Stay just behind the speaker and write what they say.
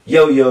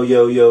Yo, yo,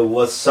 yo, yo,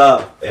 what's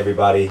up,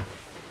 everybody?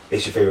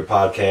 It's your favorite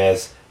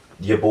podcast,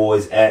 your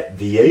boys at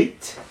The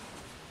 8.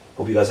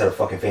 Hope you guys had a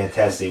fucking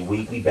fantastic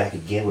week. We back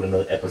again with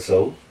another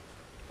episode.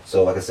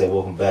 So, like I said,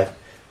 welcome back.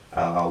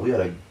 We got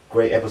a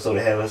great episode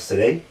ahead of us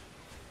today.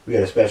 We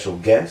got a special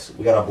guest.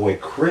 We got our boy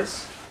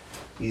Chris.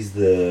 He's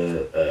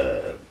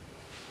the,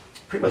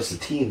 pretty much the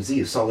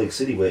TMZ of Salt Lake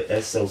City with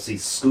SLC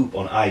Scoop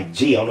on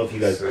IG. I don't know if you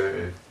guys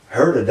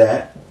heard of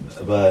that,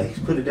 but he's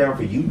put it down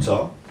for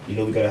Utah. You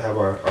know, we gotta have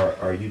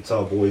our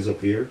Utah boys up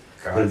here.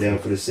 Put it down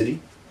for the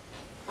city.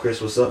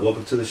 Chris, what's up?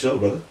 Welcome to the show,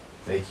 brother.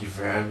 Thank you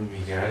for having me,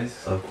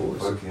 guys. Of course,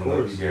 Fucking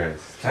love you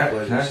guys.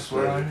 Can I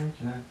swear on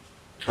here?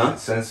 Can I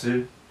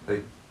censored?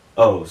 Like,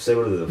 oh, say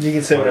whatever the... You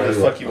can say whatever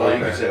the fuck you want.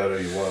 You can say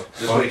whatever you want.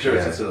 Just make sure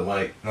it's into the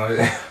mic. No,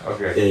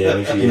 okay. Yeah,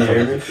 make sure you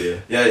hear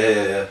me.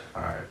 Yeah.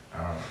 Alright.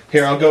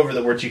 Here, I'll go over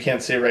the words you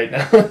can't say right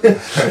now.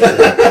 Let's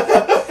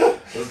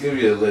give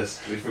you a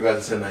list. We forgot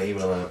to send that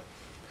email out.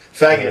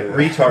 Faggot,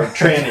 retard,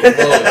 tranny. Of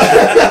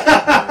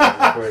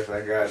course,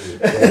 I got it.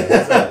 Yeah,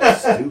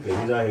 that's not stupid.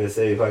 He's not gonna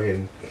say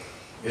fucking...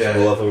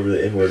 Go off over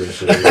the N-word and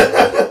shit.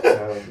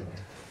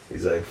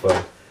 He's like,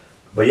 fuck.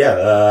 But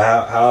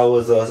yeah, how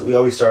was... we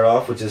always start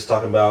off with just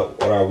talking about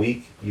what our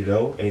week, you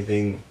know,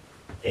 anything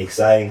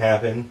exciting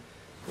happened.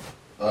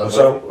 We'll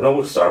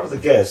start with the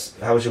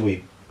guest. How was your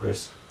week,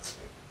 Chris?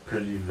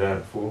 Pretty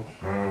eventful.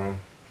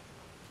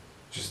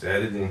 Just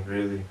editing,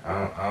 really.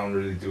 I don't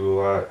really do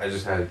a lot. I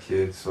just had a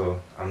kid,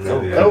 so I'm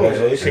really...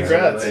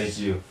 Congrats. Thank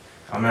you.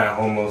 I'm at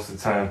home most of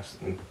the time.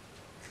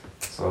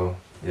 So,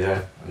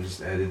 yeah, I'm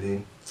just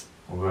editing.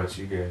 What about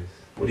you guys?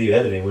 What are you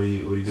editing? What are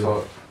you doing?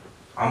 So,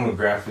 I'm a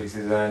graphics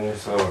designer,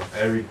 so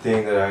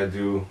everything that I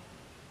do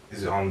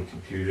is on the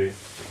computer.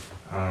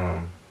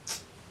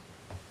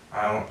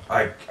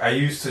 I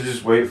used to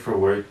just wait for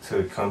work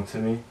to come to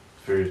me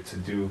to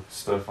do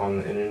stuff on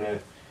the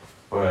internet,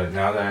 but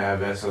now that I have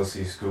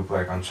SLC Scoop,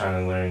 like, I'm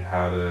trying to learn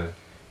how to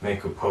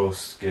make a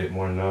post, get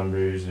more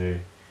numbers,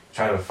 or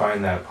trying to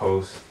find that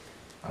post.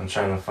 I'm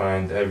trying to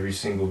find every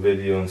single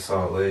video in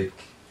Salt Lake.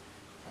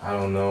 I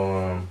don't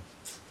know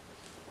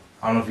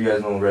if you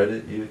guys know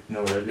Reddit. You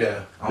know Reddit?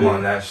 Yeah. I'm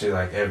on that shit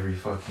like every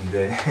fucking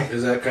day.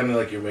 Is that kind of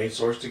like your main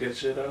source to get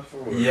shit off?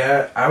 Or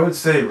Yeah, I would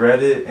say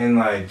Reddit and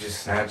like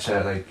just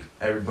Snapchat. Like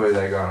everybody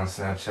that I got on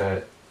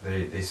Snapchat,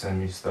 they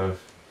send me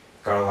stuff.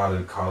 Got a lot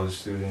of college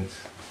students,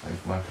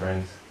 like my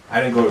friends.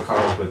 I didn't go to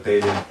college, but they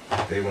did.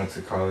 They went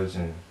to college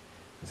and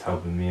it's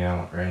helping me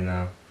out right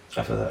now.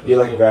 I feel that. You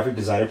like a graphic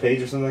designer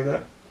page or something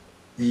like that?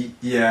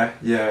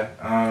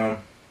 Yeah.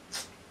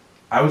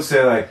 I would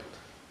say like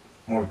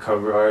more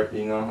cover art,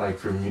 you know, like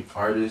for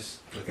artists.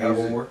 Like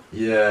album work?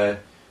 Yeah.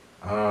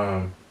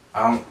 I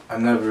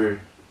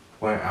never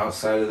went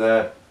outside of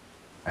that.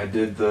 I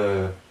did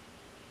I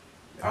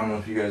don't know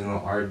if you guys know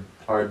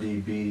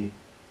RDB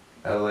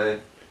LA.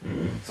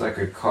 Mm-hmm. It's like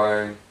a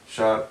car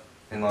shop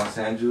in Los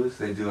Angeles.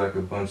 They do like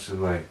a bunch of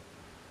like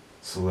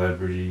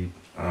celebrity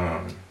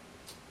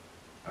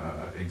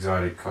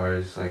exotic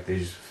cars. Like they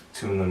just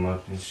tune them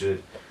up and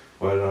shit.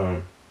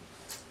 But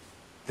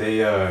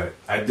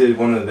I did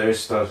one of their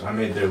stuff. I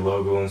made their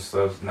logo and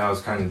stuff. Now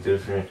it's kind of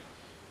different.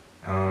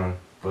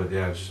 But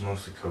yeah, just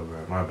mostly cover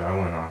art. My bad, I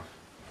went off.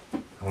 I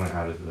went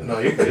out of the... No,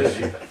 you're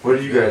good. What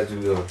do you guys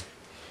do though?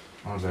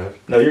 My bad.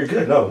 No, you're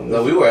good.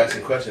 No, we were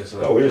asking questions.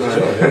 So we're just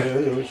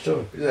chilling. We're just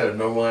chilling. We just had a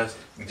normalized,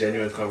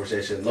 genuine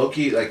conversation. Low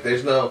key, like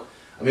there's no...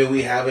 I mean,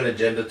 we have an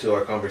agenda to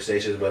our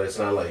conversations, but it's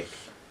not like,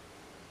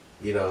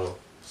 you know,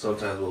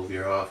 sometimes we'll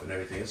veer off and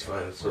everything. It's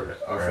fine. It's sort of,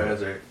 our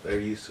fans they're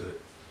used to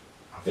it.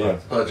 Yeah.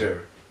 Huh,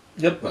 Trevor?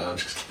 Yep. No, I'm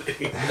just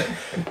kidding.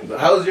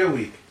 How was your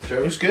week,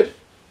 Trevor? It was good.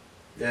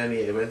 Yeah, any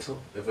eventful?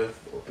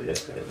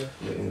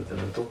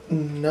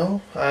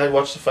 No, I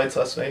watched the fights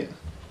last night.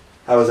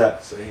 How was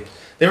that? Same.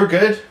 They were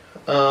good.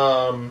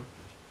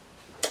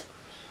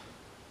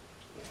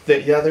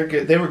 They're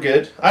good. They were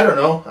good. I don't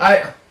know.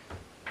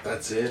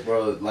 That's it,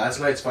 bro. Last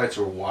night's fights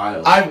were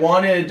wild. I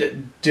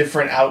wanted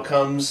different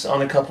outcomes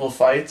on a couple of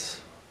fights,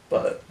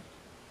 but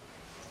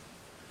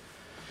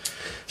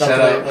Shout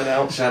out.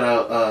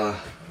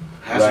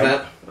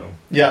 Hazmat.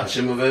 Yeah,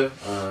 Shimaviv.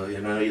 I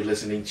know you're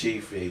listening,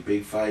 Chief. A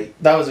big fight.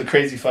 that was a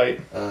crazy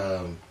fight.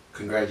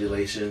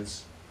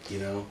 Congratulations. You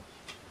know.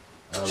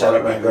 Shout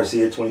out Ryan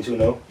Garcia,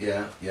 22-0.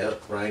 Yeah.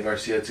 Ryan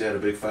Garcia too had a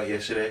big fight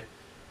yesterday.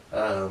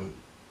 I'm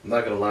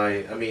not gonna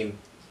lie. I mean,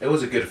 it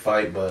was a good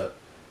fight, but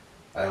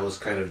I was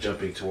kind of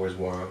jumping towards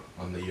more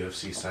on the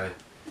UFC side.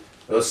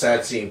 It was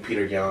sad seeing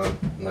Peter Yan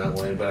not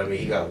win, but I mean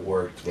he got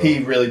worked. Bro. He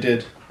really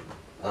did.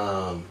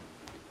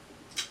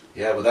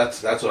 Yeah, but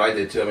that's what I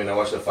did too. I mean, I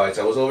watched the fights.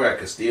 I was over at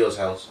Castillo's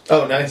house.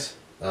 Oh, nice.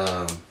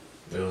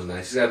 It was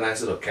nice. He's got a nice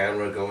little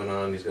camera going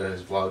on. He's got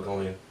his vlog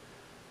going.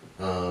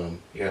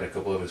 He got a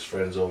couple of his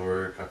friends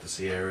over. Got to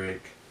see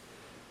Eric.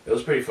 It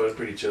was pretty fun,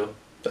 pretty chill.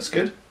 That's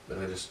good.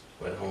 Then I just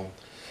went home.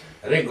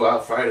 I didn't go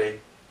out Friday.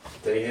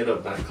 Then you hit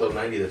up Club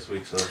 90 this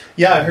week, so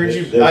Yeah, I heard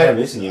you. They're kinda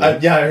missing you.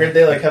 Yeah, I heard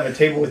they like have a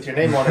table with your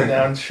name on it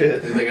now and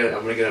shit. I'm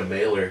gonna get a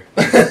mailer.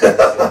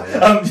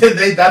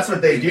 That's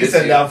what they We do miss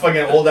send you. out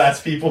fucking old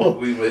ass people.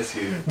 We miss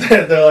you.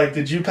 They're like,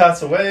 did you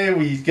pass away?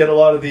 We get a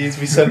lot of these.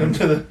 We send them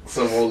to the.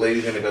 Some old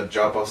lady's gonna go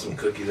drop off some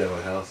cookies at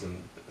my house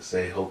and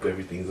say, "Hope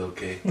everything's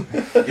okay."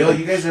 Yo,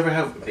 you guys ever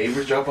have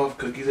neighbors drop off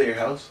cookies at your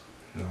house?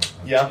 No.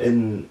 Yeah,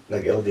 In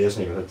like LDS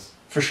neighborhoods.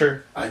 for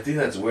sure. I think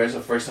that's weird. It's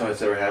the first time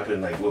it's ever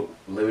happened. Like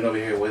living over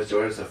here in West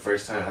Jordan, it's the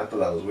first time. I thought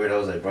that was weird. I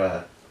was like,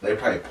 bruh, they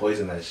probably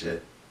poisoned that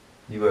shit.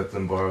 You let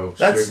them borrow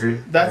That's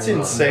sugar? that's No,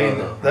 insane.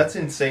 no. That's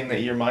insane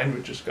that your mind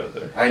would just go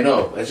there. I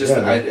know. It's just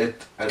Yeah.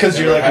 Because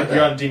you're like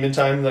you're on demon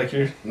time, like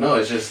you're. No,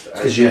 it's just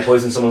Because you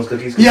poisoned someone's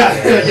cookies? Yeah,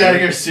 yeah,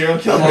 you're a serial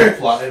I'm all killer.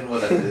 plotting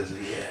what I did.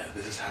 Yeah,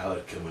 this is how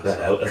I'd kill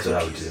myself. That's what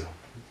I would Cookies. do.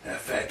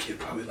 That fat kid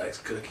probably likes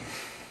cookies.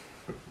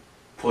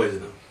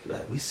 Poison him.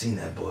 Like, we seen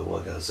that boy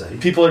walk outside.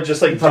 People are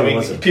just like Probably doing.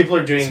 wasn't. People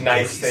are doing Some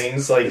nice cookies.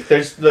 things. Like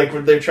there's like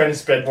they're trying to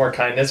spread more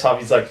kindness.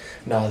 Hobby's like,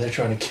 no, they're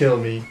trying to kill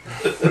me.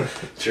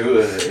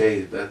 True.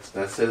 Hey, that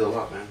says a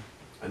lot, man.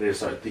 I need to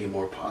start thinking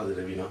more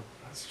positive. You know.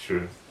 That's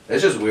true.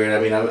 It's just weird. I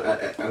mean,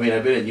 I mean,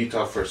 I've been in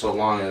Utah for so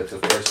long, and it's the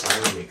first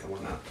time. I mean, come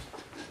on now.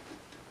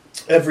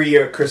 Every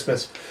year at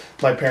Christmas,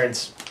 my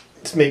parents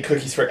make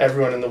cookies for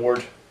everyone in the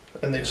ward,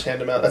 and they just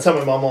hand them out. That's how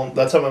my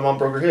mom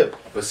broke her hip.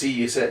 But see,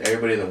 you said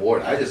everybody in the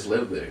ward. I just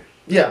lived there.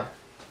 Yeah,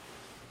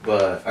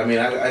 But I mean,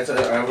 I've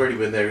already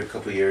been there a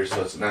couple of years,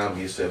 so it's now I'm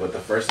used to it. But the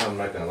first time, I'm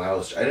not gonna lie,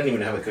 I didn't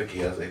even have a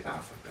cookie. I was like, nah,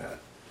 fuck that.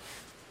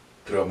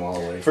 Throw them all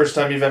away. first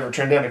time you've ever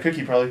turned down a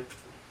cookie, probably.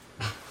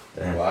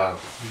 Damn. Wow.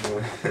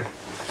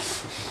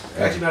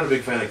 Actually, not a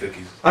big fan of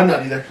cookies. I'm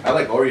not either. I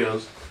like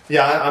Oreos.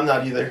 Yeah, I'm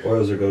not either.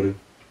 Oreos are go-to.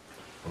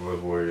 I love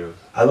Oreos.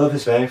 I love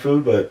Hispanic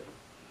food, but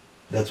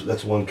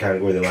that's one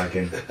category they lack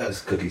in.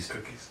 Is cookies.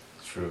 Cookies.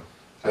 It's true.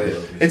 I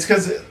love these. It's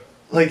because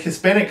like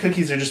Hispanic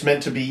cookies are just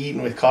meant to be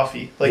eaten with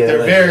coffee. Like Yeah,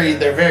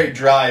 they're very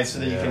dry, so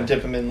that you Yeah. can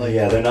dip them in. Like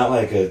Yeah, they're not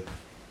like a...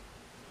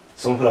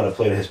 Someone put out a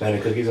plate of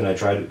Hispanic cookies, and I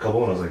tried a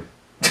couple, and I was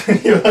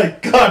like, you're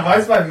like, God, why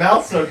is my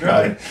mouth so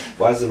dry?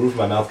 why is the roof of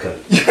my mouth cut?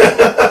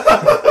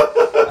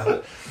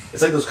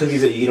 It's like those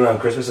cookies that you eat around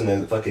Christmas in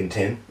the fucking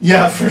tin.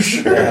 Yeah, for They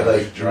sure. have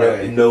like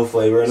Dry. no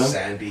flavor in them.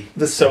 Sandy.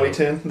 The sewing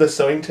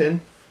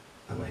tin.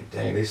 I'm like,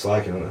 dang, they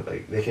slacking on it.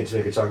 Like, they can't just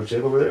make a chocolate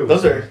chip over there?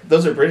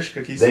 Those are British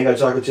cookies. They ain't got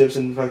chocolate chips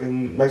in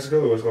fucking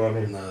Mexico, or what's going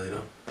on here? No, they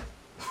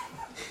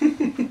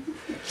don't.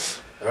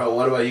 Alright,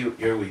 what about you?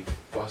 Your week,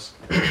 boss?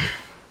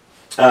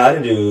 I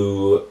didn't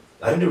do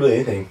really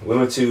anything. We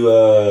went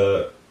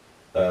to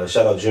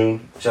shout out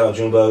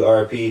Junebug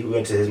RIP. We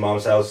went to his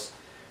mom's house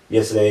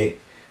yesterday.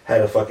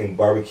 Had a fucking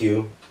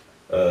barbecue,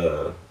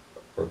 or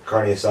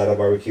carne asada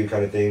barbecue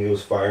kind of thing. It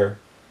was fire.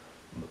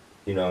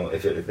 You know,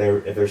 if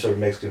they're serving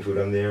Mexican food,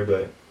 I'm there.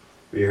 But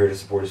we were here to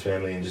support his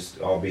family and just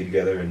all be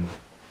together and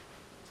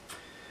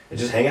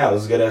just hang out. It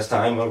was a good ass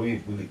time.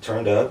 We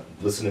turned up,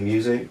 listened to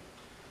music.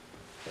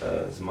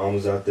 His mom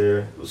was out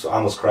there. I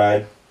almost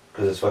cried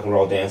because it's fucking we're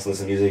all dancing,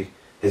 listening to music.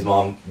 His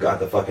mom got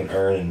the fucking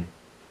urn and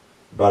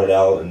brought it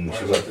out, and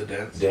she was like the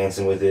dance.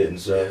 dancing with it and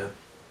stuff. Yeah.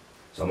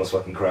 So I almost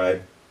fucking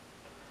cried.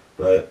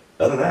 But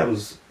other than that,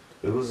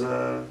 it was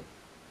a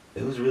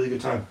really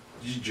good time.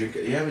 Did you drink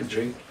it? You haven't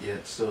drank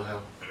yet, still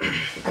have.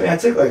 I mean, I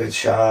took like a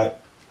shot,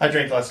 I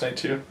drank last night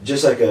too. I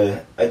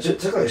just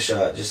took like a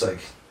shot, just like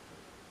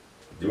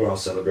we were all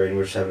celebrating, we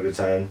were just having a good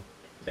time.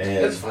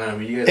 And That's fine. I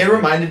mean, you guys. It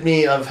reminded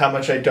me of how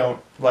much I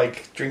don't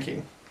like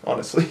drinking,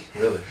 honestly.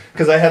 Really?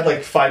 Because I had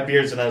like 5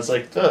 beers and I was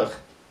like, ugh.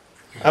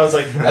 I was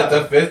like, Not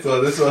the fifth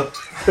one. This one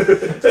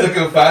took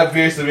him 5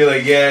 beers to be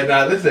like, yeah,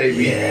 nah, this ain't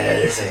me. yeah,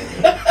 this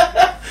ain't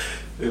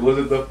It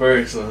wasn't the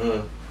first one,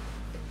 huh?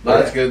 No,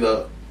 that's good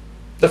though.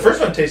 the first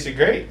one tasted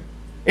great.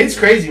 It's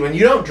crazy when you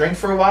don't drink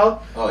for a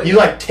while. Oh, yeah. You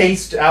like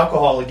taste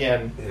alcohol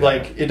again. Yeah.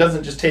 Like it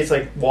doesn't just taste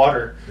like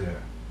water. Yeah.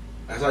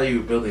 I saw you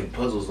were building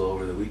puzzles though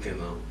over the weekend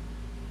though.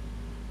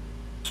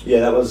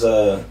 Yeah, that was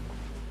I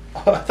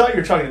thought you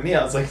were talking to me.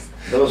 I was like,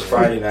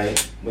 Friday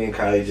night. Me and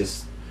Kylie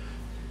just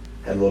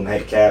had a little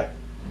nightcap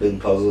building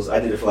puzzles. I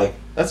did it for like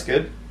that's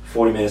good.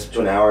 40 minutes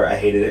to an hour. I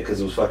hated it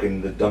because it was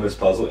fucking the dumbest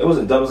puzzle. It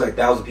wasn't dumb, it was like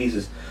 1,000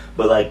 pieces,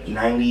 but like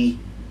 95%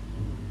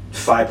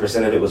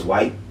 of it was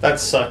white. That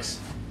sucks.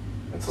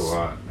 That's a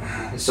lot.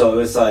 So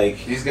it's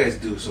like, These guys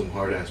do some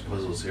hard ass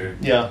puzzles here.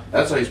 Yeah.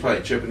 That's why he's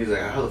probably tripping. He's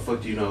like, how the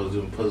fuck do you know I was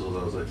doing puzzles?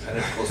 I was like, I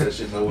didn't post that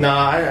shit nowhere.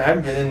 Nah,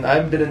 I've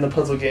been in the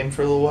puzzle game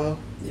for a little while.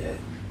 yeah,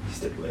 he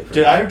stepped away from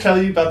Did it. I ever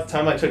tell you about the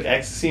time I took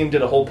ecstasy and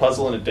did a whole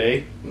puzzle in a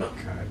day? No.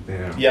 God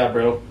damn. Yeah,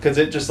 bro. Because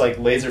it just like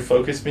laser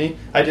focused me.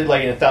 I did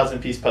like a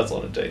 1,000-piece puzzle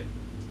in a day.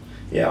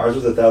 Yeah, ours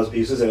was 1,000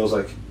 pieces, and it was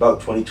like about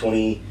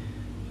 2020.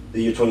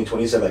 The year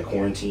 2020 said like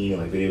quarantine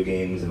and like video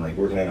games and like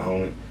working at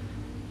home.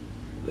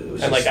 It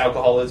was And like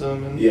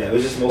alcoholism and yeah, it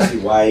was just mostly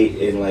white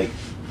and like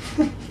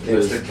it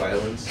was. Domestic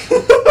violence.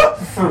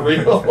 for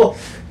real.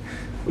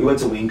 We went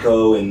to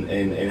Winco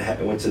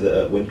and went to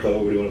the Winco.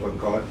 What do you want to fucking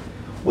call it?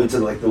 Went to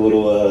like the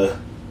little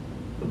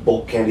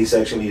bulk candy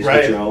section where you just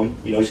get your own.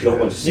 You know, you just get a whole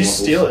bunch of You samples.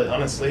 steal it,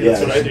 honestly. Yeah,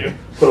 That's what I do.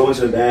 Put a bunch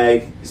in a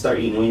bag, start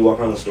eating when you walk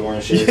around the store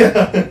and shit.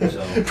 Yeah.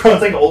 So, Bro,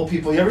 it's like old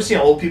people. You ever seen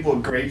old people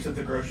with grapes at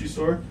the grocery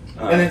store?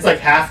 And it's like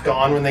half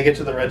gone when they get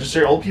to the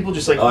register. Old people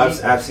just like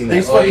I've seen they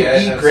that. just fucking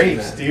I've eat seen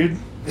grapes, that. dude.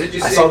 Did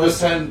you I see saw this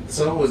this- time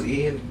someone was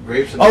eating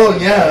grapes? In the Oh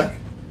front yeah. back?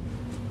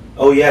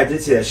 Oh yeah, I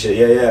did see that shit.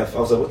 Yeah. I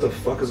was like, what the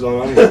fuck is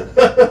going on here?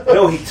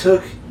 No, he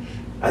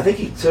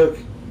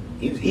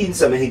was eating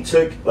something, he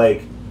took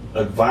like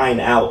a vine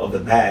out of the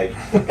bag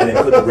and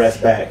then put the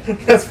rest back.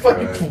 That's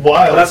fucking Right.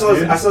 wild. And I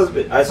saw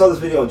dude. I saw this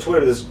video on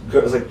Twitter. This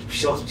girl was like,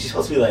 she's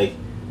supposed to be like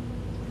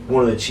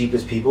one of the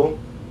cheapest people,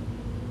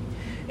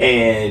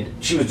 and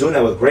she was doing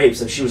that with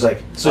grapes. And she was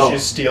like, So oh. she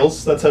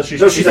steals? That's how she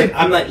No, she's like,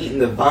 I'm not eating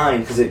the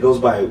vine because it goes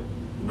by.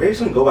 Grapes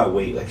don't go by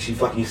weight. Like she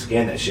fucking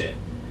scanned that shit.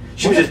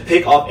 She would just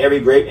pick off every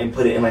grape and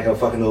put it in like a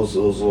fucking those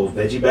little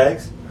veggie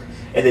bags,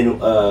 and then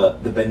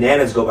the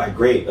bananas go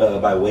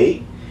by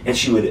weight. And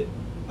she would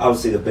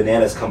obviously the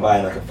bananas come by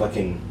in like a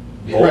fucking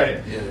bowl. Right.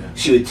 Yeah.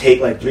 She would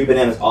take like 3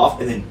 bananas off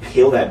and then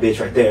peel that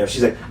bitch right there.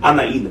 She's like, I'm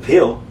not eating the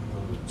peel,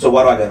 so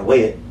why do I gotta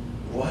weigh it?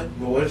 What?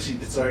 Well, what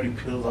if it's already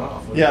peeled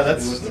off? What Yeah, is-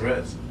 that's- What's the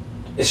rest?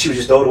 And she would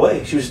just throw it away.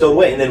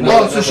 And then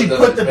Oh, No, so she but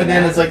put the the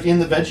bananas like in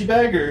the veggie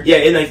bag, or yeah,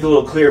 in like the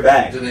little clear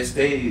bag. Do they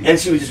stay? And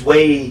she would just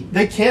weigh.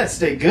 they can't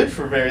stay good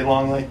for very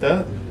long like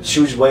that. She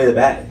would just weigh the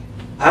bag.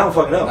 I don't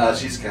fucking know. Nah,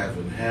 she's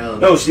capping. Hell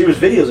No, there was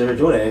videos of her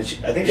doing it,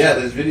 and I think. Yeah,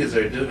 there's videos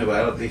that are doing it, but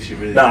I don't think she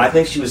really. No, I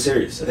think she was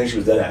serious. I think she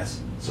was dead ass.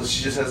 So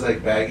she just has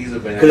like baggies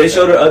of bananas. Because they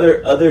showed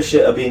her other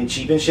shit of being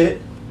cheap and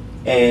shit,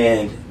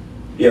 and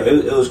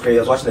it was crazy.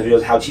 I was watching the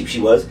videos how cheap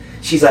she was.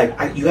 She's like,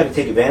 you got to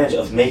take advantage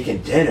of making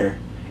dinner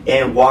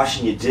and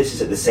washing your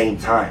dishes at the same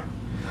time.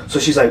 So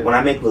she's like, when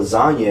I make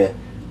lasagna,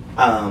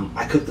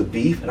 I cook the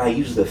beef and I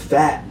use the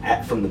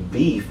fat from the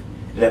beef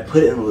and I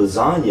put it in the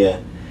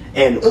lasagna.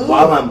 And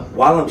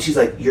while I'm, she's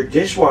like, your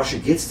dishwasher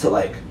gets to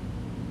like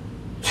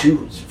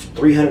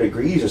 300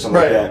 degrees or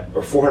something Right. like that,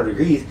 or 400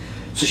 degrees.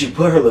 So she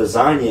put her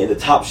lasagna in the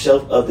top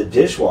shelf of the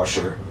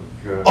dishwasher.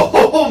 God.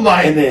 Oh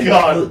my And then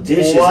god! put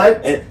dishes.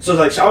 What? And so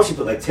like she obviously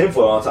put like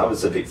tinfoil on top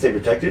of it to stay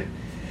protected.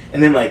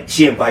 And then like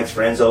she invites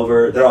friends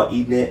over, they're all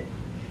eating it,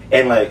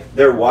 and like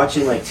they're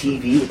watching like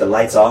TV with the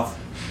lights off.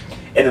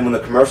 And then when the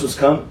commercials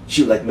come,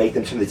 she would like make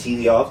them turn the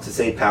TV off to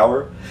save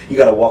power. You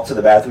gotta walk to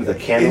the bathroom with a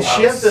candle. Is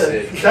she have the?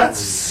 sick. That's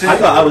sick. I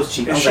thought I was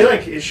cheap. I Is was she like,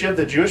 like? Is she have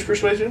the Jewish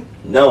persuasion?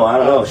 no, I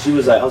don't know. She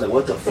was like, I was like,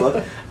 what the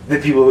fuck? The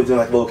people were doing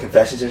like little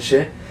confessions and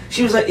shit.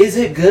 She was like, is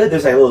it good?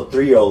 There's like a little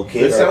 3-year-old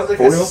kid. It or sounds like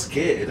a 4-year-old.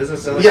 skit. It doesn't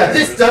sound like Yeah, a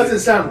this real doesn't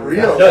skit. sound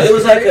real. No, it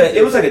was like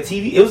a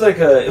TV. It was like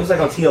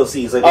on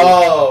TLC. It's like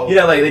Oh. you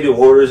know, like they do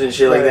hoarders and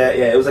shit like Right. that.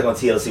 Yeah, it was like on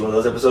TLC. One of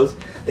those episodes.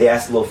 They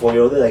asked the little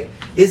 4-year-old, they're like,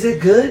 "Is it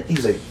good?" He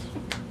was like,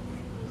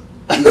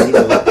 "He's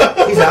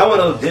like, I want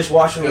those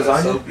dishwasher It's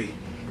lasagna." soapy.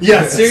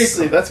 Yeah,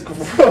 seriously, that's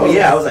gross. Oh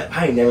yeah, I was like,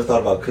 I ain't never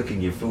thought about cooking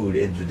your food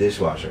in the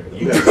dishwasher.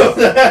 You Bro, got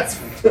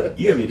that's you got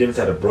to be a different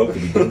type of broke to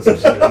be doing some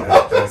shit like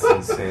that. That's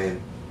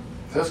insane.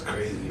 That's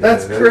crazy.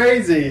 that's that-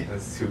 crazy.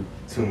 That's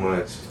too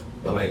much.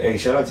 I'm like, hey,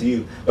 shout out to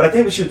you. But I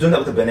think when she was doing that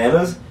with the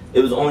bananas, it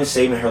was only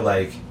saving her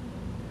like,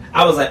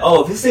 I was like,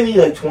 oh, if it's saving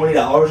you like $20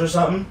 or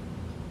something,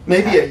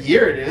 Maybe a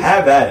year it is.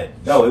 have at it.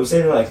 No, it was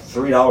saving her like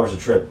 $3 a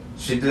trip.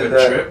 She A did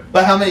that. trip?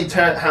 But how many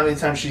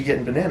times she's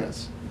getting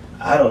bananas?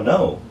 I don't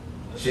know.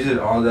 She did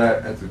all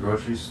that at the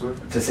grocery store.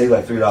 To save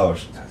like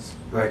 $3. That's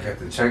like at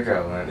the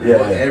checkout line. Yeah.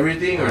 What,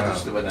 everything or Wow.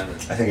 just the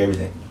bananas? I think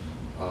everything.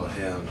 Oh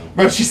hell no.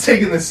 Bro, she's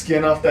taking the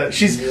skin off that.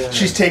 Yeah.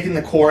 She's taking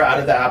the core out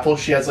of the apple.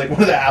 She has like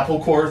one of the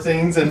apple core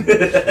things, and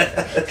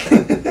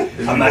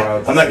I'm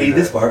not gonna eat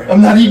this part.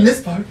 I'm not eating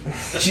this part.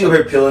 She's over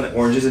here peeling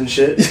oranges and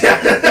shit,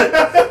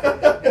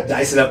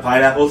 dicing up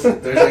pineapples.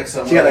 There's like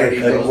some She got, like, a already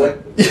cutting knows,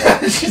 board. like,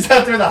 Yeah, she's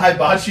out there in the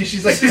hibachi.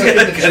 She's like She's cooking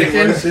got the a cutting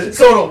board and chicken, shit.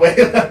 throwing away.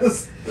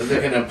 there's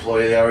like an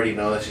employee, they already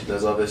know that she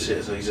does all this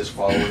shit, so he's just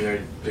following her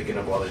and picking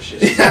up all this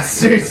shit. Yeah,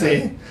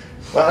 seriously.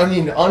 Well, I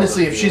mean,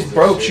 honestly, if she's peels and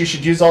broke, shit. she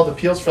should use all the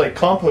peels for like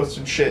compost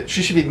and shit.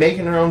 She should be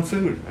making her own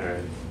food.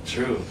 Alright.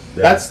 True.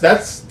 That's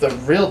the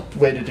real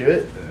way to do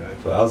it.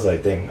 But I was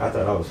like, dang, I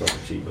thought I was fucking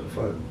cheap, but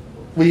fuck.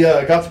 We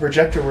got the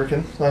projector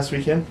working last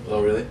weekend.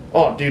 Oh really?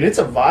 Oh, dude, it's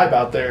a vibe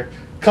out there.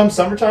 Come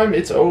summertime,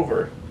 it's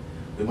over.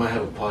 We might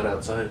have a pot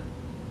outside.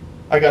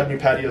 I got a new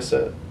patio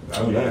set.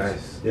 That would be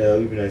nice. Yeah, that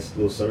would be nice. A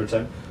little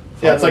summertime.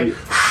 Yeah, it's like.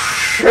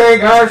 Hey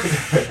guys.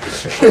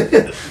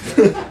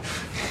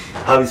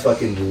 Hobby's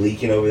fucking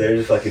leaking over there,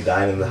 just fucking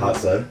dying in the hot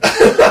sun.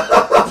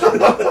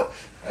 I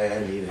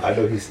need it. I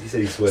know he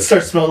said he sweats.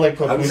 Start smelling like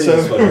I'm saying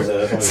papusa. he's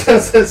sweater, so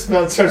that's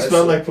why Start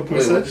smelling like Wait,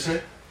 what'd you papusa.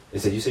 say? he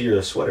said you say you're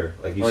a sweater,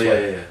 like you Oh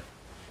sweat. yeah.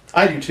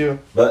 I do too.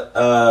 But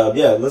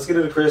yeah, let's get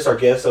into Chris, our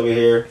guest over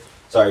here.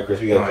 Sorry,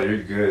 Chris, we No, got you're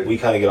good. we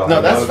kind of get off. No,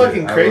 the- that's love it.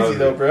 fucking I crazy love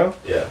though, it. bro.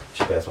 yeah,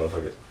 cheap ass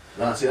motherfuckers.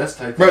 Nah, see that's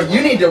tight. Bro,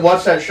 you need to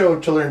watch that show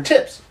to learn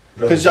tips.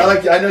 Because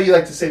I know you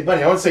like to save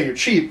money. I wouldn't say you're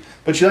cheap,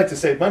 but you like to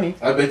save money.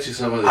 I bet you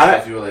some of the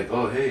stuff you were like,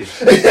 oh, hey.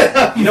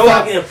 You know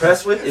what I get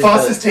impressed with?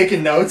 Foss is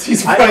taking notes.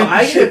 He's I writing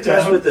get impressed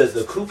down. with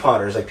the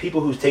couponers, like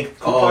people who take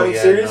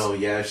couponing serious.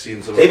 I've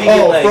seen some. They be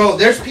getting, like, bro,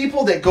 there's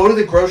people that go to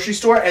the grocery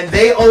store and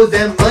they owe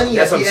them money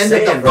at That's the what I'm end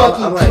saying, of the bro.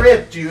 fucking I'm like,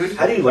 trip, dude.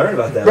 How do you learn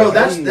about that? Bro,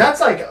 Like, that's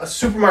like a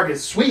supermarket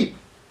sweep.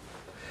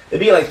 they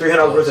be like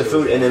 $300 worth of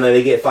food, and then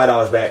they get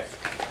 $5 back.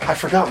 I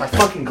forgot my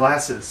fucking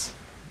glasses.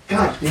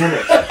 God damn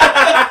it.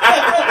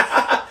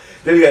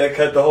 Then you gotta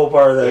cut the whole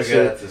part of that You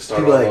shit. got to start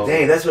People all like, over.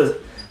 dang, that's what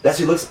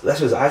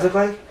his eyes look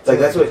like. It's like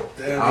that's what.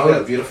 Damn, you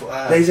got beautiful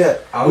eyes. He's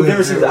got. We've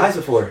never seen his eyes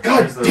before. God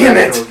Where's the damn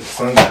it! retro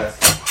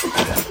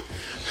sunglasses?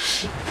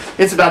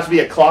 It's about to be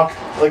a clock,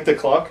 like the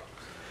clock.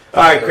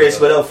 All right, Chris.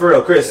 But for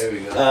real, Chris, There we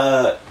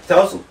go. tell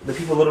us the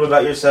people a little bit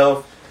about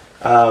yourself.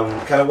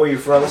 Kind of where you're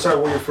from. Let's start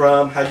where you're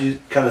from. How'd you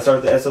kind of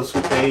start the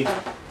SLC page?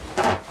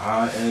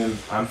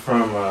 I'm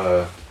from,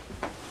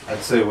 I'd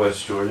say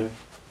West Jordan.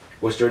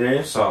 What's your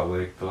name? Salt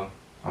Lake, though.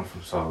 I'm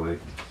from Salt Lake.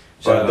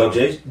 Shout out Dub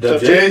J.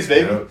 Dub J's,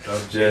 baby.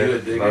 Dub J, You a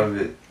digger? love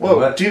it. Whoa,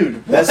 What?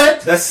 dude. That's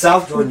What? that's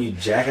South Jordan, you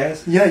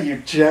jackass. Yeah, you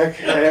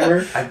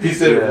jackhammer. I He think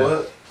said that-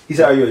 what? He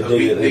said, "Are you a A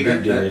digger?" big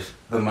digger? Diggers.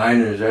 The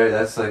miners, right?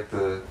 That's like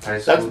the high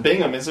school. That's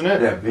Bingham, isn't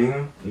it? Yeah,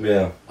 Bingham.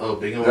 Yeah. Oh,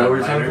 Bingham Is that what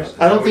you're Miners?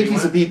 talking I don't think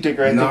he's a beat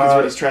digger. I think is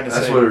what he's trying to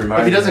that's say. what it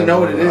reminds If he doesn't me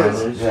know of, what it the is,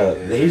 miners.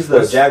 Yeah. He's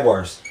the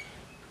Jaguars.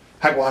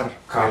 Jaguar.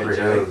 Copper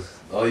Yeah, Hills.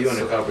 Oh, you want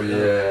to copper?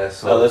 Yeah,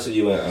 so, Oh, that's what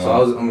you went.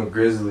 I'm a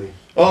Grizzly.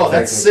 Oh,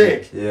 that's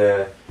Technically. sick.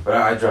 Yeah, but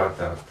I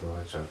dropped out though.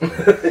 I dropped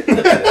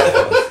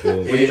out.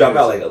 When you drop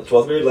out, like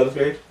 12th grade, 11th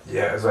grade?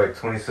 Yeah, it was like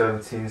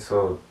 2017,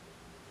 so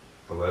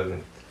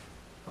 11.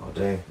 Oh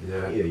dang.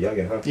 Yeah. Yeah, y'all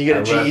get huh? You get a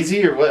I G left.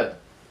 Easy or what?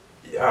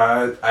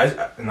 No,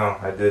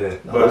 I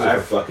didn't. No, but those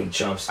are fucking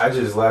chumps. I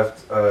just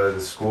left the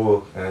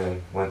school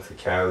and went to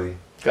Cali,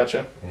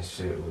 Gotcha. and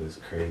shit was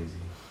crazy.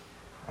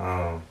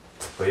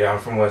 But yeah, I'm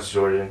from West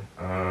Jordan.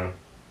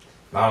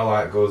 Not a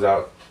lot goes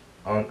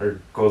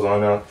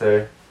on out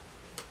there.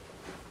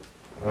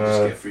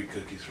 Just get free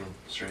cookies from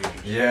strangers.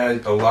 Yeah,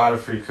 a lot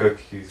of free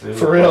cookies. There's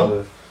For a real? lot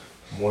of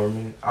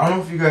Mormon. I don't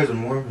know if you guys are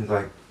Mormons.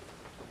 Like,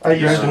 I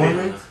you guys used to be.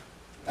 Mormons?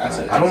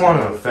 I don't want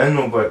to offend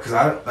nobody, cause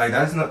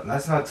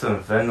that's not to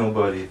offend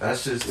nobody.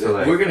 That's just to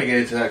like. We're gonna get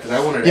into that because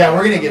I wanted. Yeah,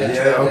 we're gonna get into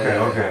Yeah.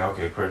 that.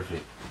 Okay.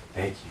 Perfect.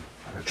 Thank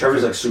you.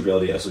 Trevor's like super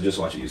LDS, so just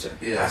watch what you say.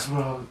 Yeah. That's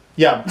what I was.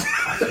 Yeah.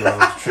 That's what I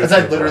was Because tripping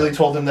I literally about.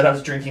 told him that I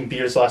was drinking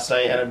beers last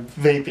night and I'm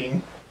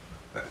vaping.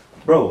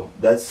 Bro,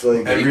 that's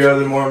like Every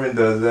other Mormon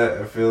does that.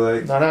 I feel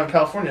like. Not out in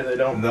California, they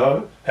don't.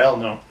 No. Hell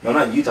no. no,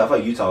 not Utah. I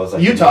thought Utah was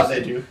like Utah,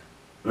 they do.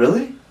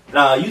 Really?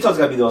 Nah, Utah's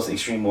gotta be the most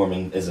extreme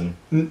Mormonism.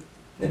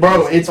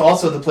 Bro, it's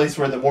also the place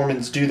where the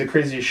Mormons do the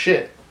craziest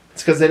shit.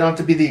 It's because they don't have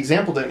to be the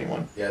example to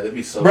anyone. Yeah, they'd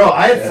be so. Bro,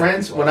 I had Yeah,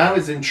 friends people when are- I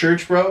was in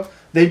church, bro.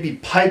 They'd be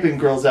piping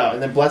girls out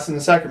and then blessing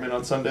the sacrament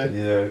on Sunday.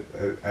 Yeah,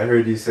 I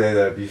heard you say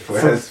that before.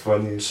 For- That's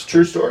funny. It's a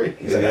true story.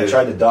 He's like, I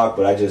tried to dock,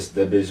 but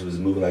that bitch was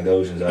moving like the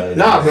oceans.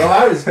 Nah, bro,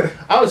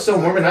 I was so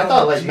Mormon. I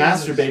thought like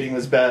Jesus. masturbating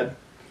was bad.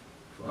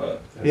 That's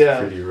Yeah.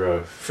 pretty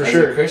rough. For As a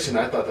sure. Christian,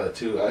 I thought that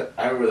too.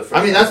 I remember the first.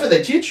 I mean, that's what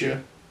they teach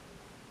you.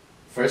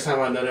 First time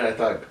I done it, I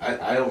thought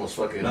I almost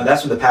fucking. No,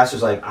 that's when the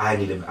pastor's like, I'm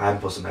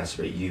supposed to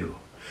masturbate you.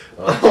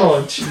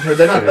 Oh, geez,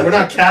 we're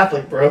not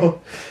Catholic, bro.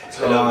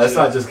 No, it's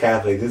not just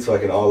Catholics. It's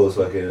fucking all those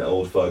fucking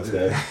old fucks,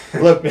 man.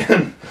 Look,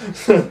 man,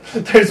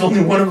 there's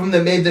only one of them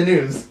that made the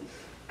news.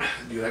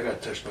 Dude, I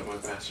got touched by my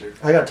pastor.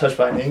 I got touched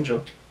by an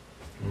angel.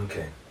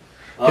 Okay.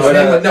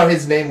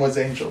 His name was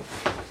Angel.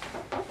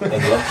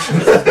 Angela?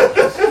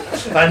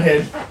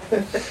 Unhid.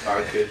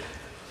 Alright, good.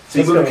 So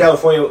you moved to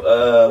California.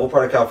 What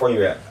part of California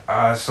you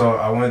at? So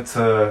I went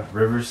to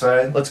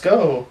Riverside, Let's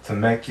go.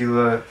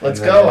 Temecula. Let's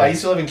and go. then- I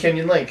used to live in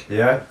Canyon Lake.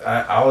 Yeah,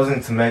 I was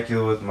in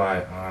Temecula with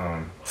my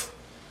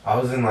I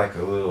was in like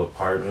a little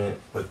apartment,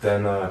 but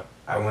then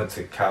I went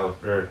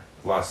to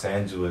Los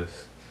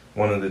Angeles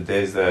one of the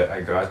days that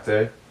I got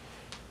there,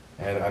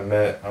 and I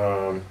met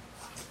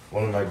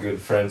one of my good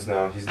friends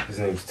now. His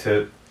name's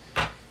Tip.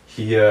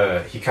 He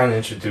kind of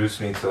introduced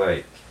me to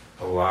like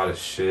a lot of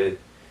shit,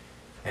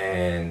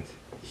 and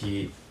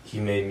he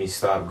made me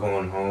stop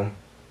going home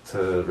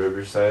to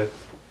Riverside,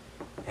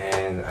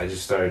 and I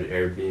just started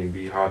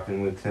Airbnb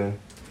hopping with him.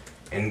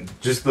 And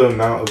just the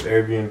amount of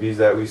Airbnbs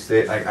that we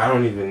stayed, like I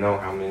don't even know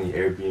how many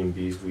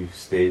Airbnbs we've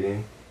stayed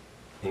in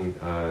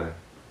the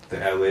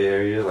LA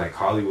area, like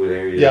Hollywood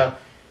area. Yeah.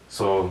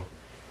 So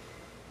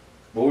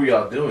What were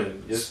y'all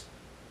doing? Just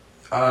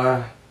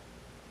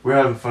we're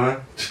having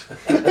fun.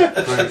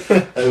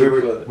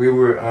 Like, we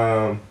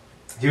were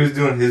he was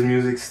doing his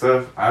music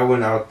stuff. I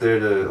went out there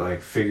to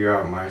like figure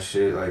out my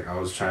shit. Like I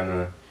was trying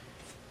to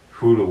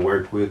who to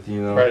work with,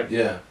 you know. Right.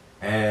 yeah.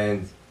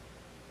 And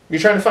You're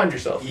trying to find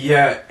yourself.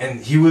 yeah, and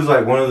he was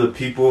like one of the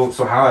people.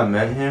 So how I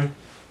met him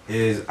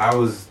is I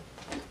was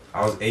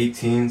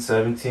 18,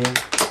 17,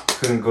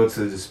 couldn't go to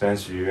the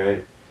dispensary,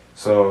 right?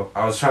 So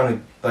I was trying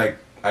to like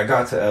I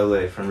got to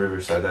LA from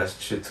Riverside. That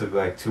shit took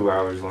like 2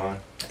 hours long.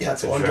 Yeah,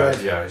 it's a to long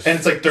drive. Yeah, And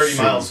it's like 30 shitty.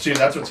 miles too.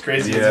 That's what's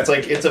crazy. Yeah. It's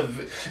like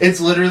it's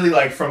literally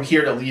like from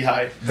here to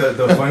Lehigh. The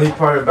funny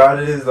part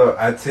about it is though,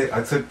 I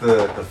took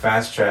the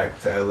fast track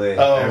to LA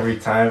every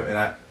time, and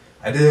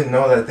I didn't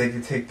know that they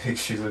could take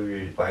pictures of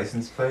your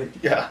license plate.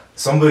 Yeah.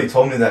 Somebody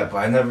told me that, but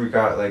I never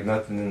got like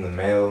nothing in the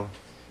mail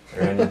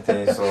or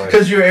anything. So like,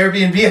 Because you're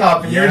Airbnb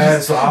hopping. yeah, You're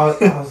just so I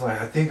was like,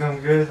 I think I'm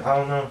good. I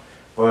don't know,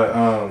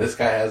 but This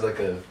guy has like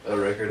a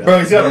record. bro,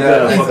 he's got Yeah, a I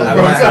bro, he's might got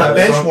a have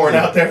bench something. warrant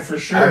out there for I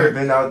haven't sure.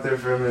 been out there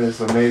for a minute,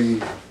 so maybe.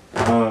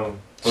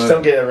 Just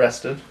don't get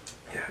arrested.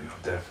 Yeah, no,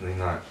 definitely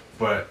not.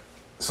 But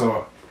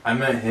so I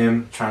met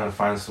him trying to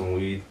find some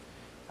weed.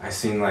 I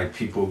seen like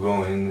people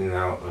go in and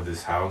out of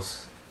this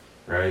house,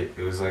 right?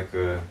 It was like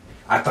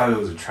I thought it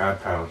was a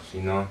trap house,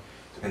 you know,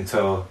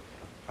 until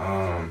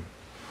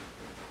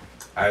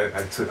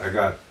I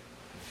got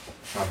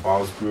my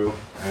balls grew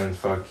and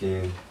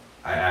fucking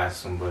I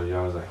asked somebody.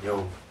 I was like,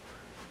 yo,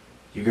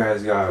 you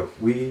guys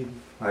got weed?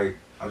 Like,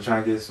 I'm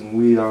trying to get some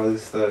weed, all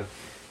this stuff.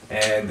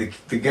 And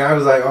the guy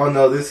was like, oh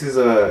no, this is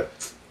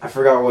I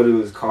forgot what it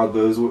was called, but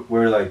it was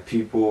where like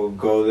people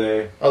go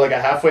there. Oh, like a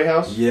halfway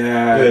house?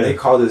 Yeah, they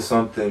called it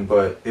something,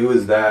 but it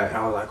was that. And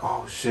I was like,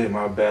 oh shit,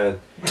 my bad.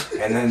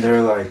 And then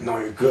they're like, no,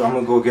 you're good. I'm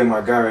gonna go get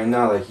my guy right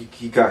now. Like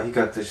he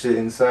got the shit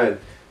inside.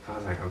 So I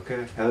was like,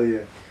 okay, hell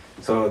yeah.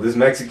 So this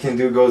Mexican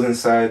dude goes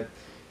inside.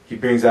 He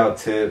brings out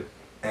tip,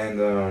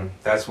 and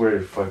that's where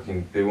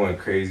they went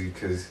crazy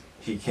because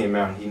he came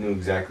out and he knew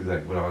exactly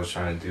like what I was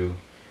trying to do,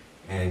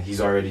 and he's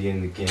already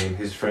in the game.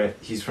 His friend,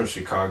 he's from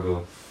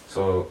Chicago.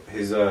 So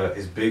his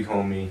big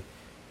homie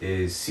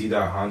is C.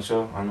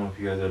 Hancho. I don't know if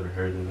you guys ever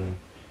heard of him.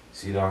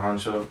 C.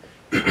 Hancho.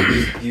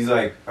 He's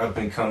like up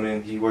and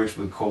coming. He works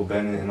with Cole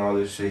Bennett and all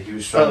this shit. He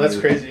was showing that's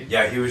me, crazy.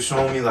 Yeah, he was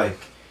showing me like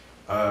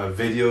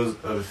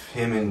videos of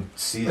him and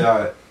C.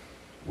 Dot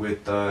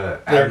with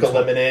Lyrical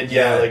Lemonade,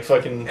 yeah, like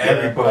fucking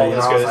everybody. all And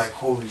those I was guys. like,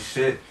 holy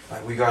shit!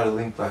 Like we gotta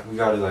link. Like we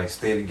gotta like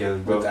stay together,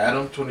 bro. With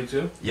Adam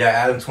 22. Yeah,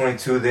 Adam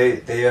 22.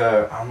 They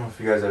I don't know if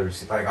you guys ever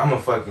seen. Like I'm a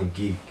fucking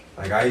geek.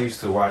 Like I used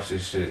to watch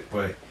this shit,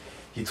 but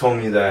he told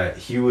me that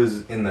he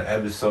was in the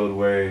episode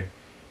where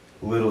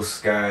Little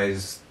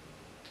Skies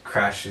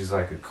crashes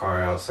like a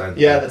car outside.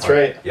 Yeah, that's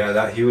right. Yeah,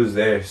 that he was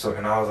there. So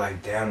and I was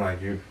like, damn, like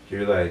you're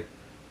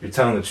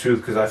telling the truth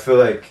because I feel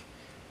like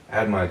I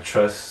had my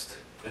trust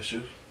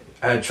issues.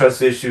 I had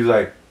trust issues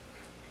like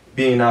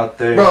being out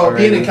there. Bro,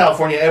 already. being in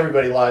California,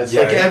 everybody lies.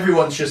 Yeah. Like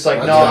everyone's just like,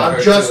 Well, no, yeah,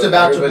 I'm just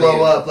about to everybody-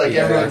 blow up. Like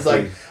Yeah, everyone's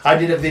like, exactly. I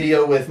did a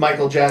video with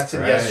Michael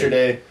Jackson Right.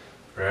 yesterday.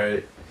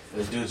 Right.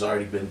 This dude's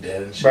already been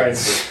dead and shit. Right.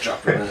 Just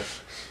dropping that.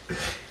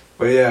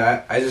 But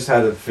yeah, I just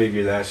had to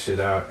figure that shit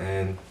out,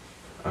 and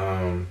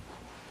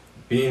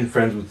being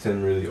friends with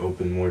him really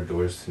opened more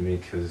doors to me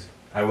because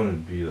I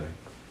wouldn't be like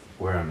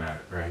where I'm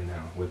at right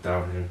now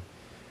without him.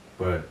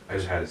 But I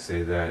just had to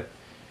say that.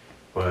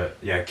 But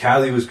yeah,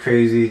 Cali was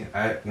crazy.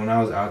 When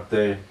I was out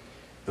there,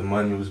 the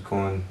money was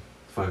going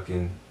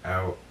fucking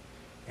out,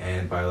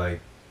 and by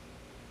like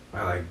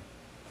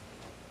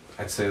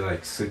I'd say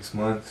like 6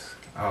 months,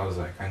 I was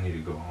like, I need to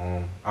go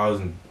home. I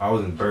was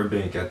in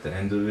Burbank at the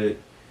end of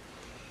it,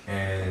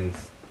 and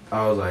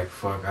I was like,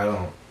 fuck, I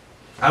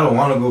don't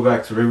want to go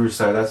back to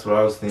Riverside. That's what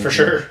I was thinking. For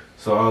sure.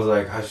 So I was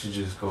like, I should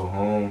just go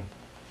home.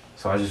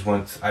 So I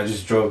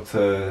just drove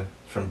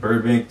from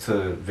Burbank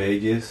to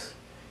Vegas,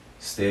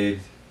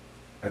 stayed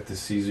at the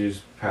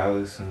Caesars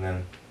Palace, and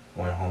then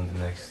went home the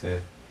next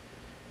day.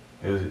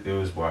 It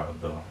was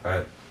wild though.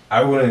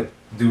 I wouldn't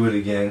do it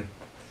again,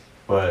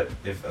 but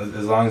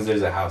as long as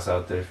there's a house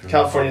out there for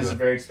California me, is a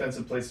very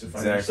expensive place to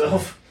find Exactly.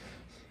 yourself.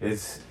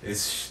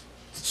 It's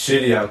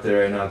shitty out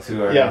there right now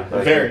too. I Yeah, heard,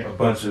 like, very. a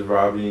bunch of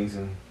robbings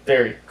and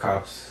Very.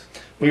 cops.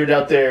 We were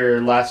out there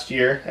last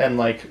year, and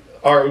like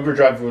our Uber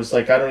driver was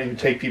like, I don't even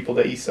take people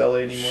to East LA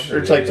anymore,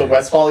 or to like to Shit.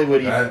 West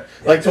Hollywood, even.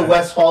 To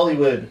West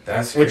Hollywood,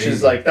 That's which crazy.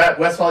 is like that.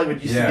 West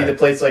Hollywood used to be Yeah. the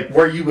place like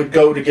where you would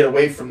go to get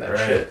away from that Right.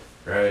 shit.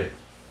 Right.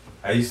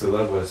 I used to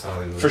love West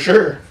Hollywood. For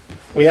sure.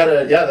 We had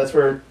that's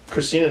where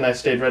Christina and I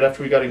stayed right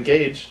after we got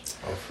engaged.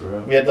 Oh, for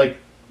real? We had like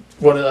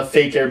one of the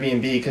fake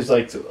Airbnb because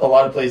like a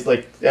lot of places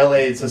like LA,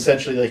 it's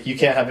essentially like you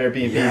can't have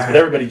Airbnbs, Yeah. but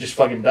everybody just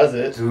fucking does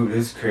it. Dude,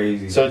 it's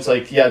crazy. So it's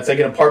like it's like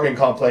an apartment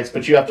complex,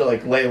 but you have to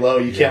like lay low.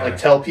 You can't Yeah. like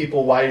tell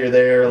people why you're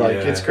there. Like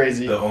Yeah. it's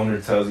crazy. The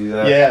owner tells you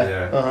that? Yeah.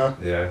 Yeah. Uh-huh.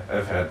 Yeah,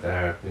 I've had that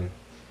happen.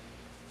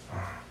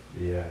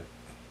 Yeah.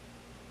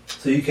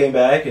 So you came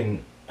back,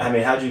 and I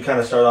mean, how'd you kind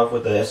of start off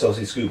with the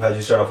SLC Scoop? How'd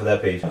you start off with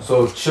that page?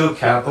 So Chill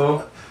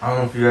Capo, I don't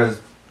know if you guys,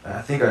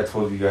 I think I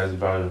told you guys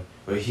about him,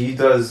 but he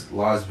does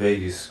Las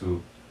Vegas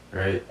Scoop,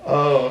 right?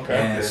 Oh, okay.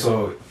 And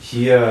so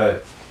he, I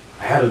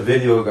had a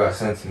video got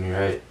sent to me,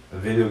 right? A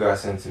video got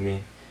sent to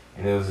me,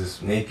 and it was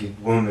this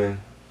naked woman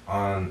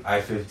on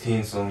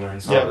I-15 somewhere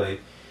in Salt Yeah.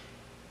 Lake.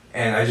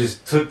 And I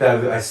just took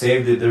that, I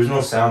saved it. There was no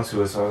sound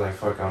to it, so I was like,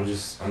 fuck, I'm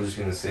just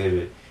gonna save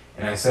it.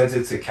 And I sent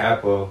it to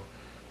Capo,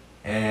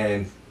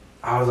 and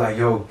I was like,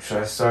 yo, should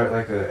I start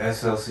like a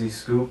SLC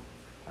Scoop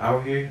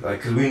out here?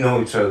 Like, cause we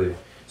know each other.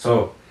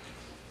 So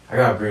I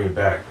gotta bring it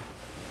back.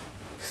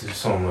 There's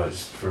so much,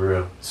 for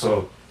real.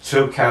 So,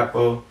 Chill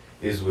Capo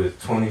is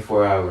with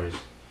 24 Hours.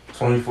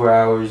 24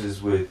 Hours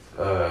is with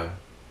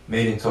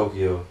Made in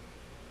Tokyo.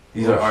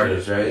 These are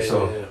artists, right?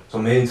 Yeah. So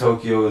Made in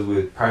Tokyo is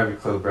with Private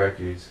Club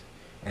Records.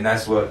 And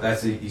that's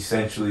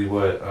essentially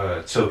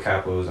what Chill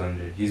Capo is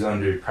under. He's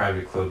under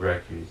Private Club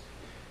Records.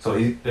 So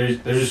there's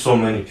just so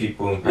many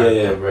people in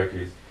Private Club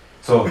Records.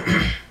 So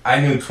I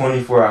knew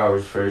 24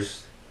 Hours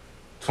first.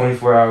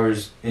 24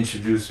 Hours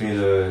introduced me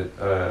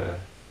to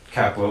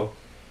Capo.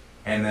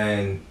 And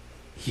then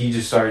he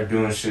just started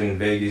doing shit in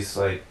Vegas,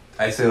 like,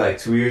 I'd say like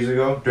 2 years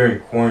ago during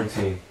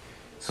quarantine.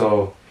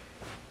 So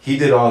he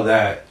did all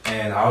that.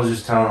 And I was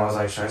just telling him, I was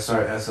like, should I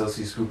start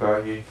SLC Scoop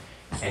out here?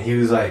 And he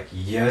was like,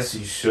 yes,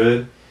 you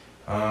should.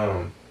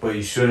 But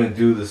you shouldn't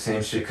do the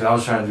same shit. Because I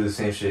was trying to do the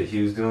same shit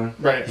he was doing.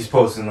 Right. He's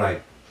posting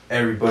like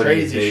everybody.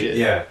 Crazy shit.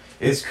 Yeah,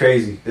 it's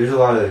crazy. There's a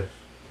lot of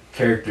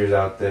characters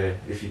out there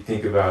if you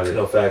think about it.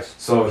 No facts.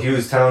 So he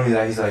was telling me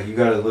that, he's like, you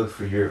gotta look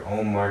for your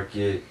own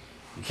market.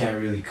 You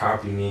can't really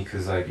copy me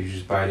because like you're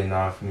just biting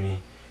off me.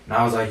 And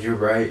I was like, you're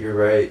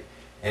right.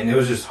 And it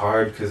was just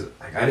hard because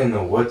like I didn't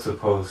know what to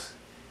post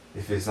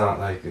if it's not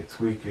like a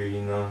tweaker,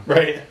 you know,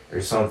 Right.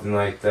 or something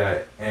like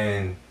that.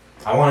 And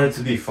I wanted it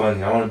to be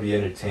funny. I want to be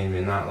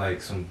entertainment, not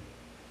like some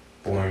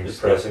boring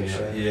Depressing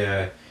stuff. shit.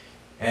 Yeah.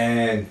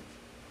 And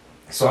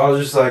so I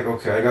was just like,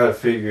 okay, I gotta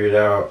figure it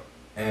out.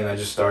 And I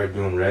just started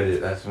doing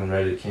Reddit. That's when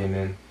Reddit came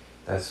in.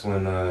 That's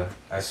when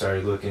I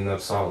started looking up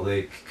Salt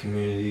Lake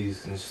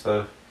communities and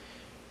stuff.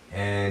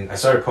 And I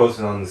started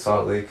posting on the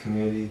Salt Lake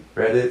community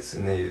Reddits,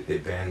 and they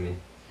banned me.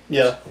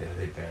 Yeah. Yeah,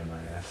 they banned my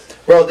ass.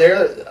 Bro,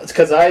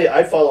 because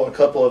I follow a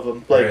couple of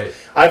them. Like, Right.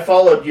 I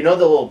followed, the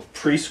little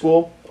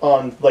preschool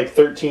on, like,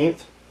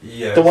 13th?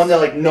 Yes. The one that,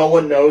 like, no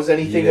one knows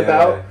anything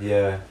about?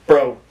 Yeah.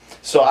 Bro,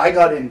 so I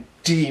got in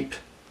deep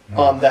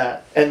on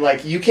that. And,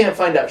 like, you can't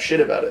find out shit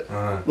about it.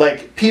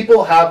 Like,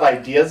 people have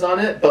ideas on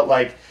it, but,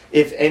 like,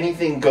 if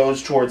anything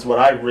goes towards what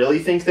I really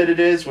think that it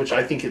is, which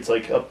I think it's,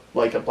 like a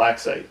black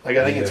site. Like,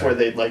 I think it's where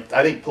they, like,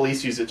 I think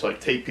police use it to, like,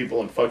 take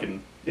people and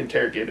fucking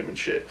interrogate them and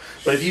shit.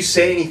 But if you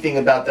say anything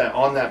about that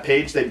on that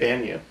page, they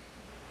ban you.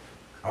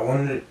 I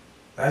wonder,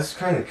 that's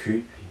kind of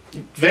creepy.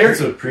 Very.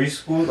 It's a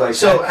preschool, like.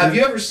 So, have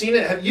you ever seen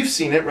it? You've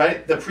seen it,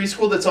 right? The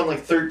preschool that's on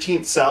like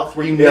 13th South,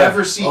 where you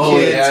never see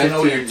kids. Yeah, I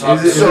know what you're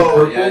talking Is it about.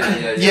 so-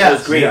 Yeah.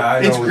 It's green. Yeah,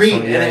 I know It's which green,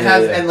 one. and Yeah, it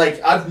has, yeah. and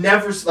like I've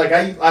never, like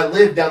I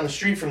lived down the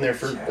street from there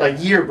for a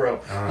year, bro.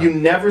 You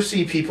never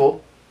see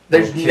people.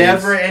 There's No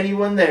never kids.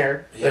 anyone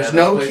there. Yeah, There's that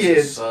no place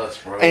kids, sus,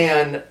 bro.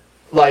 and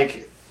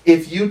like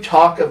if you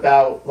talk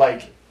about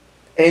like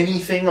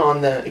anything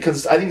on the,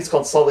 because I think it's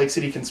called Salt Lake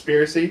City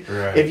Conspiracy.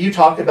 Right. If you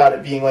talk about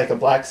it being like a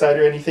black site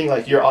or anything,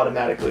 like you're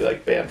automatically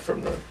like banned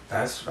from the.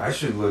 I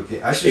should look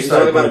at. I should If you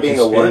start talk about it being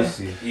a what?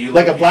 conspiracy. You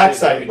Like a look- black you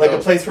site, should like a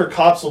go. place where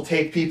cops will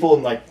take people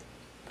and like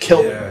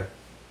kill them. Yeah.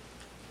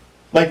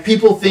 Like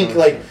people think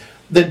like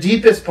the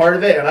deepest part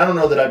of it, and I don't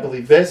know that I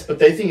believe this, but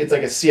they think it's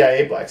like a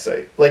CIA black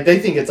site. Like they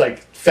think it's like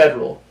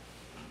federal.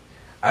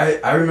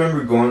 I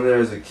remember going there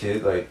as a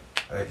kid, like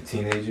a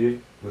teenager,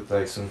 with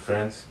like some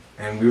friends,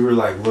 and we were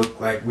like,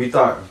 we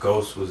thought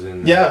Ghost was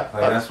in there. Yeah.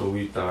 Like that's what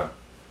we thought.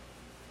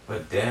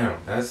 But damn,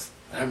 that's.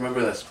 I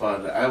remember that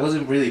spot. I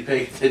wasn't really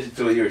paying attention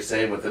to what you were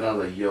saying, but then I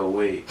was like, "Yo,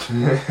 wait!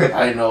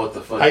 I know what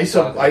the fuck." I used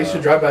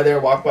to drive by there,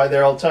 walk by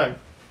there all the time.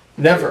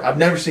 I've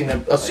never seen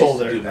a soul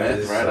there. Do That meth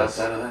is right sus.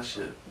 outside of that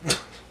shit.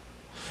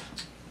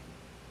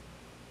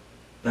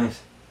 Nice.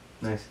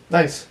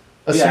 Nice.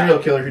 A Yeah. serial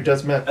killer who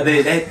does meth.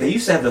 They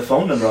used to have the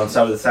phone number on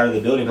the side of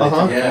the building, but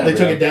Yeah, They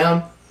took it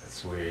down.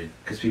 That's weird.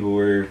 because people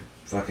were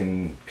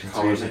fucking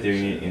conspiracy Calling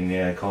theory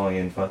and calling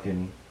in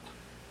fucking.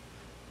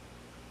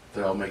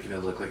 They're all making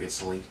it look like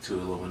it's linked to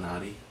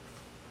Illuminati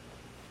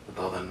with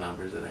all the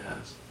numbers that it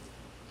has.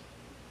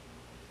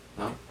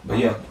 No? But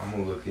yeah, I'm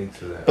gonna look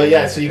into that. But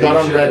yeah, so you got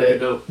on That'd be Reddit.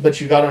 dope. But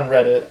you got on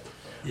Reddit.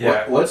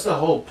 Yeah. What's the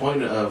whole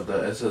point of the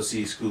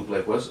SLC scoop?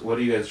 Like, what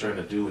are you guys trying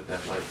to do with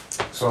that? Like,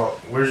 So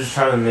we're just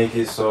trying to make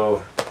it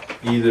so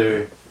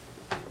either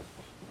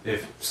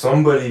if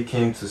somebody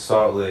came to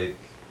Salt Lake,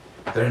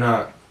 they're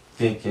not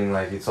thinking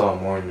like it's all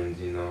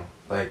Mormons, you know,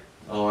 like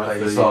I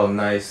feel it's you. all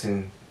nice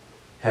and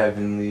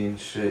heavenly and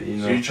shit, you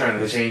know. So you're trying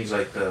to It's- change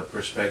like the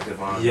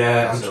perspective on.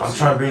 Yeah, SLC. I'm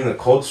trying to bring the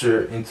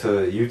culture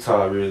into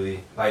Utah,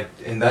 really. Like,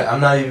 and that I'm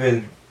not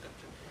even.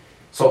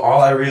 So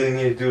all I really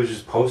need to do is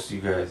just post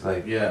you guys.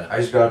 Like, Yeah. I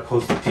just gotta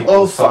post the people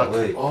Oh, of Salt fuck.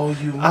 Lake. Oh,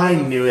 you. I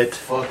knew it.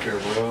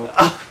 Fucker, bro.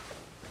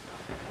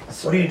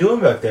 what are you doing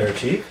back there,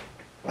 Chief?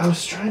 I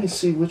was trying to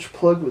see which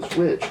plug was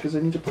which because I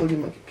need to plug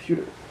in my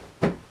computer.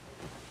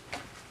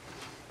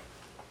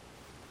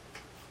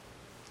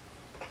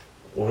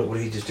 What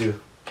did he just do?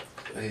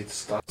 Hey,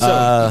 stop.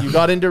 So you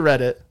got into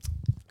Reddit.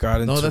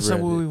 Got into No, that's not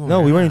Reddit. what we want.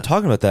 No, we weren't even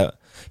talking about that.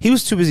 He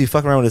was too busy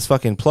fucking around with his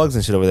fucking plugs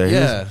and shit over there. He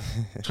Yeah,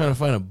 trying to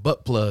find a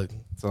butt plug.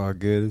 It's all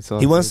good. It's all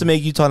He wants good. to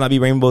make Utah not be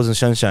rainbows and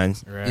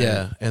sunshines. Right.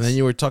 Yeah, and then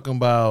you were talking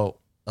about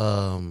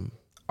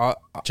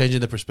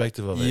changing the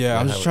perspective of it. Yeah,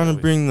 I'm How just it trying to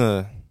always- bring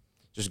the.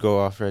 Just go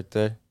off right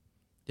there.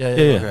 Yeah.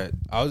 Okay.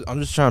 I'm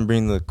just trying to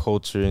bring the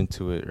culture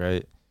into it,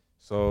 right?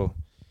 So,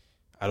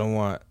 I don't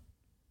want,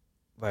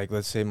 like,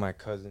 let's say my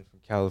cousin from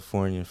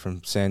California,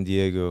 from San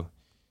Diego,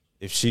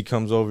 if she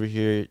comes over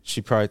here,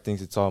 she probably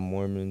thinks it's all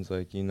Mormons,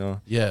 like, you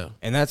know? Yeah.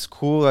 And that's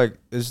cool. Like,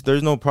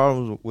 there's no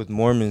problem with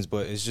Mormons,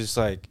 but it's just,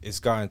 like, it's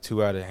gotten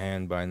too out of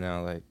hand by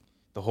now. Like,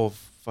 the whole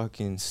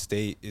fucking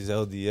state is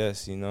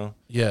LDS, you know?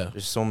 Yeah.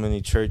 There's so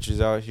many churches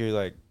out here.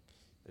 Like,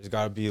 there's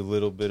got to be a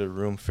little bit of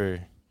room for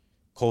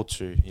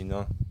culture, you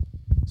know?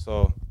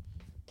 So...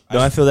 No,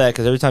 I feel that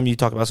because every time you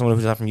talk about someone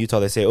who's not from Utah,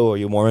 they say, "Oh, are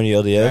you Mormon, you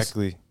LDS?"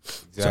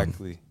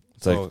 Exactly.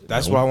 So So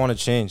that's what I want to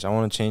change. I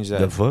want to change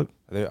that. The fuck?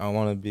 I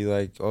want to be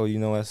like, oh, you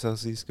know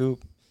SLC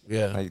Scoop?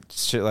 Yeah. Like,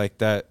 shit like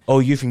that. Oh,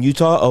 you from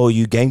Utah? Oh,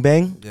 you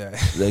gangbang? Yeah.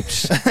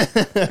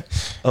 Like,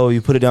 oh,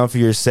 you put it down for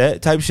your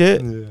set type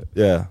shit?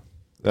 Yeah.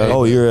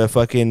 Oh, you're a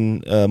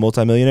fucking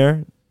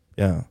multimillionaire?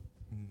 Yeah.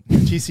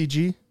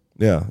 TCG.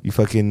 Yeah. You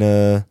fucking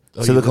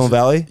Oh, Silicon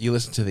Valley? You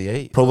listen to the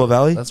 8. Provo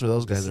Valley? That's where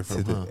those guys are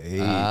from, huh?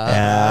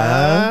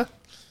 Yeah.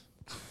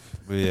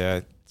 But yeah,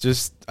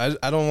 just,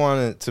 I don't want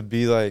it to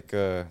be like,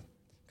 because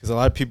a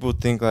lot of people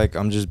think like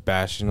I'm just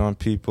bashing on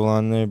people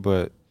on there,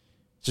 but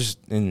just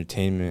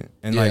entertainment.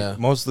 And Yeah. like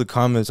most of the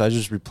comments, I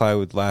just reply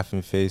with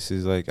laughing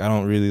faces. Like, I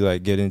don't really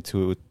like get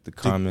into it with the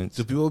comments.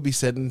 Do people be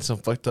sending some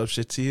fucked up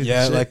shit to you?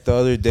 Yeah, Shit? like the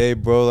other day,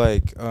 bro,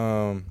 like,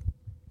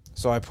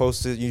 so I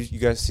posted, you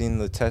guys seen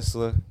the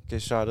Tesla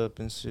get shot up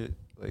and shit?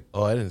 Like,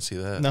 Oh, I didn't see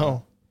that.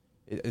 No.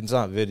 it's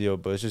not video,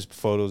 but it's just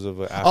photos of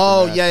an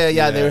Oh aftermath.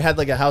 yeah. They had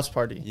like a house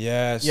party.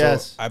 Yeah, so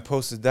Yes. I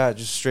posted that,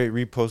 just straight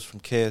repost from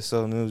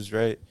KSL News,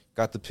 right?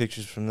 Got the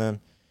pictures from them.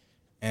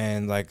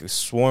 And like a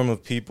swarm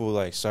of people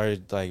like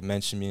started like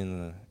mentioning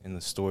me in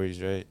the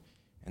stories, right?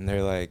 And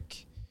they're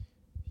like,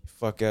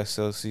 fuck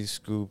SLC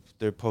Scoop,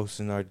 they're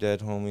posting our dead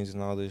homies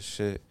and all this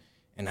shit.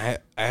 And I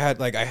had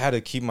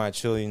to keep my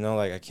chill, you know,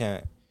 like I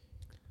can't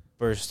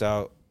burst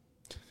out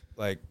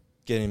like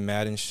getting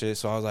mad and shit.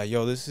 So I was like,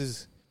 yo, this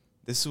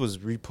was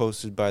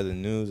reposted by the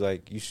news,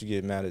 like you should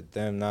get mad at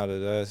them, not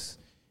at us.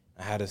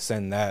 I had to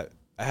send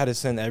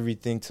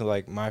everything to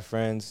like my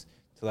friends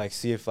to like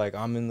see if like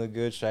I'm in the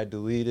good, should I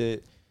delete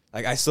it?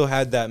 Like I still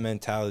had that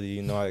mentality,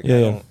 you know, like Yeah.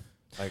 I don't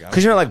like,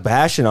 Because you're not like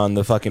bashing on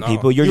the fucking No.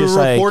 people. You're just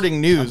like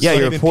reporting news. Yeah,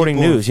 you're keeping reporting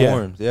people news. Yeah.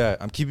 informed. Yeah,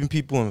 I'm keeping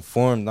people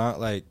informed, not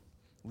like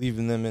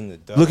leaving them in the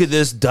dust. Look at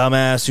this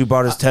dumbass who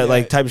brought his Yeah.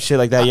 like type of shit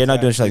like that. You're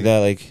not doing shit like that.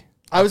 Like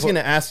I was going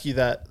to ask you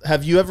that.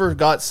 Have you ever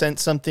got sent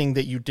something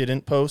that you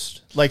didn't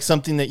post? Like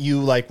something that you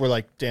like were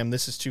like, damn,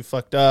 this is too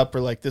fucked up, or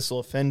like this will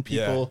offend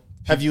people?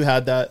 Yeah. Have you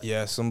had that?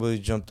 Yeah, somebody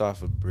jumped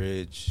off a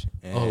bridge.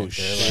 And Oh, they're like-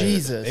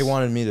 Jesus. They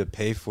wanted me to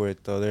pay for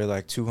it though. They're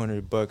like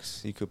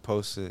 $200. You could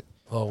post it.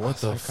 Oh, what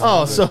the fuck?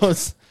 Oh, so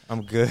it's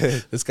I'm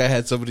good. This guy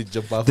had somebody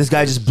jump off. this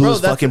guy just blew Bro,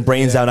 his that's- fucking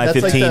brains yeah, out.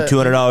 that's like I-15, the-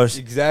 $200.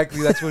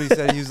 Exactly, that's what he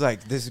said. He was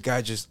like, "This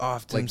guy just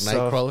offed Like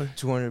himself Nightcrawler?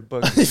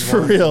 $200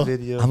 For real.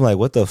 Video." I'm like,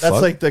 what the that's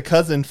fuck? like the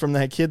cousin from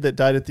that kid that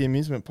died at the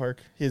amusement park.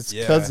 His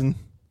Yeah. cousin.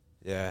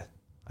 Yeah,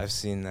 I've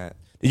seen that.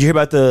 Did you hear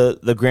about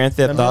the Grand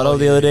Theft Auto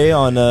the other day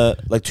on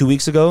like 2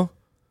 weeks ago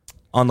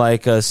on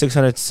like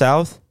 600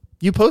 South?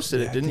 You posted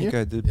Yeah, it, didn't I think you?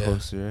 I did Yeah.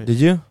 post it, right? Did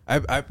you? I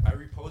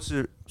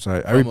reposted it.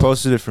 Sorry, I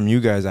Almost. reposted it from you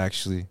guys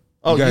actually.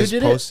 Oh, you guys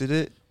did it? posted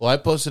it? Well, I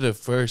posted it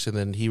first, and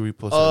then he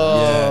reposted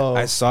Oh. it.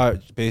 Yeah, I saw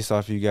it based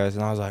off you guys,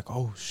 and I was like,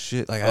 "Oh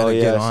shit!" Like I had Oh to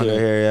yeah, get I on see right it.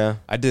 here. Yeah.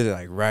 I did it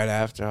like right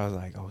after. I was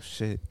like, "Oh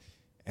shit!"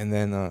 And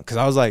then because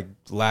I was like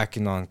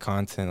lacking on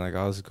content, like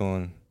I was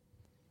going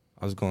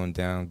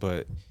down.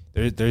 But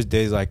there's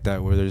days like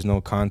that where there's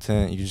no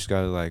content. You just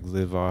gotta like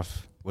live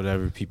off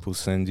whatever people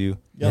send you.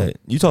 Yeah,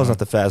 Utah's not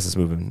the fastest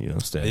moving,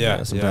 state.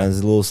 Yeah, sometimes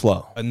it's a little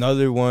slow.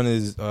 Another one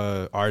is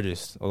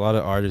artists. A lot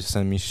of artists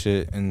send me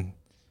shit, and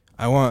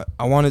I want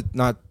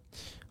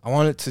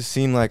it to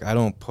seem like I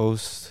don't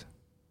post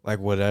like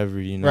whatever,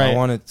 Right. I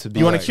want it to be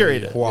You wanna like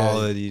curate it.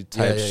 quality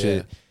type Yeah,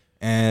 shit.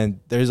 And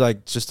there's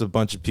like just a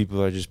bunch of people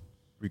that are just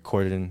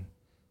recording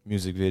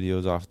music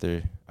videos off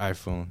their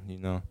iPhone,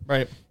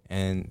 Right.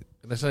 And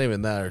That's not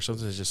even that, or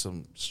something that's just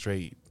some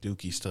straight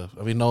dookie stuff.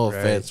 I mean, no Right.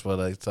 offense, but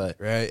it's like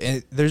right,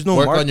 and there's no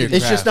Work on marketing. your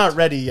It's just craft. not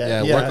ready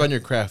yet. yeah, work on your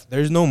craft.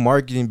 There's no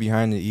marketing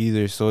behind it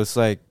either, so it's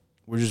like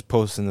we're just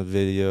posting the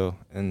video,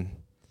 and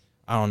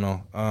I don't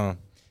know.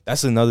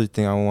 That's another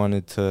thing I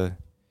wanted to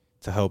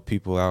help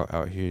people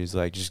out here is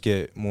like just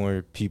get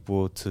more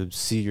people to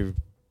see your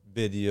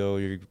video,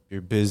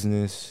 your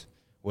business,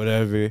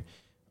 whatever.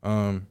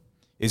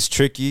 It's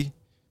tricky,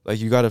 like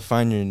you got to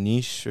find your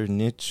niche or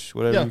niche,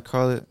 whatever you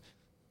call it.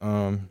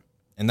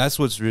 And that's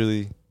what's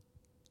really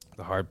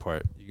the hard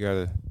part. You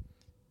gotta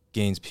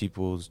gain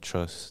people's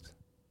trust.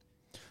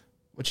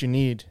 What you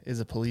need is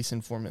a police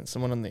informant,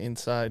 someone on the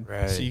inside,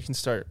 Right. so you can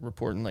start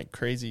reporting like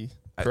crazy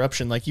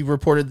corruption. Like you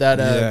reported that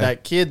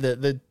that kid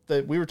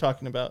that we were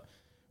talking about,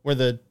 where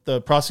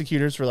the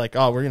prosecutors were like,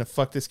 "Oh, we're gonna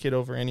fuck this kid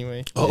over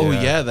anyway." Oh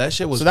Yeah. yeah, that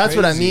shit was. So that's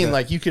what I crazy. mean.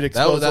 Like you could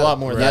expose that- a lot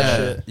more of yeah. that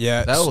shit.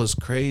 Yeah, That was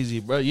crazy,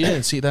 bro. You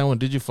didn't see that one,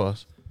 did you,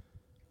 Foss?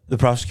 The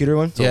prosecutor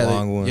one? a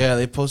long they, one. Yeah,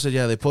 they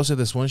posted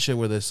this one shit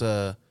where this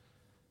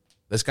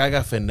guy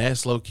got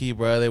finessed low key,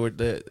 bro.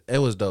 It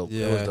was dope.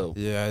 Yeah, It was dope.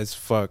 yeah, it's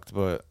fucked,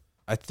 but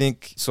I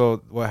think so.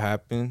 What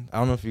happened? I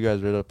don't know if you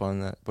guys read up on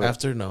that. But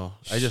After no,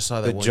 I just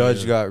saw that the one judge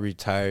year. got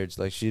retired.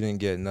 Like she didn't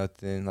get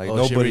nothing. Like She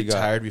nobody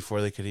retired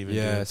before they could even.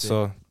 got. do Yeah. anything.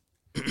 So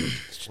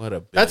What a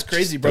bitch. That's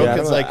crazy, bro. Yeah, I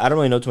Because don't, like I don't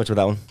really know too much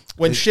about that one.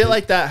 when shit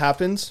like that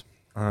happens,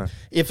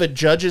 if if a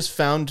judge is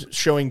found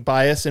showing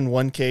bias in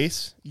one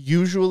case,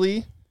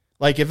 usually,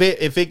 like if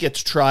it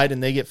gets tried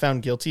and they get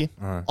found guilty,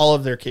 all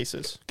of their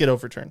cases get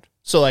overturned.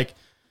 So like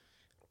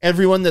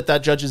everyone that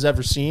judge has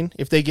ever seen,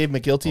 if they gave him a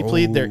guilty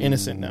plea, they're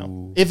innocent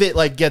now. If it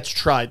like gets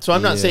tried. So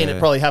I'm not saying it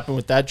probably happened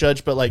with that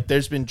judge, but like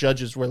there's been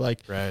judges where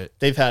like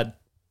they've had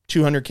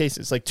 200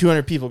 cases, like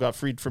 200 people got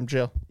freed from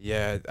jail.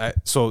 Yeah.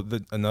 So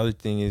another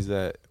thing is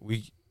that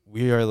we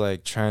are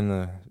like trying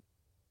to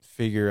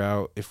figure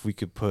out if we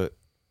could put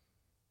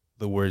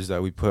the words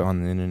that we put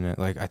on the internet.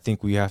 Like I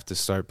think we have to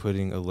start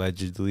putting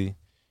allegedly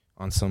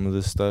on some of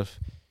this stuff.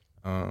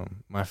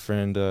 My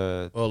friend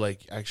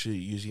like actually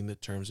using the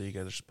terms that you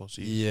guys are supposed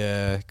to use.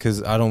 yeah,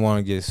 because I don't want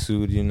to get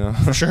sued, you know.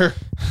 For sure.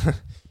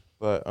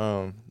 But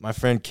my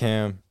friend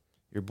Cam,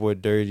 your boy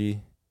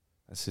Dirty,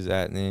 that's his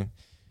 @name.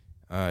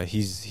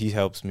 He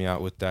helps me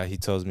out with that. He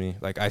tells me,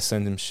 like, I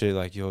send him shit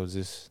like, yo, is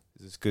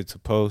this good to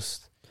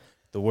post?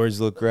 The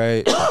words look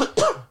right.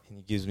 And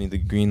he gives me the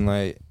green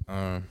light.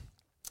 I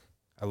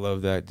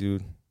love that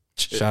dude.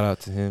 Shout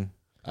out to him.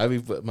 I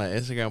mean, but my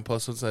Instagram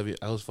post once I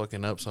was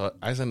fucking up, so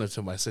I sent it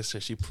to my sister.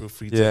 She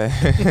proofreads it.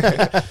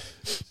 Yeah.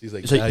 She's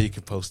like, So now you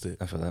can post it.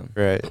 I feel that.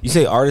 Right. You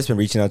say artists been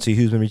reaching out to you.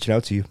 Who's been reaching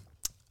out to you?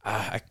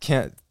 I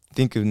can't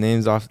think of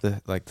names off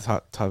the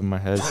top of my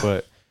head,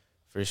 but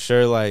for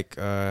sure, like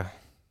that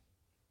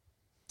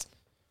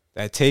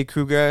Tay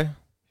Crew guy,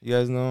 you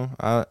guys know?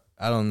 I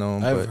don't know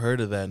him. I've heard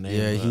of that name.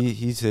 Yeah,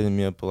 he's hitting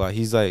me up a lot.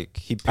 He's like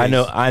he pays,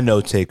 I know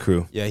Tay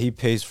Crew. Yeah, he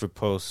pays for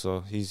posts,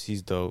 so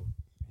he's dope.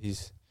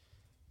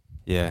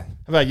 Yeah. How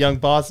about Young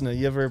Bosna?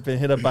 You ever been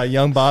hit up by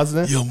Young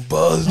Bosna? Young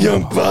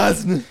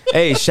Bosna.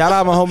 Hey, shout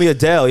out my homie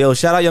Adele. Yo,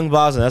 shout out Young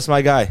Bosna. That's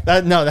my guy.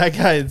 That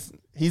guy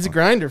he's a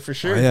grinder for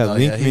sure. Oh, yeah, Oh,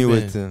 link yeah, me he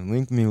with him.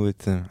 Link me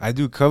with him. I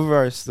do cover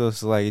art stuff,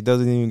 so like it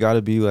doesn't even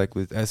gotta be like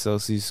with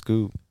SLC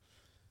Scoop.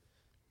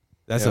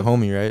 That's a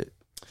homie, right?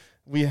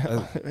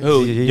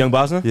 Who? Young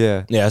Bosna?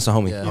 Yeah. Yeah, that's a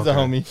homie. Yeah. He's a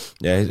homie.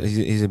 Yeah,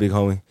 he's a big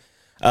homie.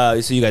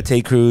 So you got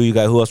Tay Crew. You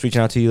got who else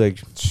reaching out to you? Like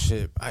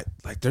Shit,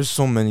 there's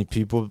so many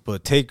people,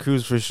 but Tay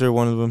Crew's for sure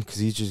one of them because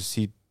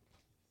he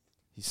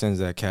sends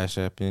that Cash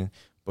App in.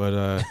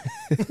 But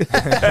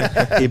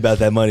he about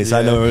that money, so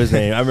I know his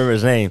name. I remember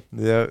his name.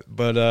 Yeah,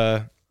 but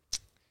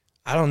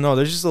I don't know.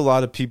 There's just a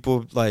lot of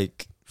people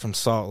like from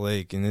Salt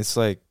Lake, and it's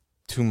like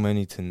too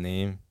many to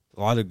name.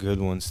 A lot of good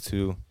ones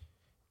too,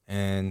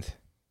 and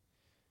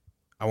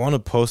I want to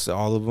post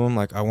all of them.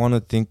 Like I want to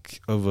think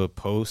of a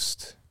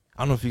post.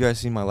 I don't know if you guys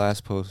seen my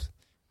last post.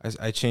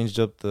 I changed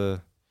up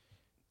the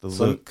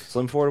look.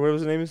 Slim Ford, whatever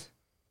his name is.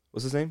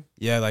 What's his name?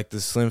 Yeah, like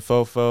the Slim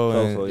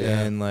Fofo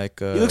and like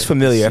he looks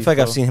familiar. I feel like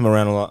I've seen him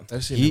around a lot.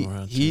 I've seen him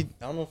around too.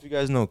 I don't know if you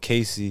guys know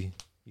Casey.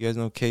 You guys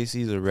know Casey?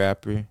 He's a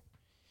rapper.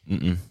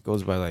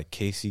 Goes by like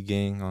Casey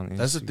Gang on Instagram.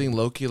 That's the thing,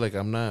 low-key, like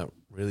I'm not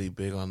really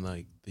big on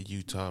like the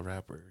Utah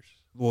rappers.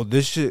 Well,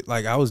 this shit,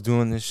 like I was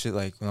doing this shit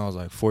like when I was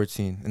like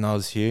 14 and I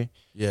was here.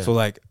 Yeah. So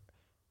like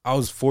I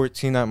was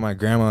 14 at my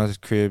grandma's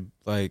crib,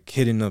 like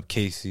hitting up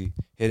Casey,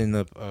 hitting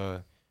up I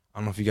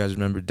don't know if you guys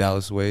remember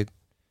Dallas Wade.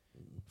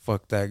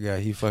 Fuck that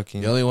guy. He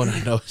fucking The only one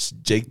I know is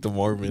Jake the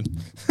Mormon.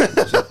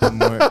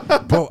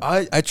 Bro,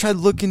 I tried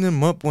looking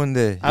him up one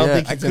day. I don't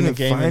think he's in the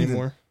game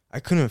anymore.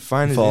 I couldn't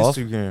find his Fall off?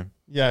 Instagram.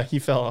 Yeah, he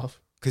fell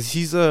off. Cause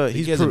he has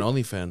an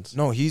OnlyFans.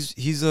 No, he's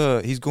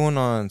going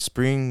on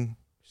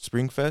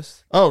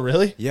Springfest. Oh,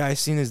 really? Yeah, I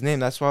seen his name.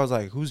 That's why I was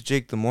like, "Who's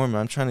Jake the Mormon?"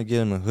 I'm trying to get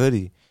him a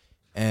hoodie,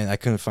 and I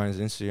couldn't find his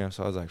Instagram,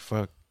 so I was like,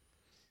 "Fuck."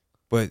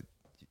 But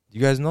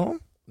you guys know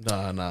him?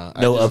 Nah.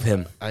 Know of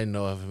him. I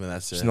know of him, and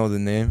that's Just it. know the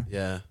name.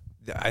 Yeah.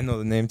 I know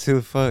the name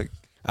too. Fuck,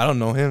 I don't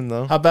know him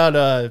though. How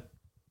about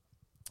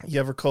you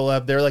ever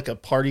collab? They're like a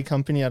party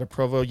company out of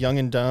Provo, Young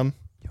and Dumb,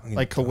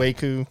 like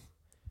Kaweku.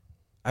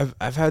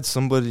 I've had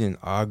somebody in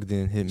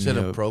Ogden hit me Instead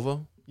of up.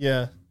 Provo?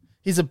 Yeah,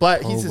 he's a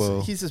black.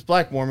 Provo. He's this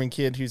black Mormon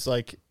kid who's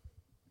like,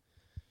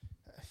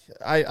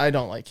 I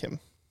don't like him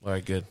All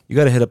right, good. You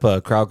got to hit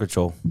up Crowd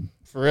Control.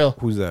 for real.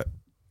 Who's that?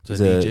 Is He's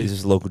that DJ? he's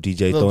just a local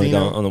DJ Lil throwing it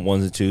Dino. down on the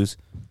ones and twos.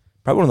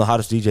 Probably one of the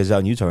hottest DJs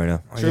out in Utah right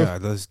now. Oh, True. yeah,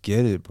 let's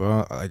get it,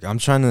 bro. Like I'm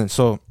trying to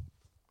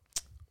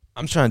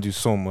do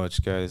so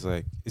much, guys.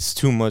 Like it's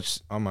too much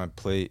on my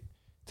plate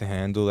to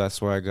handle.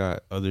 That's why I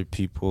got other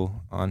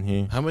people on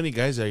here. How many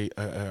guys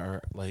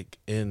are like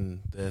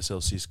in the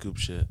SLC Scoop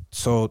shit?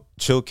 So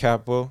Chill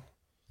Capo,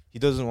 he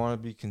doesn't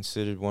want to be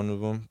considered one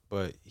of them,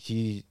 but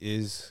he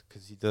is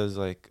because he does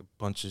like a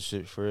bunch of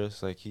shit for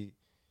us. Like he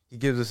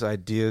gives us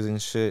ideas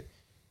and shit,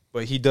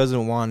 but he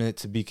doesn't want it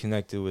to be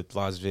connected with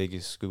Las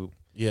Vegas Scoop.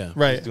 Yeah.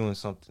 Right. He's doing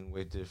something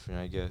way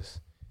different, I guess.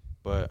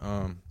 But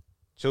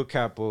Chill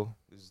Capo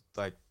is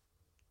like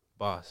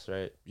boss,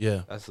 right?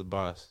 Yeah. That's the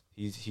boss.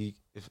 If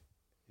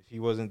he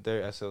wasn't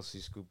there,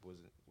 SLC Scoop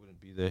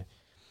wouldn't be there.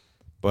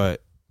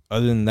 But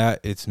other than that,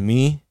 it's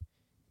me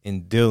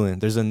and Dylan.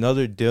 There's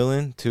another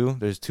Dylan too.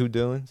 There's two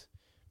Dylans,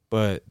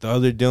 But the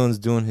other Dylan's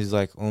doing his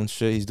like own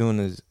shit. He's doing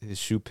his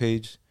shoe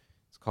page.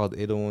 It's called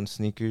 801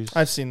 Sneakers.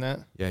 I've seen that.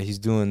 Yeah, he's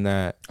doing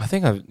that. I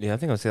think I've seen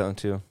that one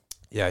too.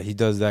 Yeah, he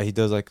does that. He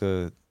does like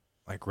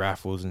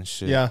raffles and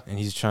shit. Yeah. And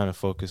he's trying to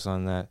focus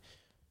on that.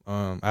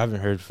 I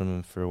haven't heard from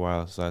him for a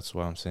while, so that's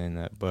why I'm saying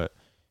that. But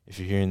if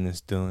you're hearing this,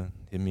 Dylan,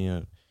 hit me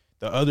up.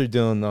 The other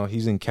Dylan, though,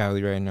 he's in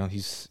Cali right now.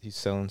 He's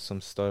selling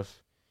some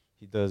stuff.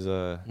 He does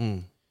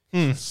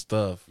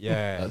stuff.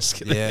 Yeah, Just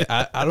kidding.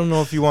 yeah. I don't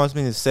know if he wants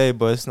me to say,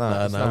 but it's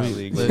not. It's not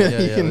legal.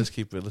 Yeah. Let's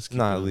keep it. It's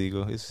not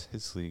legal.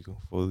 It's legal,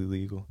 fully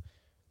legal.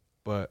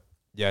 But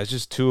yeah, it's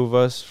just two of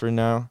us for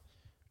now.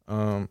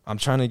 I'm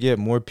trying to get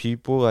more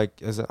people.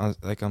 Like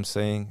I'm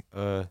saying,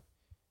 I'm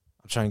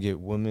trying to get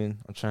women.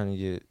 I'm trying to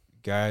get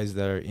guys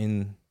that are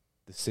in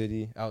the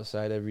city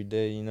outside every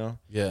day. You know.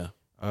 Yeah.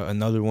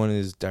 Another one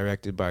is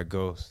directed by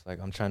Ghost.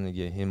 Like I'm trying to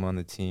get him on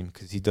the team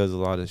because he does a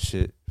lot of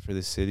shit for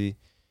the city,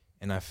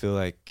 and I feel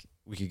like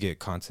we could get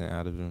content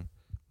out of him,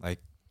 like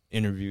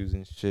interviews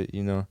and shit,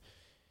 you know.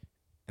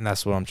 And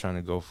that's what I'm trying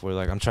to go for.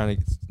 Like I'm trying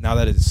to, now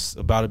that it's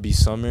about to be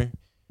summer,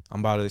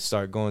 I'm about to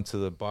start going to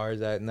the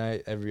bars at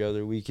night every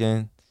other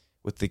weekend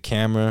with the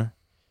camera,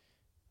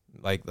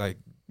 like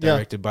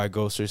directed by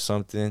Ghost or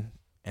something.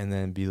 And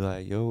then be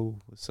like, yo,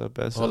 what's up,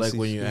 SLC? Oh, like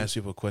when you ask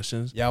people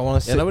questions? Yeah, I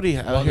want to say. Yeah, nobody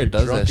out here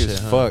does that shit,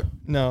 huh? Fuck.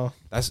 No.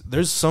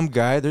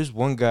 There's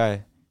one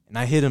guy, and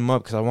I hit him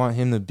up because I want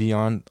him to be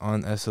on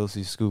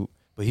SLC Scoop.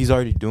 But he's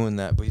already doing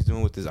that, but he's doing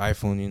it with his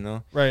iPhone, you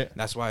know? Right. And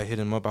that's why I hit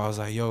him up. I was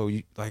like, yo,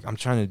 I'm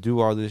trying to do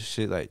all this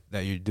shit like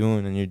that you're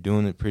doing, and you're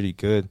doing it pretty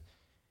good.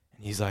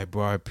 And he's like,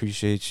 bro, I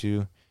appreciate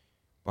you,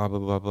 blah, blah,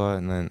 blah, blah.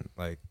 And then,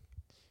 like,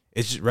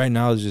 it's just, right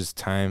now it's just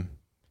time,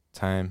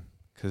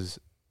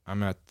 because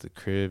I'm at the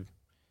crib.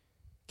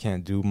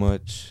 Can't do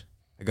much.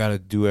 I gotta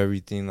do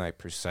everything like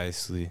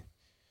precisely,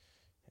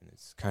 and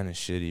it's kind of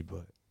shitty,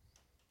 but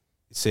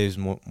it saves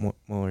more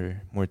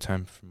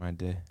time for my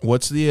day.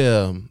 What's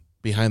the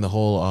behind the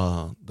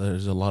whole?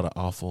 There's a lot of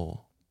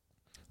awful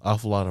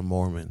lot of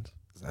Mormons.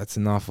 That's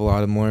an awful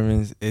lot of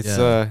Mormons. It's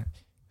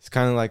it's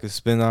kind of like a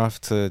spinoff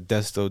to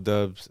Desto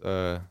Dubs.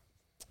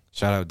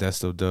 Shout out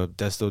Desto Dub.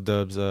 Desto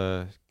Dubs.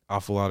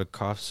 Awful lot of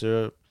cough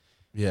syrup.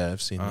 Yeah,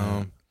 I've seen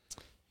that.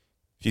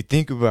 If you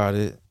think about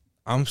it,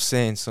 I'm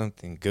saying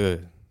something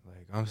good.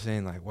 Like I'm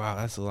saying like, wow,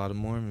 that's a lot of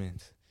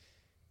Mormons.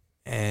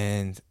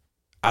 And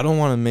I don't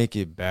want to make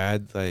it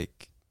bad.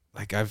 Like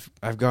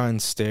I've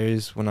gotten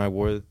stares when I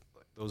wore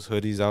those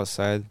hoodies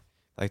outside,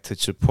 like to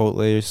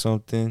Chipotle or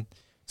something.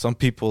 Some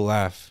people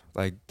laugh,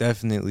 like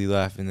definitely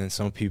laugh, and then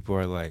some people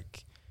are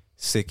like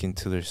sick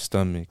into their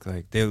stomach.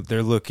 Like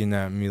they're looking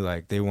at me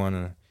like they want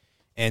to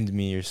end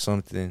me or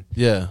something.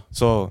 Yeah.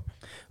 So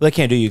Well, they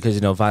can't do you because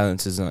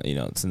violence is not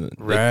it's in the,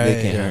 right.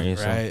 They can't hurt you.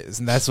 So. Right.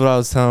 And that's what I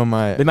was telling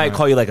They might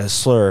call you like a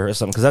slur or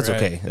something because that's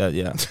Right. okay.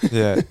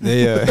 Yeah.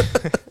 Yeah.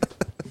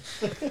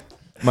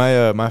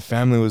 They my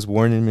family was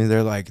warning me.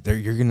 They're like,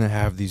 you're gonna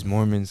have these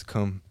Mormons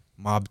come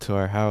mob to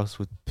our house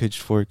with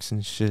pitchforks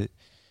and shit.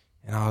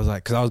 And I was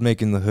like, because I was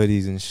making the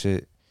hoodies and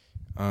shit,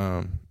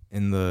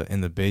 in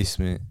the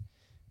basement.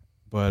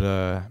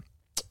 But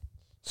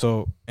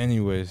so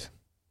anyways,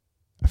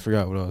 I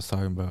forgot what I was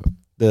talking about.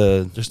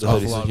 Just the awful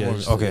hoodies. lot of Yeah,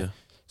 Mormons. okay. Yeah.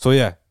 So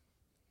yeah,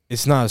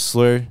 it's not a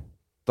slur.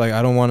 Like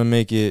I don't want to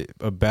make it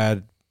a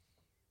bad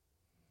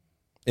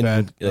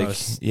Like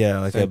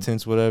like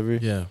sentence, whatever.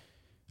 Yeah.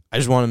 I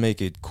just want to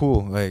make it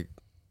cool, like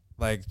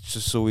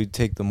just so we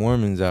take the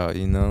Mormons out,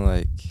 you know,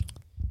 like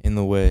in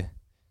the way.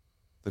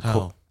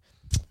 How?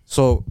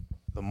 So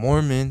the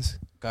Mormons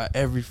got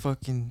every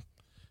fucking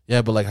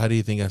Yeah, but like, how do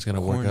you think that's gonna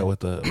work Corny. out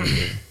with the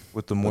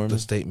with the with Mormons. the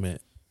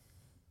statement?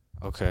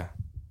 Okay,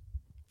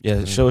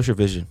 yeah. Show us your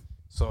vision.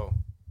 so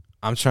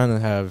I'm trying to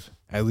have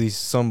at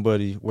least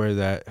somebody wear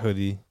that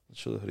hoodie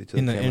Show the hoodie to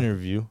in the camera.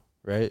 interview,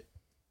 right?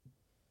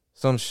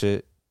 Some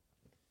shit.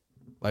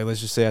 Like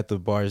let's just say at the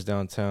bars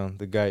downtown,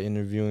 the guy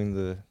interviewing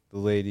the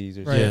ladies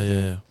or Right.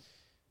 something. Yeah.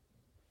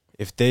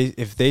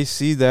 If they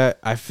see that,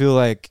 I feel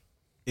like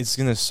it's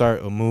gonna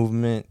start a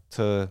movement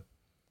to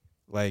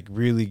like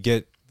really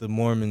get the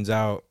Mormons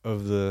out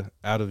of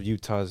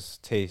Utah's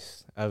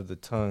taste, out of the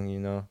tongue, you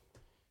know.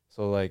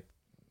 So like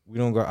I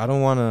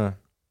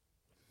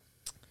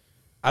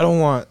don't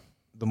want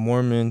the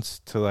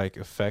Mormons to like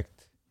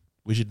affect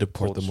We should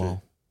deport them Culture.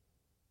 all.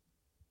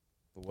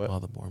 what. All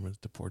the Mormons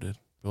deported.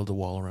 Build a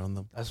wall around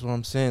them. That's what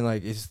I'm saying.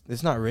 Like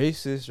it's not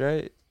racist,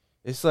 right?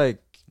 It's like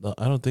No,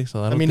 I don't think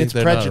so. I mean, think it's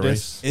they're not a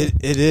prejudice. race.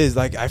 it is.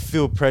 Like I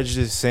feel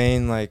prejudiced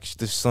saying like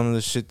some of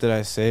the shit that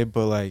I say,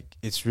 but like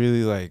it's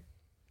really like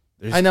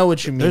I know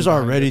what you mean. There's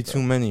behind already it, though.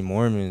 too many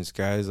Mormons,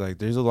 guys. Like,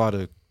 there's a lot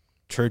of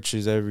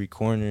churches every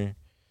corner,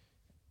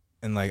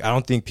 and like, I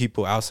don't think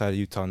people outside of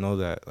Utah know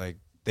that. Like,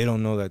 they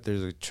don't know that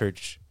there's a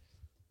church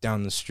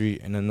down the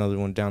street and another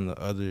one down the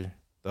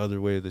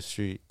other way of the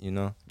street. You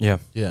know? Yeah.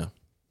 Yeah.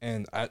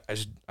 And I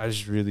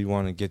just really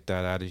want to get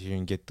that out of here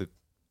and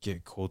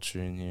get culture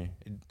in here.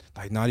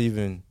 Like, not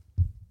even.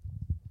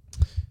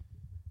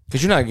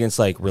 Because you're not against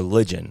like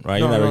religion, right?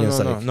 You're not against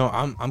like no.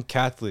 I'm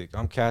Catholic.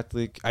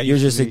 I you're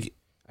used just to like be,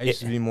 I used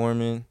to be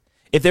Mormon.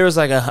 if there was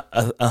like a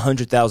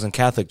 100,000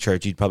 Catholic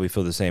church, you'd probably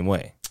feel the same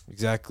way.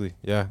 Exactly.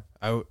 Yeah.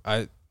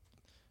 I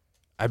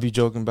be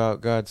joking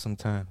about God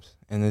sometimes,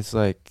 and it's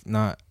like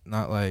not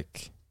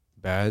like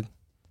bad,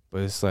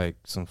 but it's like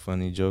some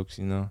funny jokes,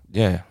 you know.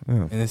 Yeah.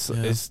 And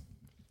it's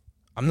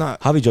I'm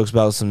not. Javi jokes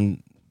about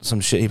some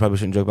shit he probably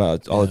shouldn't joke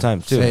about all the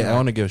time too. Hey, I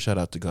want to give a shout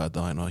out to God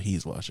though. I know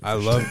He's watching. I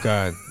love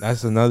God.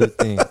 That's another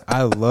thing.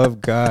 I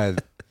love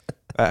God.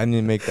 I need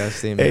to make that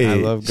statement. Hey, I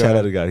love God. Shout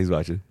out to God. He's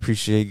watching.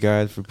 Appreciate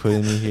God for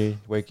putting me here,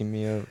 waking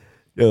me up.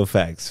 Yo,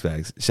 facts.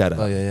 Shout out.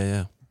 Oh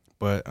yeah.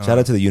 But Shout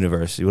out to the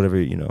universe. Whatever,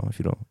 if you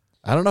don't.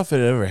 I don't know if it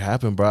ever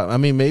happened, bro. I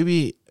mean,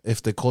 maybe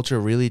if the culture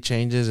really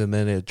changes and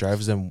then it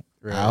drives them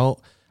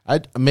out,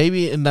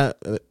 maybe in that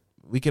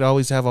we could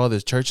always have all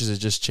these churches that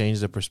just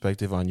change the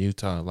perspective on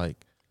Utah.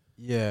 Like,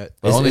 yeah,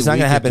 it's not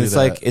gonna happen. It's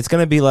like it's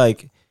gonna be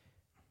like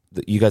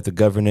you got the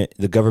government,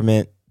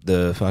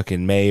 the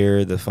fucking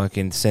mayor, the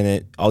fucking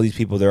Senate, all these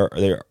people. They're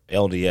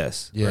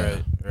LDS. Yeah,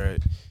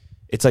 right.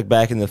 It's like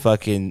back in the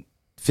fucking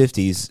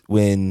 50s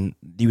when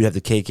you would have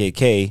the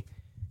KKK,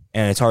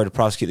 and it's hard to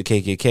prosecute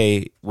the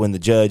KKK when the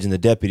judge and the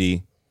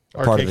deputy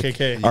are part of the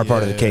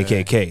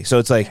KKK. So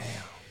it's like,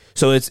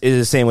 it's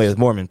the same way with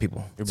Mormon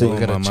people. You're So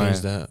blowing my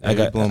mind. I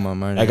got blowing my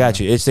mind. I got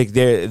you. It's like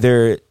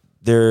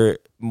they're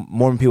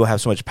Mormon people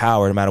have so much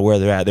power no matter where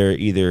they're at. They're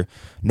either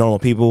normal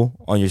people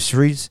on your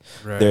streets,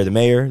 they're the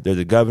mayor, they're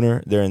the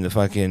governor, they're in the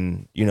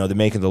fucking, they're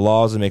making the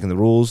laws, they're making the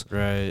rules.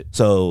 Right.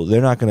 So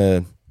they're not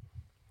gonna,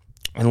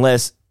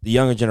 unless the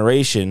younger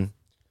generation,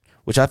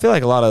 which I feel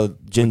like a lot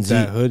of Gen Z.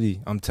 That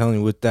hoodie, I'm telling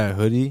you, with that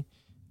hoodie,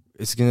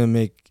 it's gonna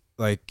make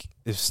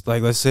it's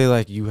like, let's say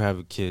like you have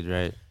a kid,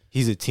 right?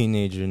 He's a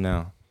teenager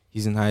now.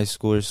 He's in high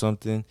school or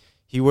something.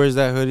 He wears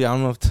that hoodie. I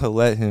don't know if to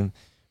let him,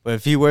 but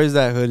if he wears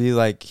that hoodie,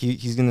 like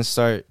he's gonna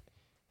start,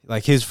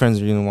 like his friends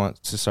are gonna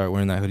want to start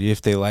wearing that hoodie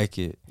if they like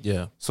it.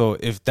 Yeah. So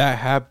if that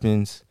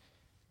happens,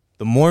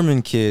 the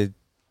Mormon kid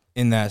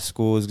in that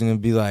school is gonna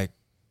be like,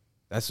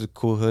 "That's a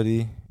cool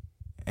hoodie,"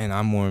 and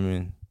I'm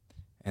Mormon,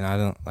 and I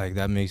don't like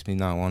that. Makes me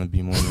not want to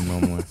be Mormon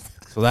no more.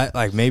 So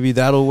that maybe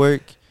that'll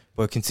work.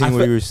 But continue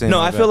what you were saying.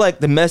 No, I feel like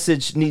the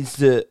message needs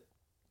to.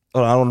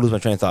 Oh, I don't want to lose my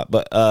train of thought.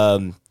 But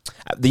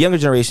the younger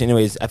generation,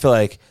 anyways, I feel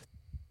like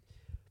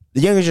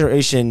the younger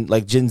generation,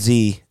 like Gen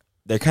Z,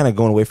 they're kind of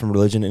going away from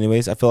religion,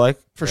 anyways. I feel like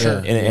for sure,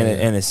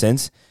 in a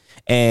sense,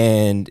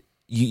 and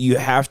you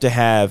have to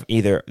have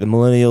either the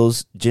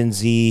millennials, Gen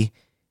Z,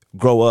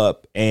 grow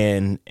up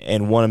and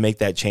want to make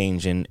that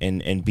change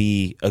and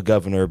be a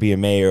governor, or be a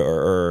mayor,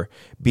 or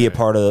be a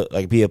part of,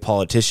 like, be a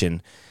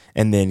politician,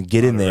 and then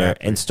get in there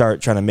and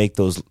start trying to make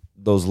those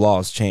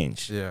laws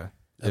change. Yeah.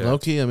 And low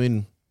key, I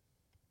mean,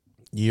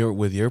 you're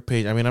with your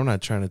page. I mean, I'm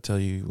not trying to tell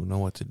you know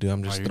what to do.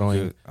 I'm just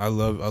throwing. Good. I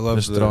love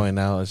just throwing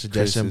out a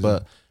suggestion, criticism.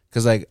 but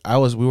because like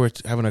we were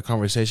having a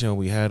conversation when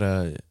we had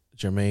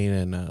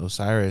Jermaine and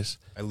Osiris.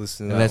 I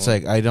listened to and that that's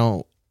one. like I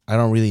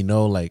don't really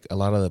know like a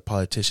lot of the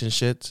politician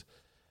shit,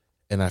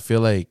 and I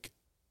feel like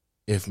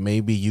if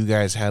maybe you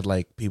guys had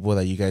like people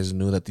that you guys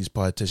knew that these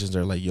politicians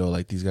are like, yo,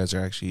 like these guys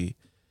are actually,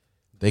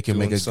 they can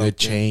Doing make a something. good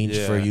change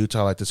for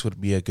Utah. Like this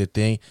would be a good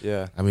thing.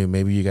 Yeah. I mean,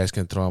 maybe you guys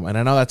can throw them. And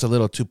I know that's a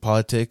little too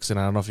politics, and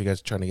I don't know if you guys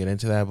are trying to get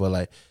into that, but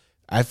like,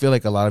 I feel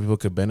like a lot of people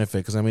could benefit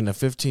because I mean, a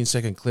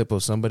 15-second clip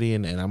of somebody,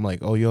 and I'm like,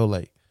 oh, yo,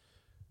 like,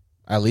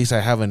 at least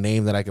I have a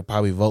name that I could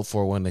probably vote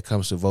for when it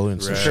comes to voting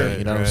some shit.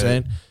 You know what I'm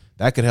saying?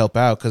 That could help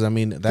out because I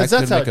mean, that could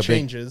that's how make it a big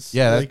changes.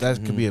 Yeah, Like,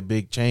 that could be a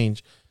big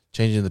change,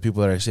 changing the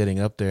people that are sitting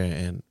up there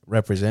and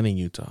representing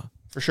Utah.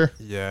 for sure.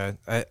 Yeah.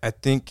 I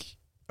think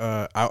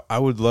I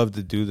would love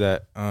to do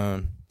that.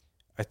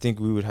 I think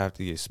we would have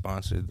to get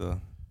sponsored though.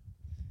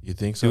 You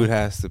think so? Dude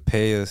has to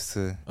pay us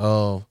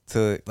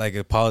to like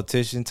a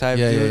politician type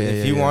Yeah, deal. yeah,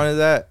 If he wanted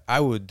that, I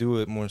would do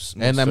it more.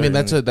 And I mean,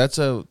 certainly.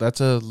 that's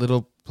a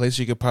little place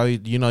you could probably,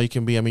 you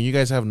can be. I mean, you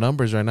guys have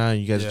numbers right now,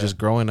 and you guys are just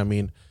growing. I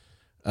mean,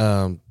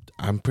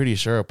 I'm pretty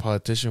sure a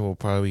politician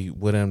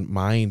wouldn't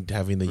mind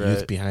having the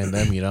youth behind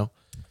them.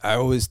 I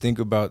always think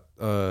about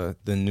the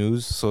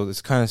news, so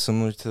it's kind of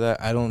similar to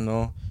that. I don't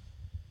know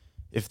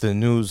if the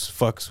news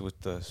fucks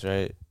with us,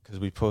 right? Because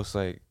we post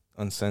like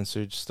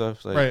uncensored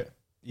stuff, like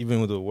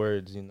even with the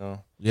words,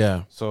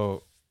 Yeah.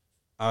 So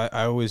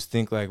I always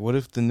think like, what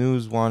if the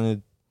news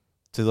wanted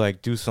to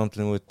like do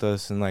something with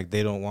us and like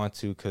they don't want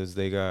to because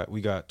we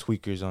got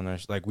tweakers on our,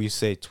 like we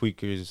say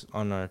tweakers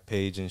on our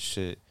page and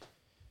shit,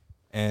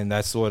 and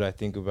that's what I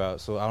think about.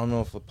 So I don't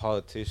know if a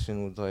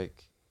politician would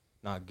like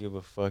not give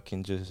a fuck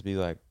and just be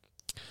like,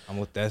 I'm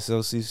with the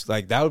SLC.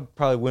 Like that would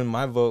probably win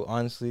my vote,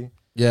 honestly.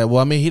 Yeah, well,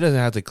 I mean, he doesn't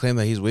have to claim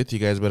that he's with you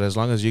guys, but as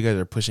long as you guys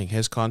are pushing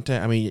his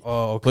content, I mean,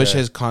 push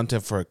his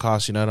content for a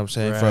cost, you know what I'm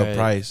saying, for a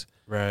price.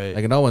 Right.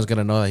 Like, no one's going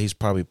to know that he's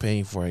probably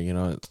paying for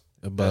it,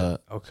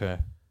 but okay.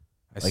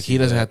 Like, he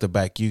doesn't have to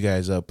back you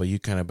guys up, but you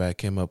kind of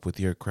back him up with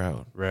your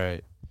crowd.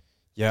 Right.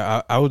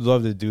 Yeah, I would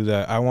love to do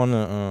that. I want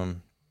to,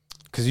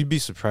 because you'd be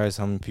surprised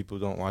how many people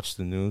don't watch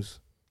the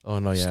news. Oh,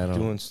 no, yeah, I don't.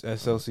 Doing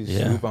SLC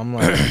Scoop. I'm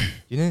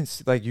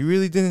like, you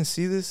really didn't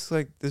see this,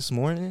 like, this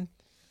morning?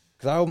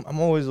 Because I'm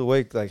always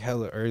awake, like,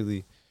 hella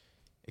early.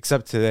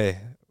 Except today.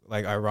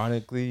 like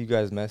ironically, you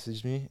guys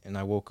messaged me, and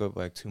I woke up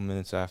like 2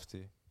 minutes after.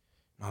 And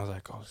I was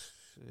like, oh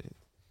shit.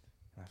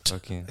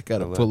 I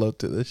gotta pull up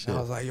to this shit. I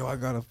was like, yo, I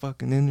got a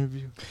fucking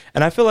interview.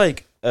 And I feel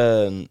like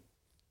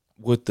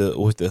with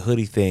the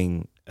hoodie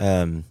thing,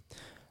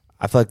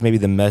 I feel like maybe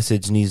the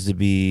message needs to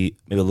be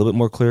maybe a little bit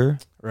more clear.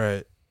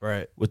 Right.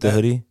 With the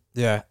hoodie.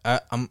 Yeah,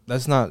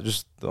 that's not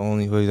just the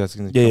only hoodie that's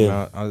gonna come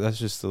out. That's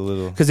just a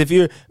little. Because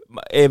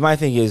my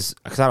thing is,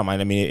 because I don't mind.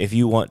 I mean, if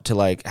you want to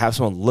like have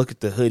someone look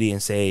at the hoodie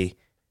and say,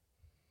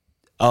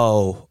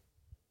 "Oh,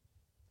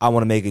 I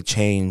want to make a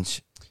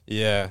change."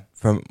 Yeah.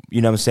 From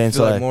you know what I'm saying. I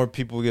feel like more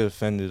people get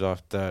offended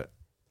off that.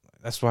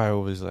 That's why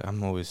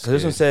I'm always scared.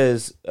 This one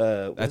says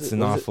that's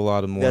an awful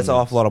lot of Mormons. That's an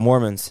awful lot of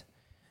Mormons,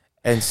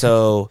 and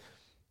so.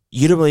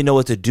 You don't really know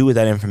what to do with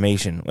that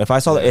information. If I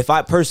saw if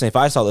I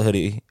saw the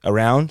hoodie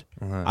around,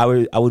 I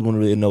wouldn't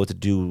really know what to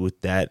do with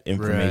that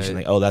information.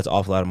 Right. Like, oh, that's an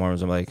awful lot of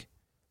Mormons. I'm like,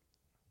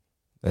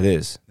 that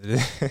is.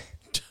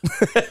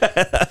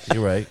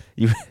 You're right.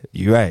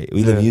 You're right.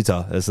 We live in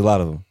Utah. There's a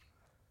lot of them.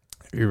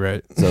 You're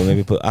right. So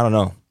maybe I don't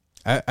know.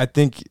 I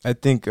think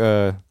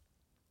the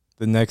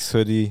next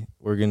hoodie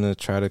we're gonna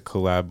try to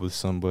collab with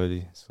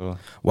somebody. So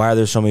why are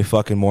there so many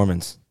fucking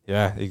Mormons?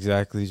 Yeah,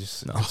 exactly.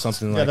 Just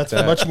something like that's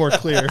that. much more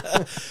clear.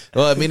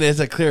 Well, I mean, it's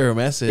a clearer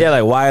message. Yeah,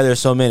 like why are there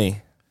so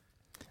many?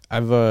 I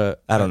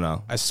don't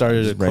know. I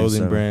started a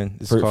clothing brand.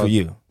 It's for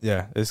you.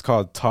 Yeah, it's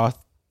called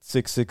Toth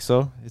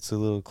 660. It's a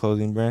little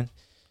clothing brand.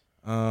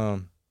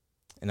 And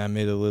I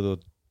made a little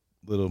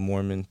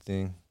Mormon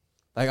thing.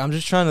 Like I'm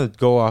just trying to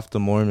go off the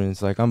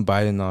Mormons. Like I'm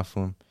biting off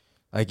them.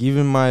 Like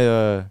even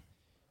my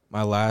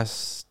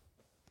last,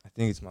 I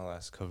think it's my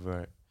last cover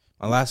art.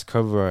 My last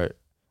cover art,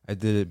 I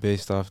did it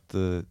based off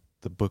the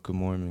Book of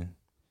Mormon.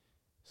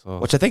 So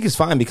which I think is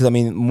fine because I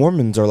mean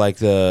Mormons are like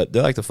they're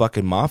like the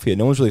fucking mafia.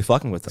 No one's really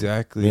fucking with them.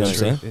 Exactly. You know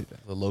what I'm saying?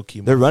 The low key.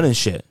 They're running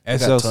shit.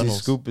 SLC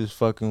Scoop is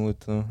fucking with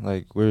them.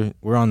 Like we're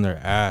on their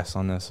ass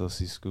on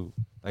SLC Scoop.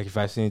 Like if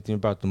I see anything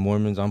about the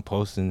Mormons, I'm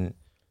posting it.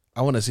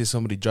 I want to see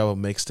somebody drop a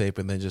mixtape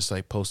and then just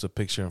like post a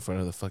picture in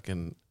front of the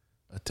fucking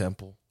a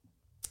temple.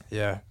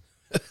 Yeah.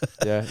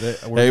 Yeah,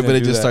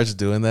 everybody just starts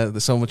doing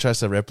that. Someone tries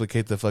to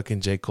replicate the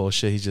fucking J. Cole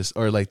shit. He's just,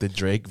 or like the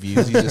Drake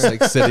views. He's just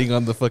like sitting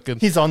on the fucking.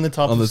 He's on the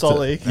top of Salt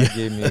Lake. That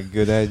gave me a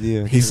good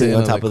idea. He's sitting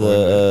on top of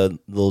the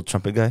little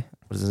trumpet guy.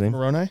 What is his name?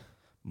 Moroni.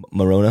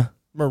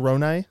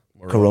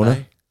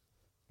 Corona.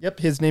 Yep,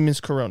 his name is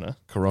Corona.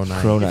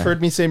 Corona. You've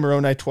heard me say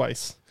Moroni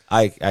twice.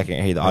 I can't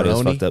hear you. The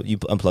audio's Moroni? fucked up. You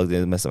unplugged it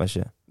and messed up my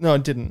shit. No,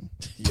 it didn't.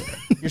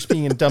 You're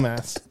speaking in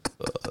dumbass.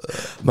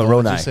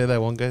 Moroni. Did you say that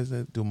one guy's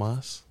name?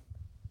 Dumas?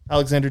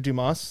 Alexander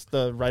Dumas,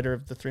 the writer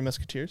of the Three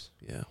Musketeers.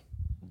 Yeah.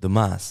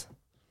 Dumas.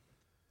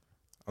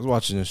 I was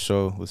watching a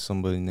show with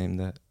somebody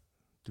named that.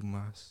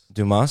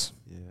 Dumas?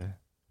 Yeah.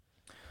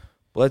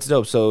 Well, that's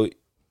dope. So,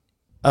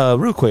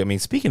 real quick, I mean,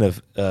 speaking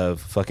of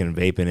fucking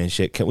vaping and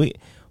shit,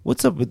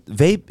 what's up with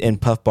vape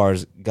and puff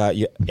bars got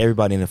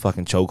everybody in a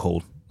fucking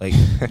chokehold? Like,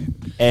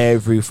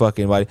 every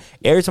fucking body.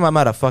 Every time I'm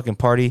at a fucking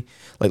party,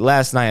 like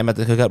last night I'm at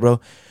the hookup,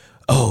 bro.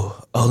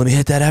 Oh, let me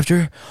hit that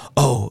after.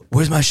 Oh,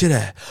 where's my shit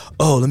at?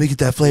 Oh, let me get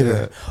that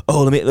flavor. Yeah.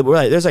 Oh,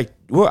 there's like,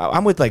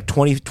 I'm with like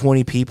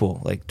 20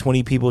 people, like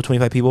 20 people,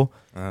 25 people.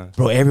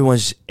 Bro,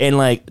 everyone's, and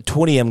like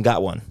 20 of them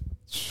got one.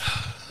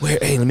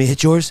 Hey, let me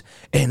hit yours.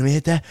 Hey, let me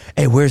hit that.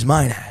 Hey, where's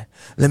mine at?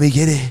 Let me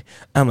get it.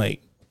 I'm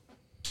like,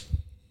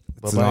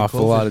 it's an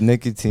awful lot of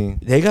nicotine.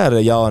 They got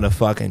y'all in a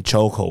fucking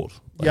chokehold.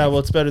 Yeah, well,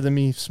 it's better than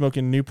me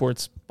smoking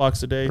Newports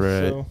box a day.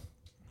 Right. So.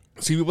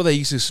 See, people that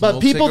used to smoke,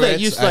 but people cigarettes,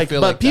 that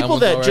used people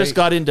that just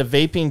got into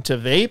vaping to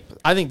vape,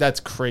 I think that's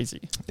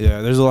crazy.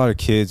 Yeah, there's a lot of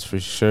kids for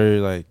sure.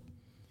 Like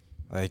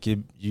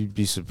you'd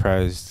be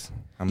surprised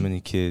how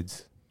many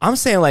kids. I'm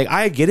saying like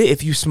I get it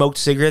if you smoked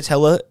cigarettes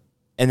hella,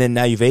 and then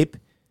now you vape,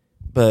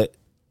 but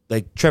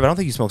like Trev, I don't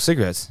think you smoke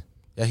cigarettes.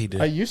 Yeah, he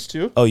did. I used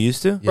to. Oh, you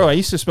used to? Bro, I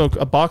used to smoke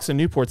a box of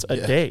Newports a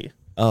day.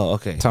 Oh,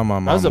 okay. Tell my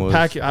mom I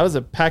was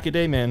a pack a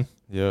day man.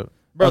 Yep.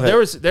 Bro,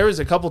 Okay. there was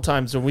a couple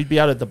times when we'd be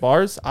out at the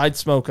bars, I'd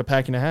smoke a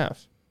pack and a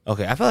half.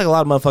 Okay, I feel like a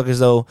lot of motherfuckers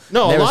though.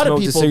 No, a never lot of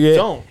smoked a people cigarette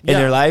don't. in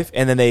their life,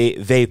 and then they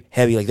vape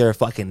heavy, like they're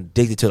fucking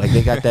addicted to it. Like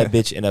they got that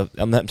bitch in a.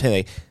 I'm telling you,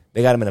 like,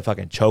 they got them in a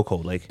fucking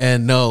chokehold. Like,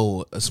 And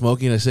no,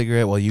 smoking a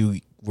cigarette while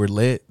you were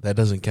lit, that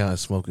doesn't count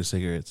as smoking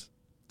cigarettes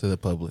to the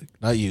public.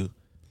 Not you.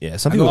 yeah,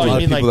 some I know people a do.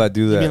 lot of people that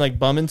do You that. mean like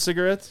bumming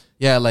cigarettes?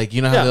 Yeah, like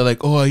you know how Yeah. they're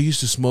like, oh, I used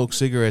to smoke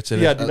cigarettes.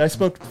 And Yeah, dude, I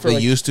smoked for they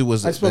like, used to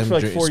was I smoked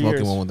them for like 4 smoking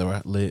years. one when they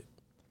were lit.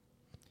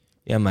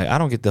 Yeah, I'm like, I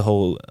don't get the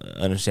whole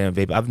understanding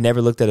of vape. I've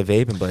never looked at a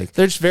vape and be like,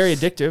 They're just very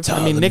addictive. I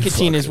mean, let me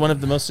nicotine is fucking- one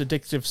of the most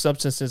addictive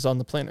substances on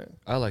the planet.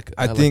 I like.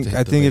 I think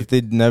if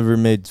they'd never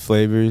made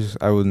flavors,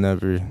 I would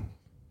never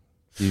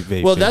be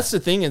vaping. Well, that's the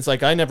thing. It's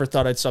like I never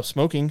thought I'd stop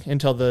smoking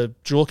until the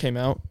Juul came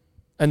out,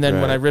 and then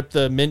when Right. I ripped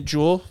the mint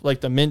Juul,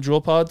 like the mint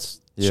Juul pods.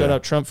 Yeah. Shout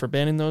out Trump for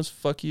banning those.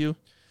 Fuck you.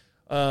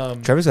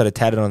 Trevor's got it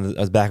tatted on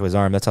the back of his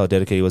arm. That's how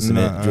dedicated he was to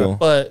Mint Jewel.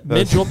 But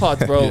mint Juul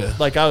pods, bro. Yeah.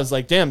 Like I was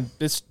like, damn,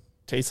 this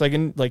tastes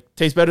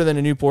tastes better than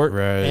a Newport,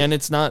 Right. and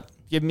it's not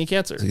giving me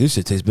cancer. Like, this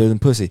shit tastes better than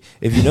pussy.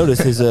 If you notice,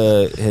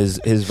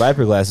 his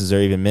Viper glasses are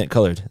even mint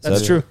colored. So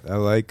That's true. I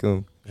like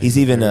him. He's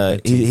even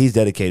he's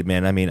dedicated,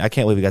 man. I mean, I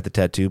can't believe he got the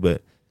tattoo,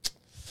 but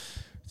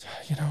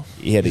You know,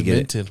 he had to He's get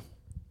minted. it.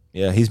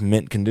 Yeah, he's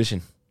mint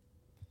condition.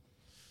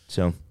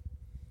 So,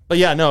 but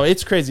yeah, no,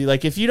 it's crazy.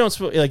 Like if you don't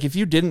smoke, like if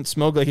you didn't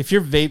smoke, like if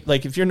you're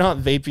if you're not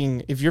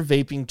vaping, if you're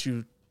vaping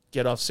to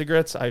get off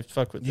cigarettes, I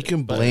fuck with You it.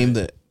 can But- blame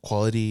the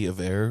quality of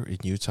air in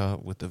Utah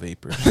with the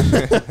vapor.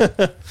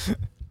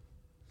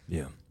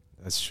 yeah.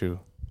 That's true.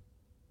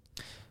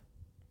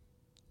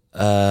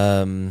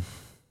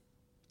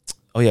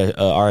 Oh yeah,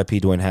 R.I.P.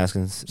 Dwayne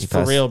Haskins. He For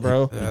passed- real,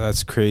 bro. Yeah,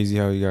 that's crazy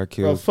how he got Bro,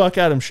 killed. fuck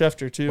Adam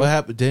Schefter too. What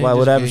happened? Did Why,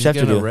 what happened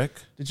Schefter Schefter do? wreck?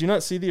 Did you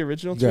not see the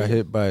original He tweet? got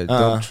hit by a Uh-uh.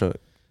 dump truck.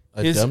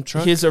 A dump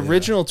truck? His Yeah.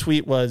 original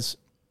tweet was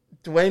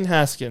Dwayne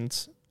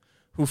Haskins,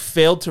 who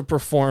failed to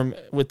perform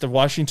with the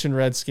Washington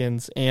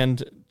Redskins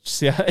and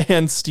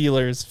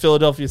Steelers,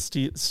 Philadelphia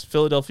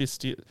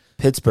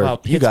Pittsburgh.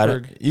 wow, You got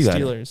it. Pittsburgh You got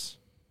it. Steelers.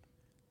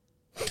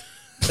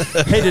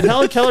 Hey, did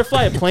Helen Keller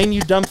fly a plane, you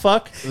dumb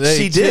fuck?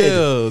 She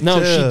did.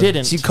 No, she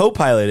didn't. She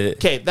co-piloted it.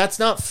 Okay, that's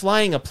not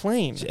flying a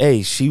plane.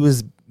 Hey, she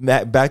was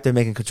back there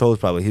making controls.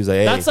 Probably he was like,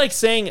 "Hey, That's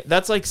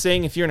like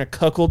saying if you're in a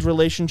cuckold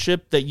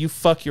relationship that you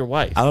fuck your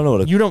wife. I don't know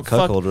what a you don't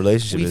cuckold fuck,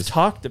 relationship We've is."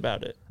 talked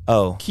about it.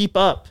 Oh, Keep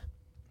up.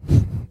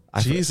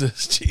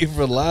 Jesus, Chief,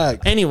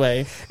 relax.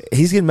 Anyway,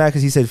 he's getting mad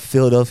because he said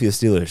Philadelphia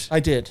Steelers. I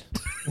did.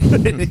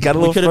 He got a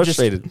little could have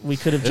frustrated. we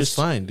could have It's just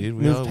fine, dude.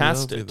 We moved all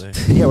past do it.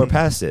 that. Yeah, we're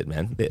past it,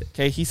 man.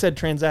 Okay, he said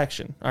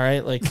transaction. All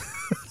right, like.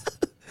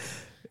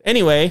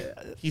 Anyway,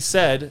 he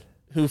said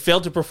who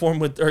failed to perform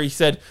with, or he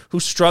said who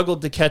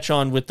struggled to catch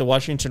on with the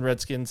Washington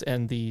Redskins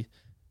and the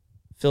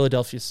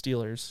Philadelphia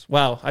Steelers.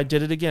 Wow, I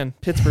did it again.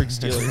 Pittsburgh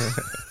Steelers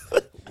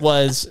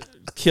was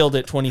killed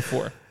at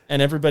 24,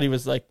 and everybody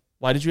was like,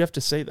 "Why did you have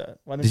to say that?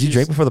 Why didn't Did you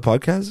drink just-" before the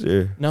podcast?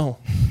 Or? No,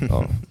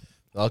 Oh,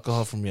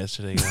 Alcohol from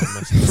yesterday. got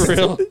messed up. for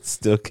real.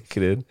 still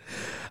kicking in.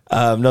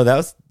 No,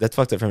 that's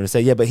fucked up for him to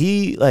say. Yeah, but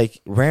he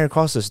like ran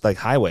across this like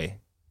highway.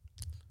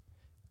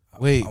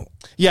 Wait,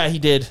 Yeah, he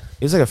did.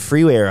 It was like a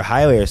freeway or a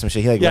highway or some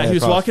shit. He like Yeah, ran he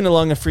was across. walking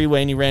along a freeway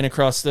and he ran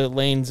across the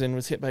lanes and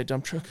was hit by a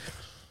dump truck.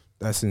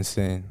 That's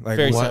insane. Like,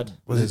 Very what sad.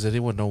 does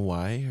anyone know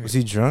why? Or- was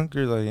he drunk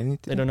or like anything?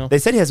 They don't know. They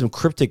said he had some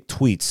cryptic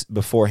tweets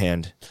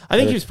beforehand. I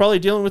think he was probably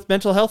dealing with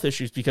mental health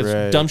issues because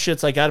Right. dumb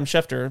shits like Adam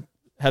Schefter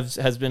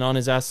has been on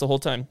his ass the whole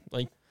time.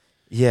 Like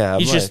Yeah,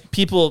 he's I'm just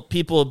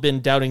people have been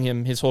doubting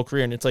him his whole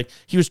career, and it's like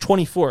he was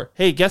 24.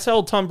 Hey, guess how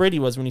old Tom Brady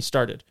was when he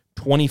started?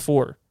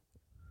 24.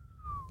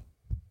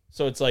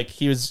 So it's like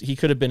he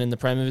could have been in the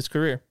prime of his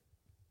career.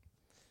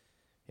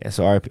 yeah.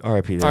 So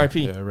R.I.P. there.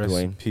 R.I.P. Yeah, rest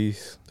in Dwayne.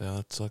 peace. Yeah,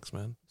 that sucks,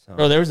 man. So-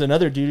 Oh, there was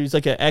another dude who's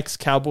like an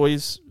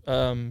ex-Cowboys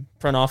front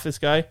office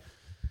guy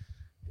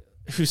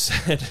who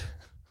said,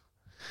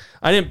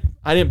 I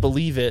didn't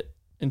believe it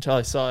until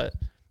I saw it.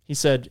 He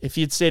said if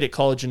he had stayed at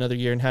college another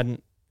year and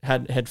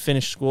had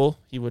finished school,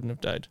 he wouldn't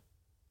have died.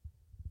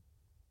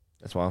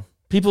 That's wild.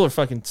 People are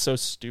fucking so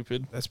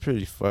stupid. That's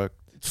pretty fucked.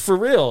 For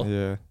real.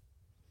 Yeah.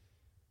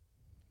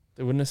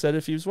 They wouldn't have said it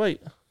if he was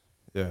white.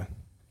 Yeah.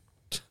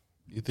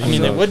 You think I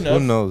mean, so? they wouldn't have.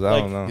 Who knows? I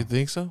Like, don't know. You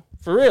think so?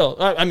 For real.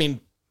 I mean,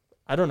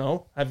 I don't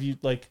know. Have you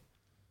like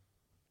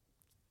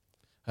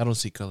I don't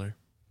see color.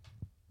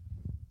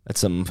 That's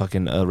something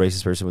fucking a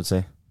racist person would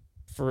say.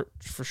 for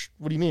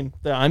what do you mean?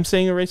 That I'm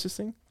saying a racist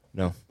thing?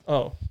 No,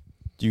 Oh.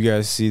 Do you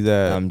guys see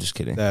that I'm just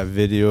kidding. that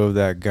video of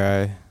that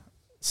guy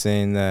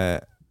saying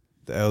that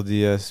the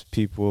LDS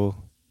people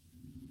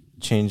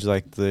change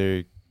like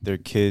their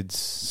kids'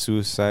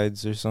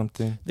 suicides or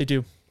something? They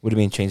do. What do you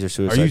mean change their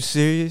suicide? Are you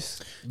serious?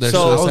 Their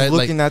So- I was suicide,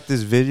 looking at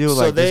this video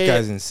like this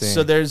guy's insane.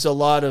 So there's a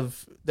lot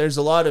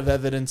of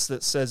evidence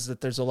that says that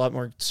there's a lot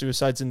more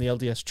suicides in the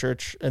LDS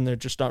church, and they're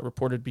just not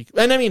reported.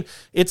 And I mean,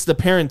 it's the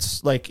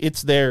parents, like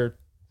it's their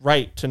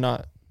right to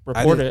not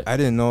report it. I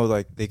didn't know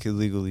like they could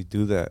legally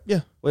do that.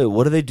 Wait,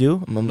 what do they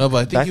do? No, but I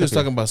think Back he was up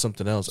here. talking about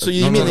something else. So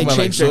you No, I'm mean they talking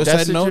about, changed their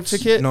death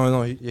certificate?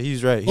 No,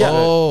 he's right. Yeah.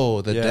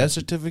 Oh, the Yeah. death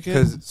certificate?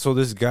 Because so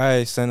this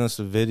guy sent us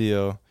a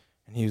video,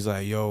 and he was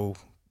like, "Yo,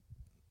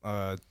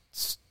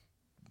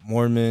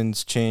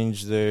 Mormons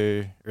change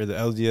the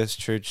LDS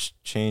church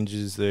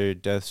changes their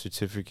death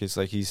certificates,"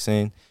 like he's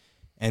saying,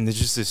 and there's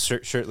just this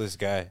shirtless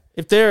guy.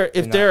 If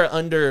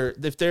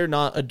they're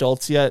not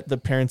adults yet, the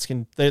parents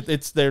can. They're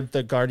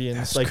the guardians.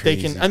 That's like they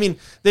crazy. can. I mean,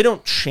 they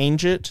don't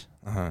change it,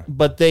 Uh-huh.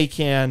 but they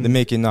can. They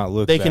make it not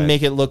look. They can bad.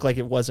 make it look like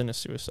it wasn't a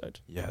suicide.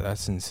 Yeah,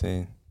 that's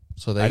insane.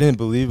 So I didn't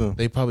believe him.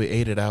 They probably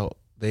ate it out.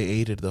 They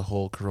aided the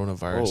whole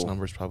coronavirus Whoa.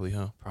 numbers, probably,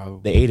 huh?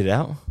 Probably. They ate it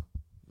out.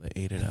 They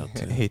ate it out I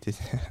too. hate it.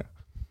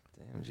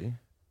 Damn, G.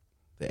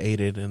 They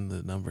aided in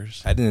the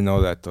numbers. I didn't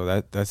know that though.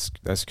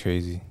 That's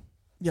crazy.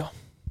 Yeah.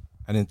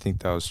 I didn't think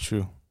that was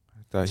true.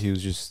 I thought he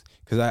was just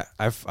because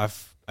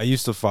I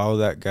used to follow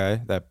that guy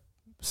that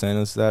sent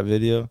us that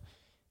video,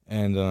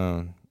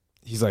 and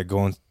he's like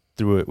going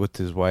through it with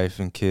his wife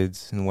and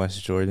kids in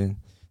West Jordan.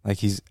 Like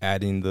he's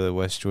adding the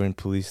West Jordan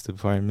Police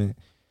Department.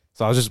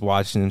 So I was just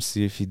watching him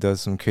see if he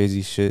does some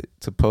crazy shit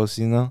to post,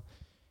 you know.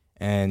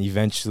 And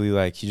eventually,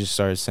 like he just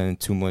started sending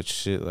too much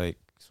shit, like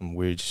some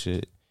weird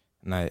shit.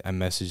 And I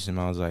messaged him.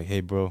 I was like,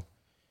 hey, bro,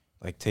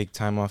 like, take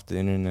time off the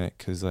internet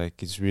because,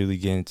 like, it's really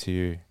getting to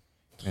your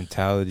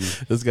mentality.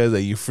 This guy's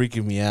like, you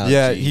freaking me out.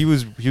 Yeah, G. he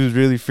was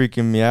really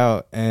freaking me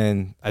out.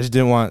 And I just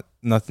didn't want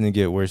nothing to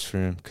get worse for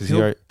him. Cause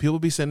people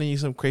be sending you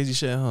some crazy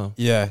shit, huh?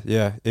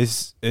 Yeah.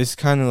 It's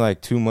kind of,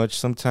 like, too much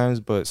sometimes,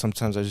 but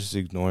sometimes I just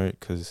ignore it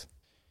because...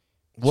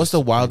 What's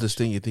the wildest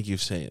thing you think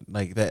you've said?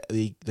 Like, that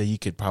you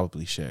could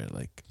probably share?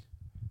 Like,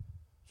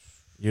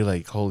 you're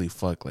like, holy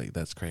fuck, like,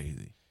 that's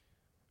crazy.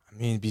 I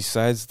mean,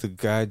 besides the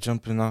guy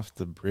jumping off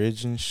the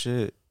bridge and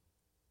shit,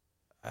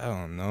 I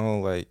don't know,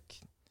 like,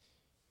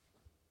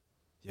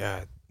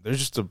 yeah, there's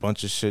just a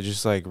bunch of shit,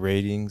 just like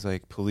ratings,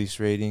 like police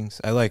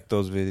ratings. I like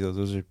those videos.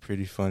 Those are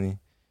pretty funny.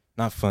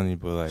 Not funny,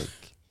 but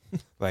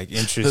like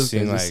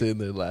interesting. Like, sitting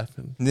there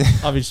laughing.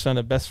 I've just found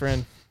a best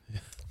friend.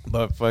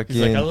 But fucking,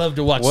 He's like, I love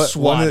to watch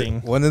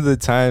swatting. One of the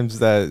times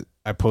that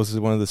I posted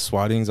one of the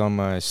swattings on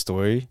my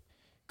story,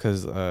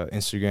 because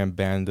Instagram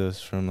banned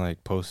us from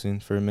like posting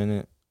for a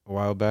minute a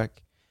while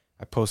back.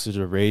 I posted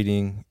a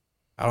rating.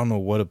 I don't know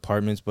what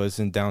apartments, but it's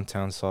in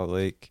downtown Salt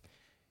Lake.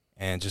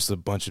 And just a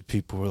bunch of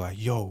people were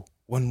like, yo,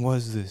 when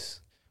was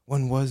this?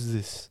 When was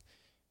this?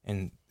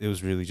 And it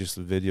was really just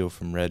a video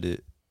from Reddit,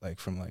 like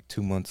from like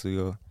 2 months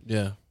ago.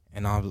 Yeah.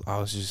 And I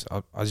just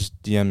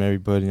DM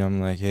everybody. I'm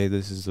like, hey,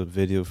 this is a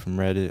video from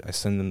Reddit. I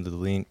send them the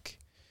link.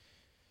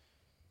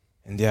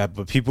 And yeah,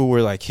 but people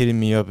were like hitting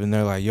me up and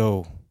they're like,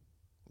 yo,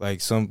 like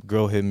some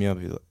girl hit me up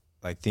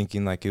like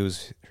thinking like it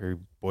was her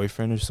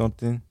boyfriend or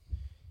something.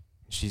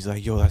 She's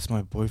like, yo, that's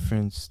my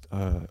boyfriend's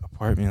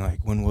apartment. Like,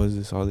 when was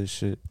this? All this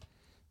shit.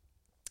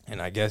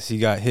 And I guess he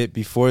got hit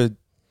before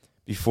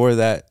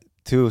that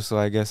too. So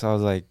I guess I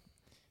was like,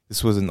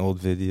 this was an old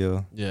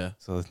video. Yeah.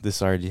 So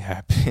this already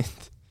happened.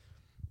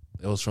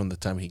 It was from the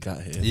time he got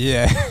hit.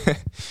 Yeah.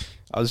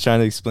 I was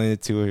trying to explain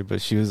it to her,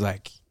 but she was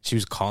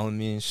calling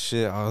me and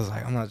shit. I was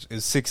like,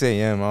 it's 6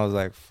 a.m. I was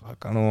like,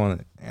 fuck, I don't want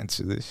to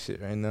answer this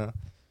shit right now.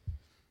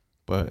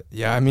 But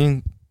yeah, I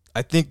mean,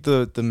 I think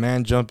the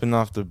man jumping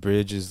off the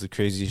bridge is the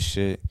craziest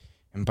shit.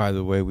 And by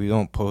the way, we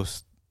don't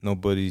post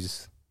nobody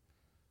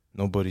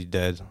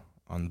dead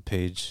on the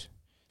page.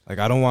 Like,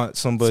 I don't want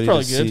somebody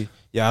to see.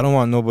 Yeah, I don't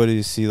want nobody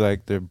to see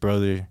like their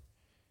brother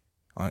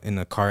in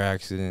a car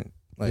accident.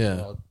 Like,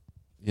 yeah.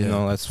 You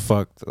know, that's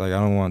fucked. Like, I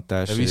don't want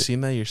that shit. Have you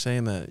seen that? You're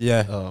saying that?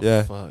 Yeah. Oh,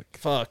 yeah.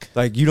 Fuck.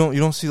 Like, you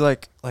don't see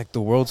like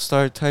the World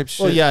Star type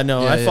shit. Well, yeah,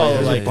 no, I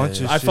follow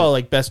I follow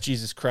like Best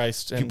Jesus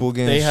Christ, and people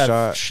getting they have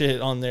shot.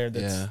 shit on there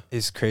that's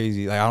It's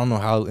crazy. Like, I don't know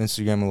how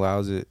Instagram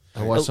allows it.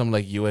 I watch some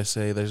like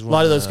USA. There's a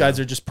lot of those guys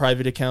are just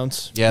private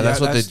accounts. Yeah,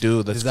 that's what they do.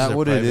 Is that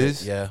what it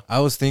is? Yeah. I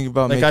was thinking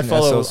about like making I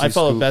follow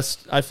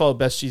SLC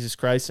Best Jesus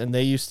Christ, and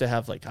they used to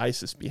have like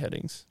ISIS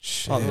beheadings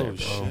Shit, on there, bro.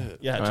 Shit.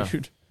 Yeah, Wow.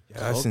 dude. Yeah,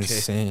 that's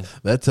insane.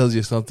 That tells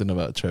you something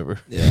about Trevor.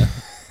 Yeah.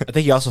 I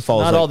think he also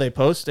follows. Not all they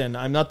post, and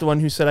I'm not the one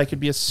who said I could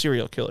be a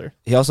serial killer.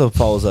 He also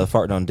follows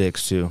farting on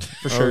dicks too.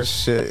 For sure. Oh,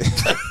 shit.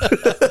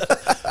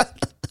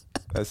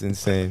 That's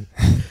insane.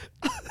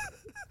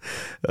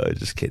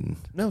 Just kidding.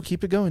 No,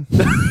 keep it going.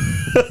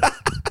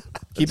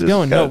 Keep it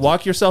going. No,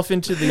 walk yourself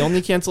into the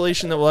only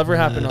cancellation that will ever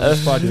happen on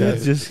this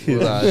podcast. Just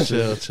kidding.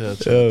 Chill.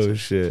 Oh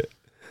shit.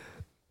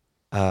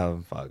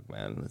 Fuck,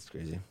 man, that's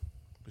crazy.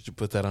 We should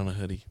put that on a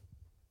hoodie.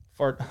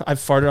 I've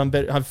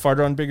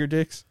farted on bigger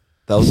dicks.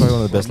 That was probably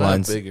one of the best Not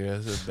lines. bigger.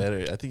 I said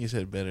better. I think you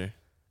said better.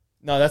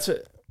 No, that's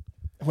it.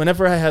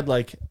 Whenever I had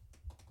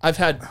I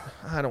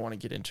don't want to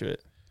get into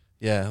it.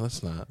 Yeah,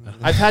 let's not.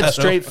 I've had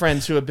straight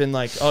friends who have been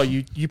like, "Oh,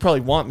 you probably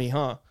want me,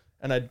 huh?"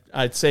 And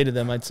I'd say to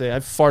them, I've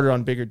farted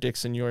on bigger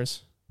dicks than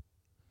yours.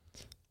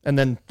 And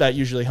then that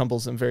usually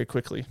humbles them very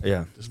quickly.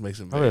 Yeah. Just makes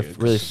it Probably a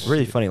very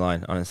really funny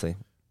line, honestly,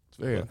 It's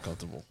very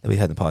uncomfortable. that we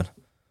had in the pod.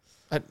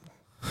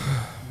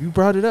 You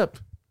brought it up.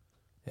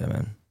 Yeah,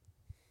 man.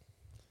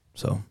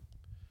 So,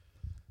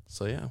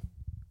 Yeah.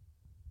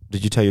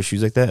 did you tie your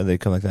shoes like that, or they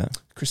come like that?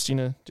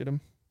 Christina did them.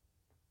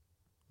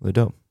 They're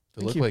dope. They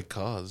Thank look you. like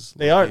cause.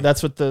 They are.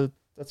 That's what they're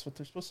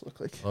supposed to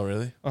look like. Oh,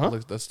 really? Uh-huh.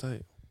 That's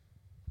tight.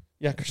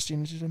 Yeah,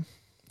 Christina did them.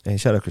 Hey,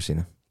 shout out,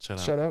 Christina.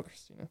 Shout out,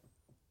 Christina.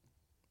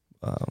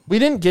 Um, We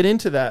didn't get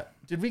into that.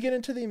 Did we get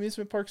into the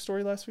amusement park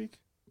story last week?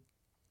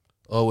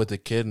 Oh, with the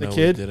kid? The No,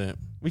 kid? we didn't.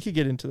 We could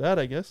get into that,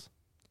 I guess.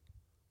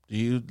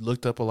 You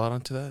looked up a lot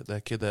onto that?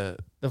 That kid that...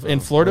 In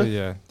Florida?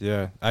 Oh,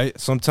 yeah.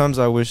 Sometimes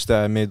I wish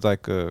that I made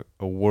like a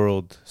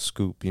world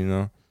scoop, you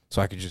know,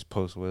 so I could just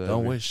post whatever.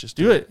 Don't wish. Just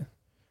Do it.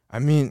 I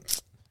mean,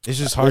 it's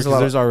just hard There's a because lot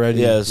there's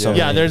already.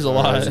 Yeah, there's a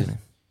lot.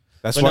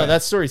 That's But why no,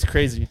 that story's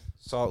crazy.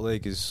 Salt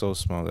Lake is so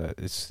small that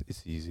it's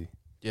easy.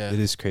 Yeah. It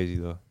is crazy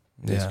though.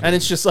 Yeah. And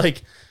it's just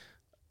like,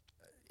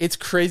 it's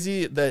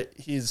crazy that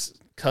his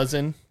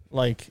cousin,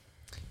 like,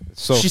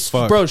 It's so she's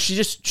fucked. bro, she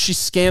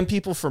scammed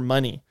people for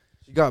money.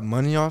 You got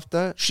money off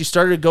that? She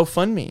started a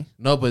GoFundMe.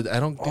 No, but I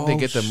don't think they Oh,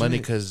 get the money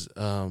shit. because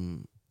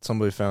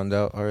Somebody found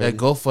out already. that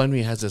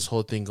GoFundMe has this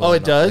whole thing going Oh,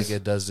 it on. does? Like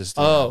it does this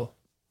thing. Oh,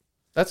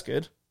 that's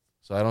good.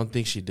 So I don't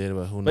think she did,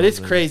 but who knows? But it's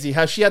crazy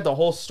how she had the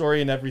whole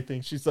story and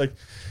everything. She's like,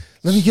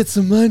 let me get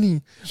some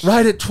money.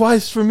 Write it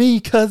twice for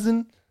me,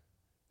 cousin.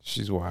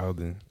 She's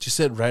wilding. She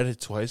said, "Write it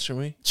twice for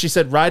me." She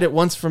said, "Ride it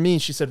once for me."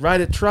 She said,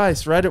 "Ride it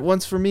twice. Ride it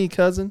once for me,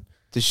 cousin."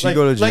 Did she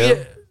go to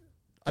jail?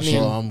 I mean,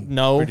 Well, I'm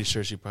no. pretty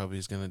sure she probably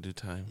is gonna do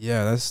time.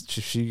 Yeah, that's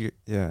she.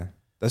 Yeah,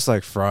 that's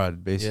like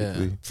fraud,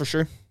 basically. For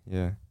sure.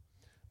 Yeah.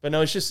 But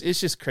no, it's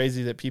just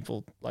crazy that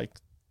people like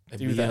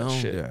do that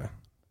shit. Yeah.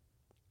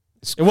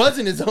 It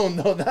wasn't his own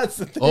though. That's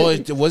the thing. Oh,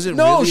 it wasn't.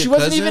 No, really she a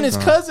wasn't cousin? even his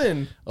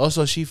cousin. Oh,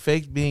 so she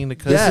faked being the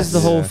cousin. Yes. This is the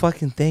whole Yeah.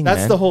 fucking thing,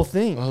 That's man. the whole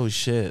thing. Oh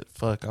shit!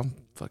 Fuck, I'm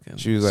fucking.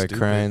 She was like stupid.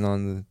 crying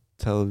on the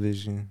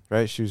television,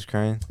 right? She was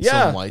crying.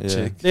 Yeah. Some white Yeah.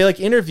 chick. They like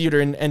interviewed her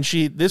and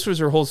this was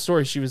her whole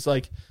story. She was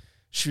like,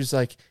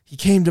 he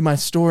came to my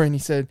store and he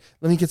said,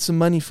 "Let me get some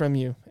money from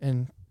you."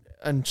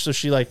 And so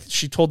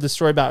she told this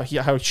story about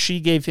how she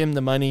gave him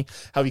the money,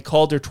 how he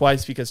called her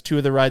twice because 2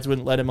 of the rides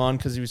wouldn't let him on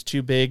because he was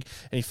too big,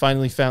 and he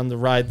finally found the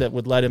ride that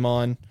would let him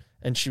on.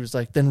 And she was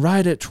like, "Then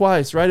ride it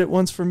twice, ride it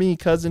once for me,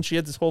 cousin." She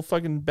had this whole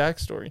fucking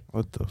backstory,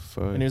 What the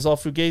fuck? and it was all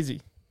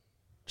fugazi.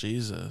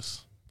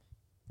 Jesus.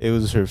 It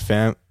was her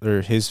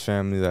or his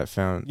family that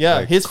found. Yeah,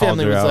 like, his called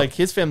family her was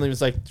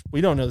out. like, "We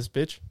don't know this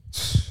bitch."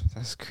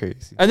 That's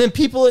crazy. And then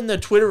people in the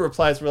Twitter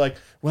replies were like,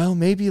 "Well,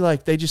 maybe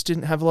like they just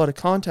didn't have a lot of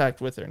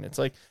contact with her." And it's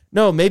like,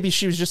 no, maybe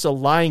she was just a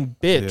lying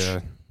bitch.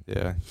 Yeah,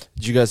 yeah.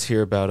 Did you guys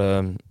hear about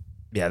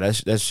yeah,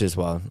 that's just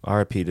wild.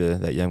 RIP to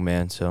that young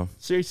man. So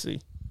Seriously.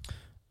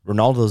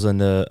 Ronaldo's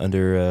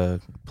under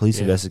police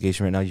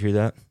investigation right now. You hear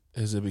that?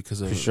 Is it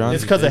because of? Cristiano?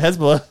 It's because of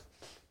Hezbollah.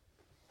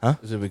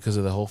 Is it because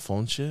of the whole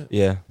phone shit?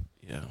 Yeah.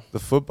 Yeah. The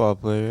football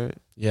player, right?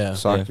 Yeah.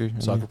 Soccer.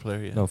 Soccer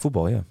player. Yeah. No,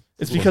 football, yeah.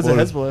 It's because of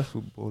Hezbollah.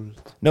 Football.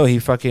 No, he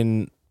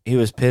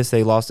was pissed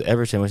they lost to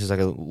Everton, which is like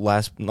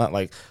not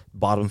like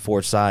bottom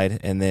 4 side,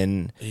 and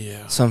then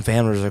Yeah. some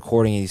family was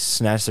recording, he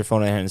snatched their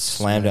phone out and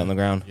slammed it on the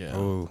ground. Yeah.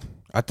 Oh,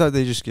 I thought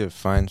they just get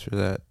fined for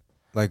that,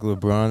 like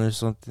LeBron or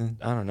something.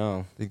 I don't know.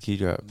 I think he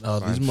got No,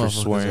 these fined for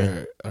swearing.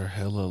 motherfuckers are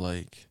hella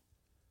like.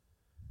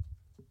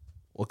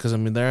 Well, because I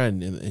mean they're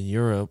in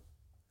Europe,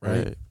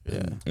 right?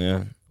 Yeah.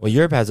 Yeah. Well,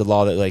 Europe has a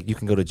law that like you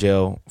can go to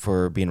jail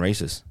for being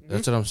racist.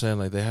 That's what I'm saying.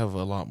 Like they have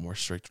a lot more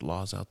strict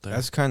laws out there.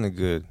 That's kind of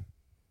good.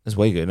 That's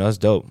way good. No, that's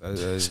dope.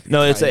 That's-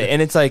 No,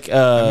 and it's like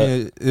I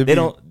mean, it'd they be-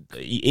 don't.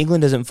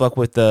 England doesn't fuck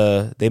with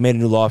the. They made a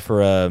new law for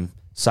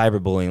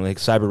cyberbullying, like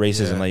cyber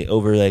racism, Yeah. like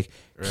over like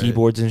Right.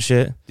 keyboards and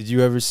shit. Did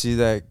you ever see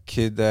that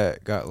kid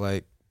that got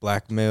like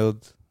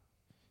blackmailed?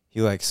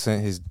 He like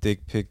sent his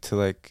dick pic to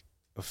like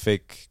a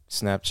fake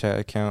Snapchat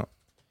account,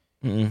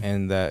 Mm-mm.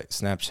 and that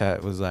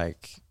Snapchat was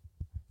like,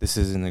 "This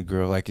isn't a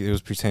girl." Like it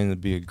was pretending to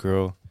be a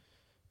girl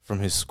from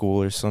his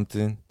school or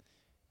something,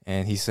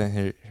 and he sent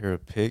her a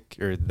pic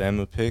or them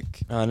a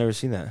pic, Oh, I never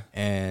seen that.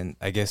 and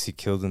I guess he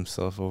killed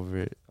himself over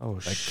it. Oh,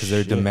 Like because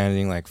they're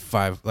demanding like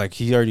like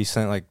he already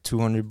sent like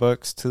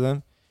 $200 to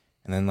them,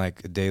 and then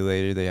like a day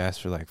later they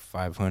asked for like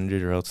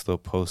 500 or else they'll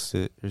post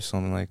it or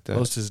something like that.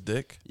 Post his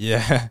dick.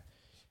 Yeah.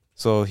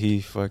 So he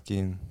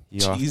offed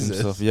Jesus.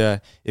 himself. Yeah.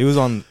 It was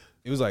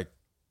like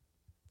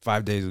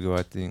 5 days ago,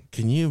 I think.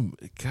 Can you?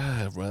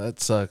 God, bro,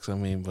 that sucks. I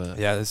mean, but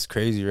Yeah, that's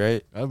crazy,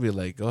 right? I'd be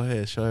like, go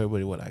ahead, show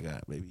everybody what I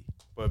got, baby.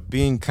 But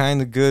being kind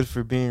of good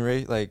for being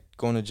like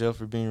going to jail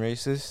for being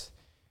racist.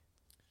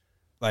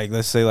 Like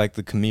let's say like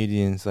the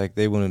comedians, like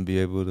they wouldn't be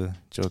able to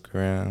joke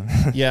around.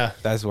 Yeah.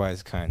 That's why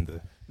it's kind of.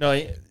 No,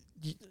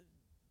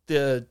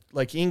 the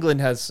like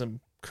England has some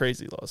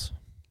crazy laws.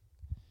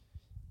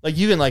 Like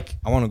you can like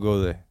I want to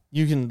go there.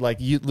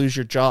 you lose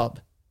your job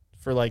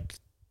for like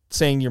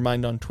saying your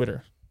mind on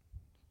Twitter.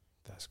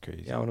 That's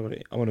crazy. Yeah, I want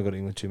to go to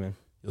England too, man.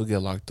 You'll get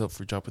locked up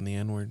for dropping the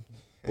N-word.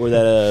 Or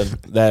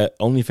that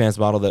OnlyFans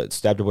model that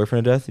stabbed her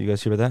boyfriend to death. You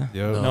guys hear about that?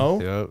 Yep.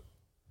 No? Yep.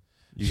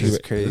 You She's hear-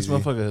 crazy. This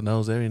motherfucker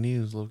knows every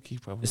news, low key,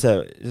 probably.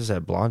 It's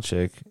that blonde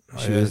chick.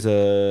 She Oh, yeah. was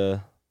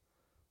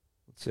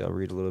let's see, I'll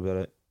read a little bit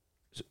of it.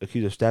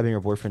 Accused of stabbing her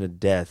boyfriend to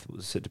death,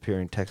 was set to appear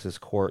in Texas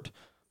court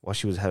while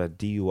she had a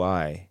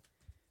DUI.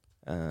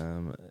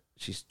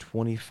 She's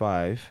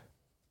 25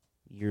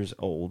 years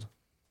old.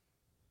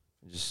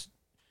 Just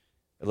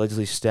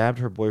allegedly stabbed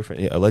her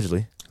boyfriend. Yeah,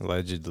 allegedly.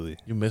 Allegedly.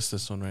 You missed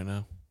this one right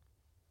now.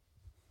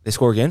 They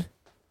score again.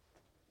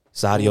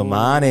 Sadio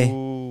Mane.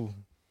 Ooh.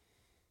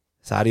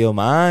 Sadio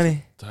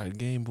Mane. Tied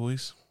game,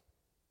 boys.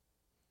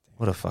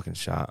 What a fucking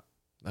shot.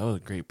 That was a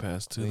great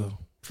pass too, though.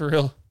 For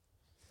real.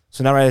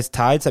 So now right, it's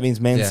tied. So that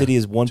means Man Yeah. City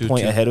is 1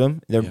 point 2-2. ahead of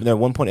him. Yeah. They're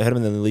 1 point ahead of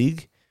him in the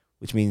league,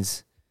 which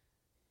means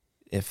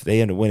if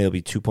they end up winning, it'll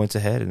be 2 points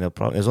ahead, and they'll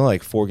probably there's only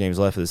like 4 games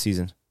left of the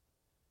season.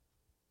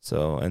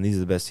 So, and these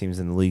are the best teams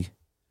in the league.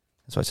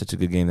 That's why it's such a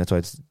good game. That's why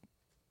it's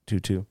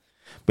 2-2.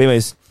 But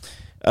anyways,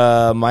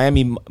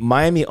 Miami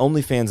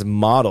OnlyFans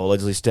model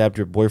allegedly stabbed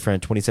her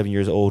boyfriend, 27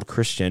 years old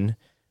Christian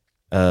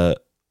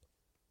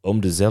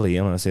Omdazeli.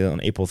 I'm going to say that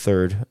on April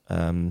 3rd.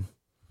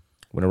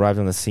 When arrived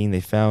on the scene, they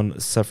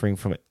found suffering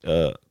from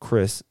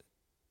Chris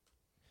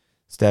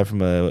stabbed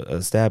from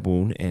a stab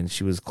wound, and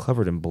she was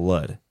covered in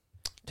blood.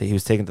 He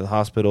was taken to the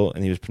hospital,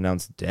 and he was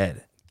pronounced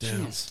dead.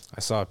 Jeez. I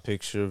saw a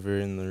picture of her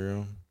in the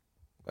room.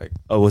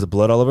 Oh, was it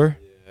blood all over?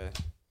 Yeah.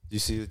 Do you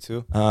see it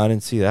too? I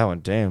didn't see that one.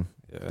 Damn.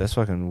 Yeah. That's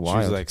fucking She wild.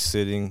 was like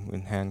sitting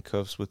in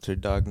handcuffs with her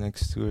dog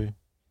next to her,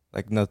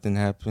 like nothing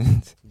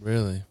happened.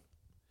 Really?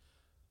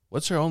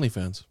 What's her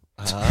OnlyFans?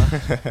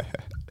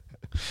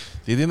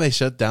 Do you think they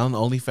shut down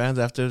OnlyFans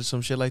after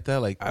some shit like that?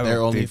 Like I their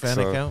don't think OnlyFans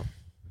so. account?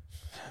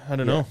 I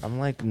don't know. I'm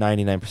like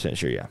 99%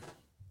 sure. Yeah.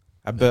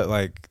 I bet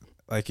like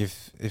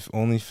if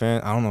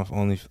OnlyFans, I don't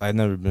know if I've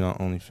never been on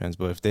OnlyFans,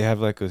 but if they have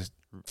like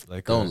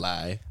Don't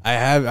lie.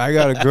 I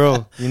got a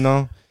girl, you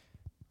know.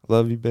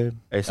 Love you, babe.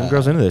 Hey, some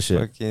girls into this shit.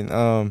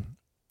 Fucking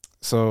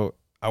so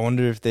I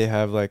wonder if they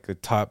have like a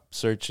top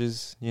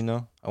searches, you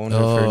know? I wonder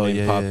if Oh, her name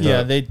yeah, popped Yeah,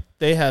 up.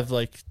 they have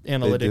like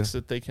analytics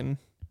that they can.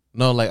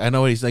 No, like I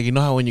know what he's like. You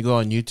know how when you go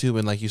on YouTube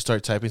and like you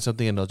start typing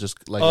something and they'll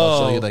just like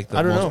I'll show you like the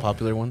I don't most know.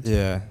 popular ones.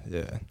 Yeah.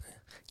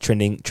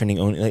 Trending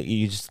only. Like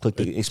you just click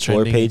the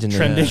explore Trending. page and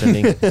then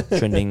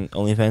trending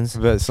OnlyFans.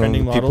 I bet some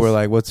Trending people models. are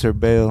like, "What's her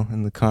bail?"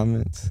 in the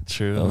comments.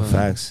 True. Oh,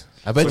 facts.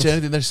 I bet you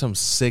anything. There's some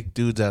sick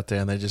dudes out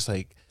there and they're just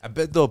like I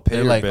bet they'll pay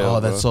they're her like, bail, oh,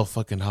 that's bro. so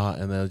fucking hot,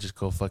 and they'll just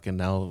go fucking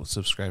now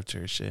subscribe to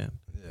her shit,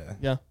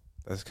 Yeah.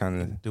 That's kind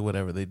of do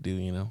whatever they do,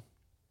 you know.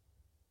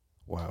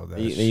 wow. That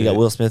You got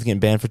Will Smith getting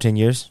banned for 10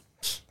 years.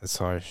 That's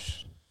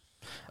harsh.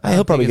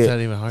 He'll probably think it's get.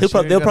 that even harsh. He'll He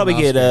already they'll got probably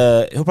an get.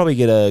 Oscar. He'll probably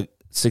get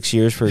 6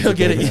 years for. He'll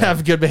get it. good Yeah,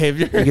 have good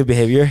behavior. Good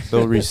behavior.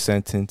 They'll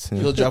resentence him.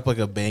 He'll drop like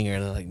a banger,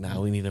 and they're like, "Nah,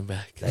 we need him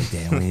back." Like,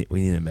 damn, we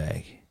need him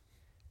back.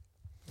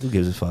 Who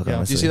gives a fuck? Yeah.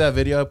 Honestly? Did you see that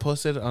video I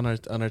posted on our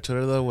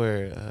Twitter though,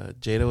 where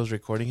Jada was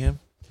recording him?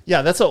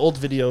 Yeah, that's an old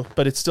video,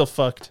 but it's still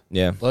fucked.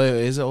 Yeah. Oh,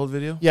 is it an old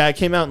video? Yeah, it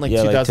came out in like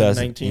Yeah,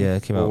 2019. Yeah,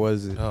 it came What out.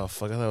 was it? Oh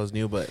fuck, I thought it was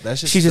new, but that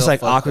shit. She's just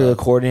like awkwardly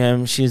recording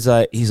him. He's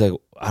like,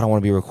 I don't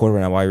want to be recorded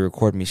right now. Why are you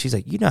recording me? She's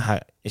like, you know how?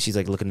 And she's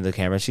like looking at the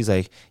camera. She's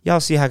like, y'all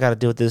see how I got to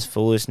deal with this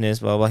foolishness,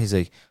 blah, blah, blah. He's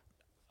like,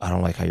 I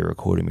don't like how you're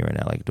recording me right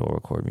now. Like, don't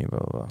record me, blah,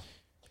 blah,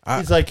 blah.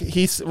 He's like,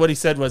 what he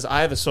said was,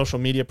 I have a social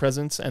media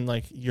presence, and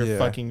like you're Yeah.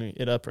 fucking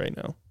it up right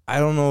now. I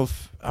don't know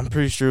if I'm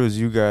pretty sure it was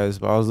you guys,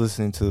 but I was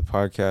listening to the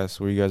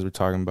podcast where you guys were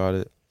talking about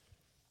it,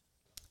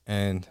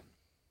 and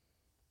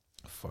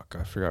fuck,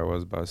 I forgot what I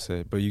was about to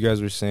say. But you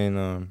guys were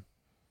saying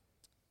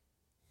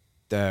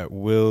that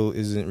Will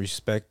isn't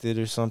respected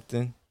or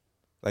something,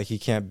 like he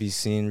can't be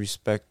seen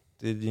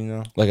respected, you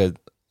know? Like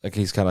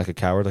he's kind of like a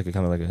coward, like a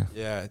kind of like a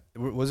Yeah,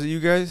 was it you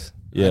guys?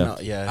 yeah.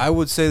 Yeah. I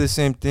would say the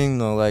same thing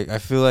though. Like I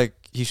feel like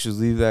he should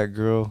leave that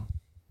girl.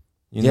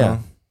 You Yeah.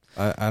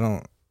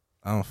 know,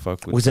 I don't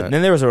fuck with Was that. it?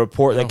 Then there was a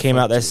report I that don't came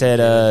fuck out that with said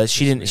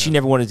Jada. she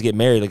never wanted to get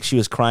married. Like she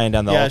was crying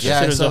down the Yeah, altar. she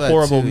said I it was saw a that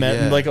horrible too,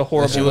 yeah. like a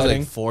horrible She was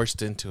wedding. like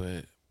forced into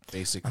it,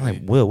 basically. I'm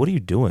like, Will, what are you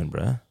doing,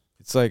 bro?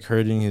 It's like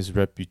hurting his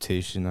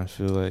reputation. I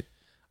feel like.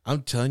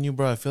 I'm telling you,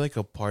 bro. I feel like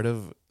a part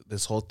of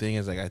this whole thing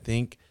is like I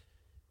think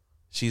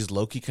she's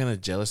low-key kind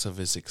of jealous of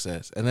his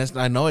success, and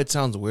I know it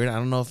sounds weird. I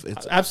don't know if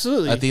it's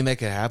Absolutely. a thing that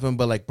could happen,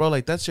 but like, bro,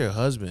 like that's your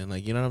husband.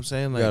 Like, you know what I'm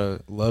saying? You Like,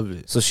 gotta love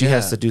it. So she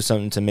has Yeah. to do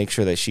something to make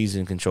sure that she's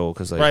in control.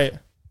 Because like, right.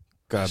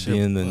 Gotta shit be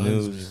in the bugs me,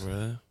 news.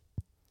 bro.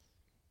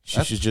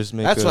 She should just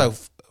make. That's why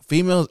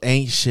females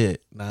ain't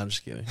shit. Nah, I'm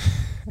just kidding.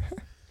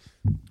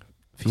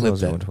 females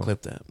clip don't. that.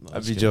 Clip that. No, I'm I'd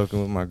just be kidding.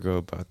 joking with my girl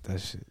about that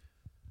shit.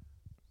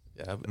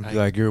 Yeah, I'd be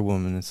like, "You're a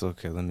woman. It's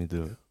okay. Let me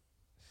do it."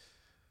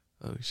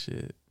 oh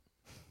shit.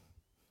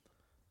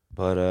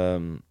 But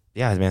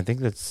yeah, man, I think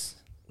that's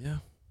Yeah.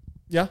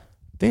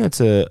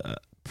 a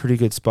pretty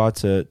good spot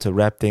to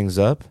wrap things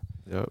up.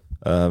 Yep.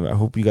 I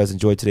hope you guys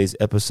enjoyed today's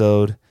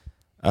episode.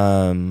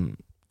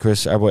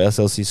 Chris, our boy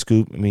SLC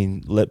Scoop. I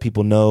mean, let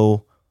people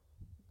know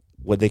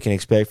what they can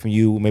expect from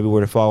you. Maybe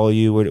where to follow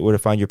you, where to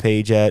find your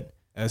page at.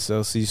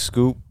 SLC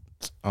Scoop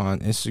on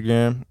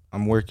Instagram.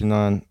 I'm working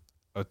on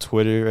a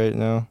Twitter right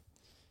now.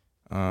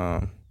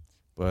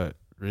 But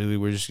really,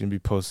 we're just gonna be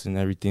posting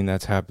everything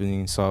that's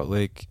happening in Salt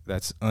Lake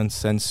that's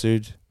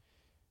uncensored.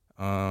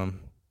 The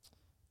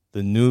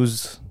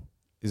news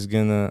is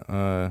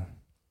gonna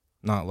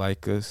not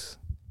like us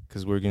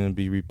because we're gonna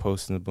be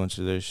reposting a bunch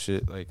of their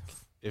shit. Like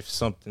if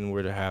something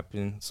were to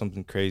happen,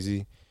 something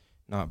crazy,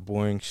 not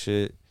boring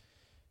shit,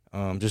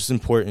 just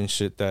important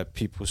shit that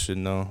people should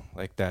know,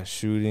 like that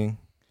shooting.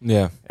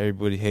 Yeah,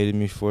 Everybody hated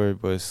me for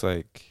it, but it's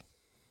like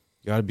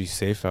you gotta be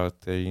safe out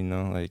there, you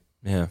know. Like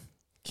yeah.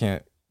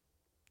 can't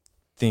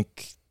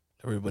think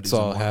Everybody's it's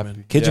all a Mormon.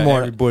 happy. Kids are more-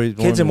 everybody's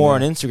Kids are Mormon more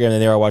on now. Instagram than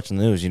they are watching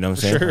the news. You know what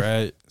I'm saying? Sure.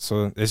 Right.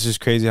 So it's just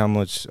crazy how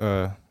much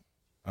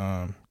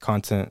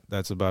content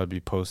that's about to be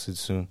posted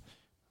soon.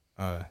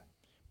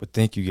 But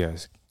thank you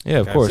guys. Yeah,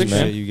 of I course,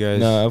 appreciate man. you guys.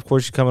 No, of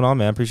course you're coming on,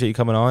 man. I appreciate you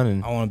coming on,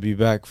 and I want to be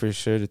back for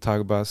sure to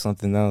talk about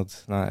something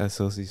else, not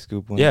SLC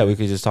Scoop. one yeah, day. we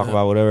could just talk Yeah.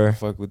 about whatever.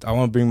 Fuck with. I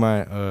want to bring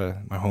my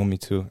my homie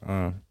too,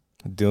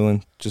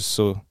 Dylan, just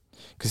so,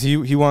 cause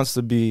he wants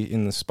to be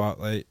in the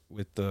spotlight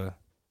with the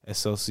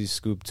SLC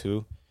Scoop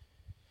too.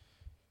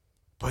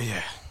 But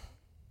yeah,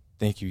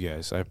 thank you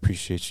guys. I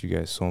appreciate you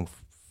guys so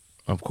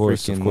Of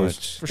course, freaking of course.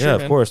 much. For sure, Yeah,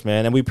 of man. course,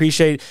 man. And we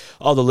appreciate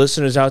all the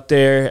listeners out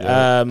there.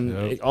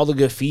 Yep. All the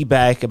good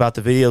feedback about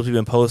the videos we've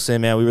been posting,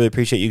 man. We really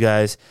appreciate you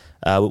guys.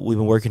 We've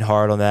been working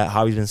hard on that.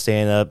 Hobby's been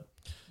staying up.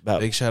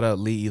 About Big shout out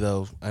Lee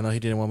though. I know he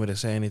didn't want me to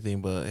say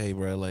anything, but hey,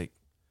 bro, like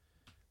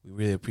we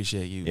really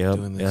appreciate you Yep,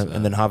 doing this.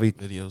 and then Javi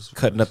videos, for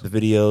cutting us. up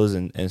the videos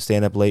and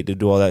staying up late to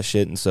do all that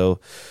shit. And so,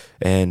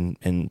 and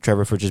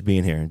Trevor for just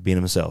being here and being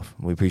himself.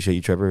 We appreciate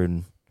you, Trevor,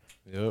 and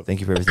thank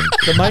you for everything.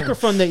 The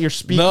microphone that you're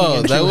speaking No,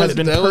 into that has was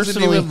been that wasn't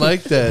personally even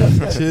like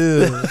that.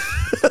 Chill.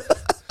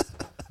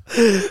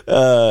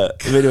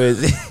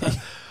 Anyways,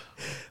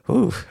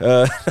 whew,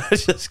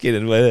 just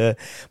kidding.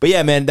 But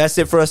yeah, man, that's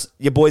it for us.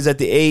 Your boys at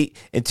the 8.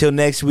 Until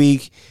next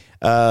week,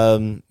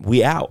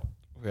 we out.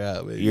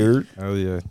 Yeah, baby. You're. Oh yeah.